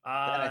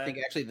 And I think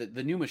actually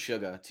the new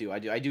Meshuggah too.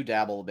 I do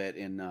dabble a bit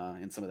in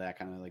some of that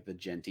kind of like the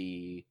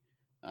genty,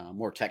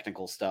 more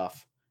technical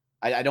stuff.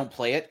 I don't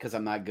play it because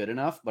I'm not good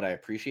enough, but I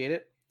appreciate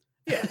it.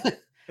 Yeah,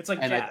 it's like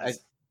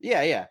jazz.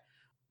 Yeah.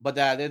 But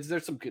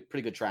there's some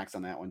pretty good tracks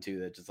on that one too.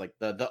 That just like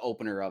the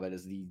opener of it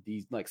is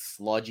these like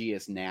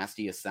sludgiest,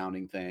 nastiest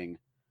sounding thing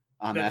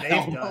on that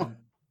album. Done.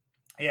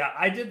 Yeah,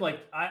 I did like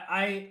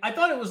I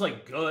thought it was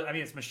like good. I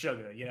mean, it's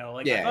Meshuggah, you know,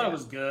 like I thought it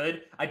was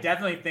good. I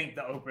definitely think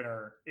the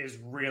opener is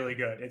really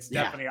good. It's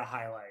definitely a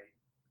highlight.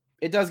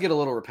 It does get a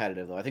little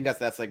repetitive though. I think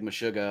that's like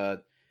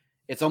Meshuggah.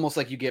 It's almost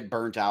like you get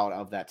burnt out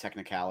of that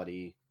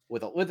technicality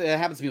with it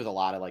happens to me with a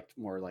lot of like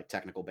more like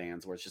technical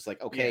bands where it's just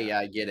like, okay,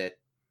 I get it.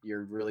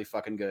 You're really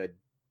fucking good.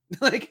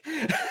 Like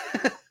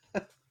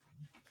I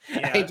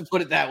hate to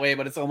put it that way,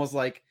 but it's almost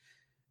like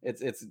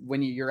it's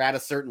when you're at a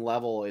certain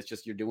level, it's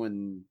just you're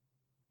doing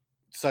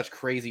such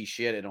crazy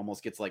shit, it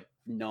almost gets like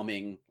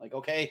numbing. Like,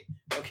 okay,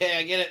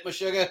 I get it,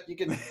 Meshuggah. You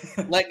can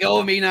let go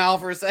of me now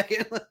for a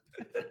second.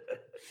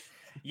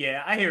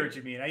 Yeah, I hear what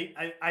you mean.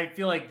 I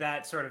feel like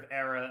that sort of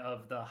era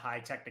of the high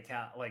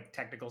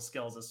technical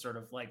skills is sort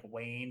of like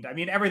waned. I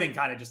mean, everything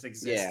kind of just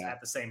exists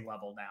at the same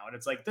level now, and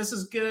it's like this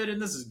is good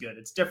and this is good.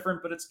 It's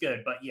different, but it's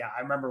good. But yeah,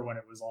 I remember when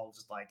it was all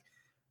just like,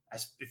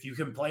 if you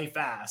can play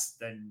fast,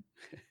 then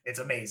it's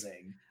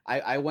amazing.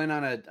 I went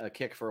on a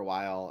kick for a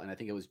while, and I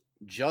think it was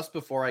just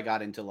before I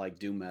got into like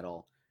doom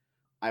metal.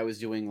 I was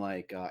doing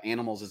like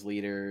Animals as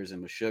Leaders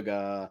and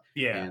Meshuggah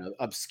and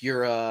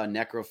Obscura,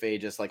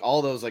 Necrophagus, like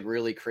all those like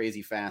really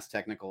crazy fast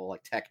technical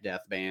like tech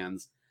death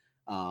bands.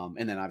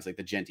 And then obviously like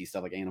the genty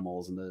stuff like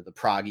Animals and the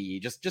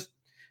proggy, just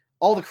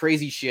all the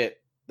crazy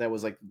shit that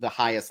was like the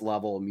highest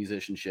level of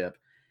musicianship.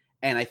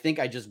 And I think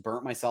I just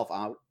burnt myself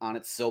out on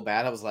it so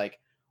bad. I was like,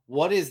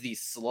 what is the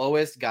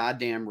slowest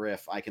goddamn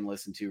riff I can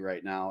listen to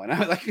right now? And I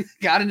was like,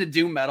 got into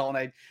doom metal, and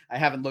I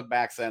haven't looked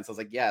back since. I was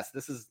like, yes,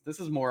 this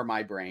is more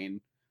my brain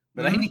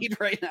that I need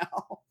right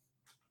now.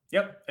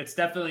 Yep, it's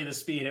definitely the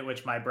speed at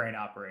which my brain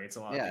operates a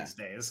lot of these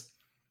days.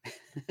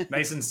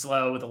 Nice and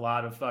slow with a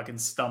lot of fucking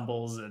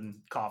stumbles and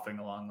coughing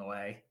along the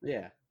way.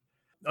 Yeah.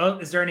 Oh,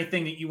 is there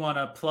anything that you want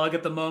to plug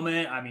at the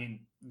moment? I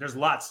mean, there's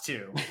lots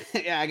too.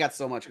 Yeah, I got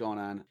so much going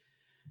on.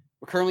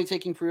 We're currently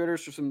taking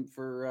pre-orders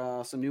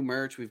for some new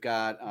merch. We've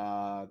got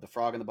the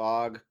Frog in the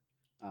Bog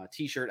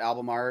t-shirt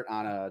album art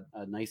on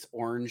a nice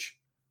orange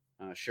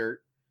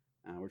shirt.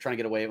 We're trying to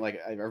get away, like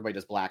everybody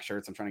does black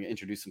shirts. I'm trying to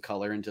introduce some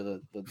color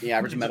into the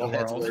average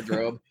metalhead's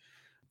wardrobe.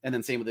 And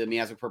then same with the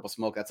Miasmic Purple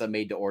Smoke. That's a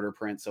made-to-order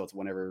print, so it's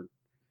whenever.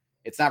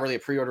 It's not really a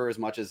pre-order as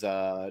much as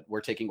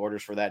we're taking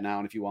orders for that now.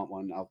 And if you want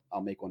one,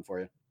 I'll make one for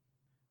you.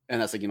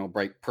 And that's like,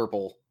 bright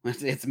purple.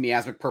 It's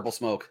Miasmic Purple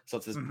Smoke. So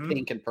it's this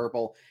pink and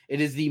purple. It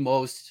is the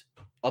most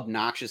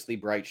obnoxiously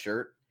bright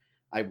shirt.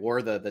 I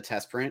wore the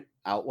test print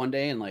out one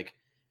day, and like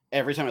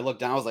every time I looked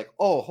down, I was like,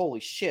 oh, holy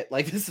shit.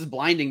 Like, this is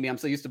blinding me. I'm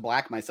so used to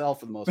black myself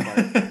for the most part.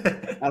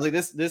 I was like,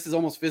 this is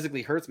almost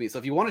physically hurts me. So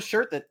if you want a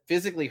shirt that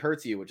physically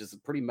hurts you, which is a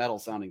pretty metal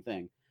sounding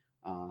thing,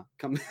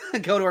 come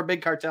go to our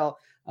Big Cartel,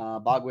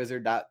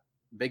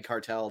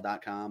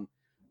 bogwizard.bigcartel.com.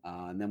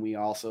 And then we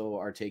also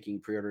are taking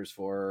pre-orders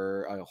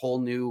for a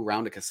whole new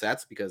round of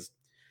cassettes, because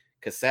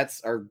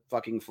cassettes are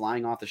fucking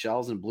flying off the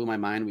shelves, and blew my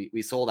mind.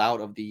 We sold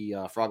out of the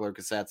Frog Lord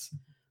cassettes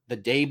the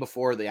day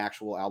before the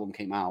actual album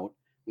came out.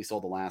 We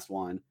sold the last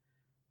one.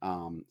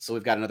 So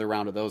we've got another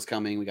round of those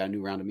coming. We got a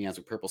new round of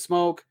Miasmic Purple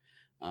Smoke,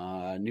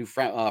 new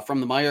From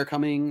the Mire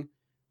coming.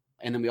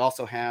 And then we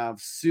also have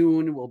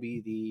soon will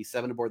be the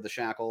Seven Aboard the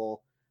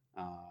Shackle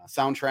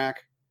soundtrack.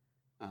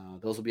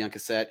 Those will be on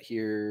cassette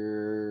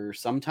here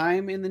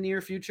sometime in the near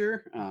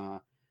future.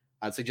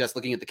 I'd suggest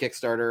looking at the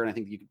Kickstarter, and I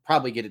think you could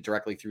probably get it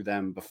directly through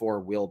them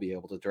before we'll be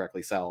able to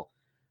directly sell.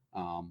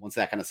 Once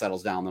that kind of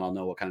settles down, then I'll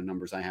know what kind of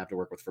numbers I have to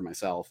work with for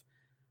myself.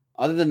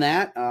 Other than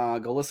that,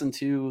 go listen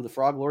to the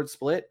Frog Lord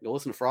split. Go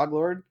listen to Frog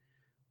Lord.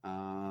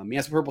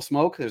 Miasmic Purple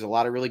Smoke. There's a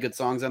lot of really good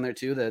songs on there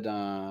too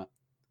that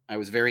I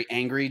was very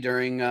angry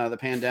during the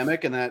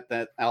pandemic, and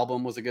that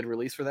album was a good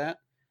release for that.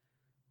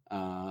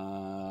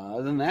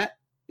 Other than that,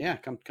 yeah,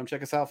 come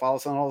check us out. Follow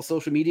us on all the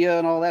social media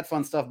and all that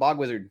fun stuff. Bog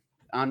Wizard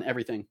on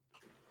everything.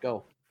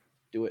 Go.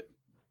 Do it.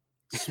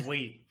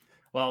 Sweet.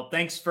 Well,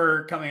 thanks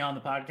for coming on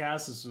the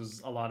podcast. This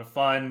was a lot of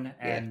fun,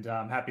 and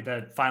I'm happy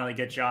to finally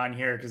get you on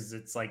here, because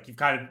it's like you've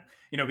kind of,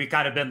 we've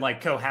kind of been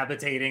like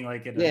cohabitating,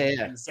 like in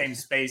the same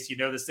space,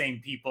 the same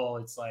people.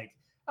 It's like,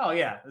 oh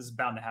yeah, this is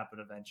bound to happen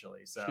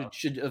eventually. So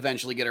should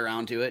eventually get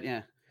around to it.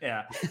 Yeah.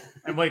 Yeah.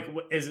 And like,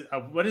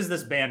 what is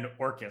this band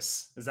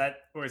Orcus? Is that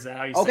how you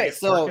say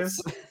it? Orcus?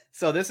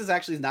 So this is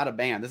actually not a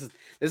band.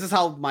 This is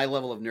how my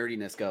level of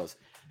nerdiness goes.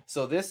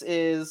 So this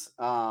is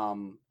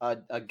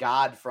a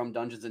god from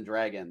Dungeons and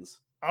Dragons.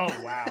 Oh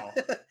wow.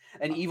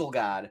 An evil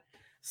god.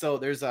 So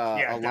there's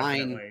a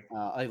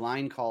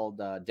line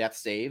called Death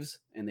Saves,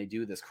 and they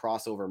do this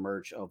crossover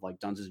merch of like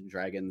Dungeons and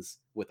Dragons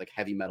with like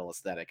heavy metal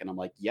aesthetic. And I'm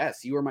like,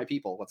 yes, you are my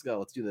people. Let's go.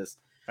 Let's do this.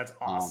 That's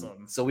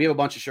awesome. So we have a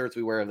bunch of shirts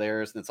we wear of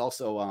theirs, and it's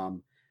also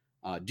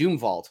Doom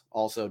Vault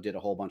also did a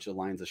whole bunch of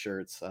lines of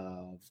shirts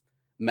of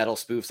metal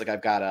spoofs. Like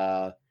I've got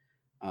a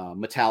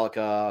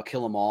Metallica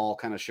Kill 'Em All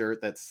kind of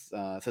shirt that's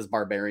says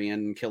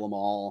Barbarian Kill 'Em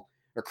All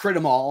or Crit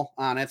 'Em All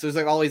on it. So there's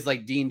like always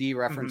like D&D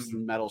reference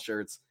metal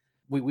shirts.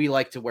 We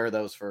like to wear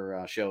those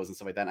for shows and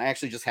stuff like that. And I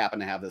actually just happen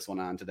to have this one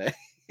on today.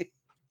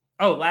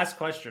 Oh, last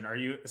question. Are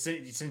you,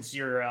 since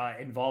you're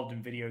involved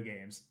in video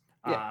games,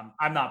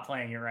 I'm not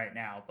playing it right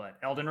now, but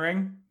Elden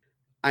Ring?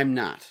 I'm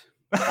not.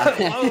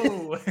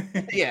 Oh,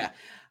 yeah.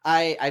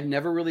 I've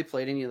never really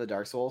played any of the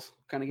Dark Souls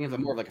kind of games.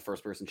 I'm more of like a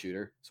first-person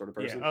shooter sort of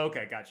person. Yeah.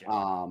 Okay, gotcha.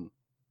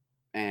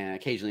 And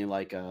occasionally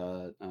like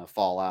a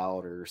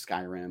Fallout or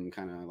Skyrim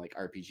kind of like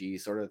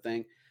RPG sort of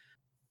thing.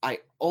 I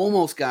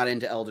almost got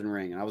into Elden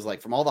Ring, and I was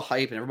like, from all the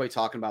hype and everybody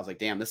talking about, I was like,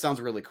 damn, this sounds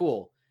really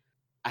cool.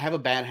 I have a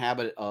bad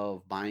habit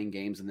of buying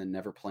games and then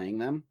never playing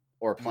them,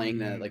 or playing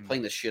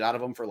the shit out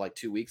of them for like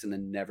 2 weeks and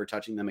then never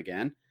touching them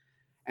again.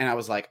 And I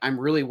was like, I'm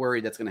really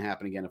worried that's going to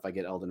happen again if I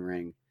get Elden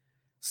Ring.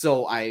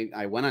 So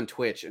I went on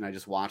Twitch and I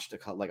just watched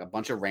a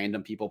bunch of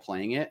random people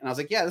playing it. And I was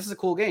like, yeah, this is a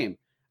cool game.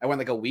 I went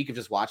like a week of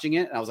just watching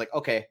it. And I was like,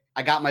 okay,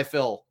 I got my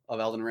fill of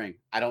Elden Ring.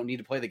 I don't need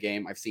to play the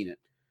game. I've seen it.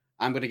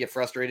 I'm going to get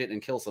frustrated and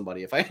kill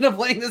somebody if I end up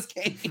playing this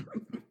game.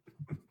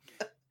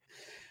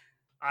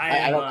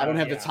 I don't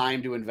have the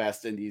time to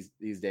invest in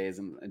these days,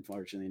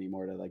 unfortunately,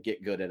 anymore, to like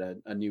get good at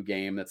a new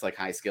game that's like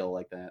high skill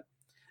like that.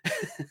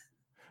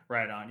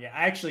 Right on. Yeah,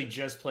 I actually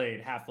just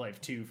played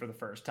Half-Life 2 for the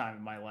first time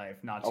in my life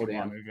not too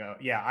long ago.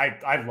 Yeah,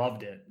 I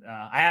loved it.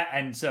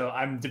 And so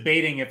I'm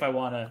debating if I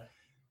want to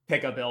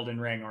pick up Elden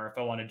Ring or if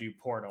I want to do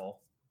Portal.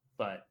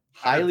 But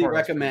highly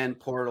recommend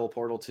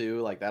Portal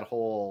 2. Like that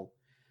whole,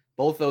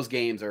 both those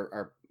games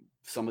are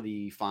some of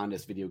the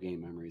fondest video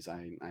game memories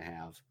I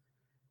have.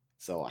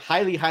 So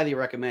highly, highly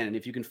recommend. And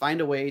if you can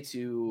find a way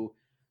to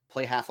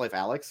play Half-Life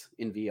Alyx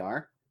in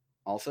VR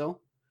also,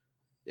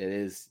 it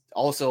is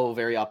also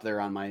very up there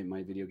on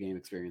my video game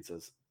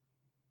experiences.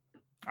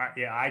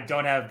 Yeah, I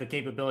don't have the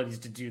capabilities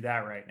to do that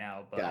right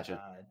now, but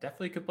gotcha.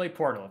 Definitely could play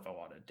Portal if I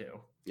wanted to.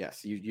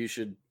 Yes, you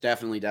should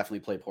definitely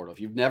play Portal. If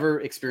you've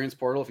never experienced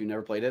Portal, if you've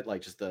never played it,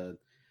 like just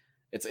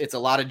It's a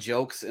lot of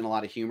jokes and a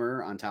lot of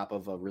humor on top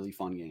of a really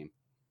fun game.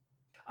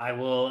 I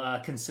will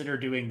consider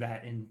doing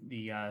that in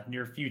the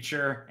near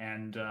future,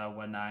 and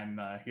when I'm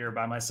here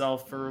by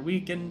myself for a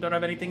week and don't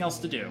have anything else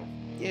to do.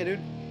 Yeah, dude.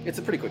 It's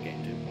a pretty quick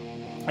game, too.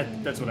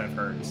 That's what I've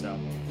heard, so.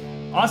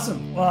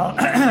 Awesome. Well,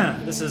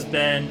 this has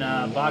been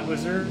Bog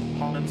Wizard,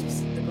 Holland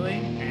specifically,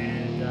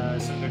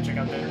 and so go check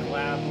out their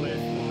collab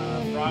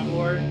with Frog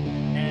Lord,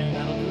 and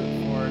that'll do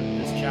it for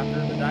this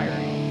chapter of the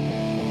diary.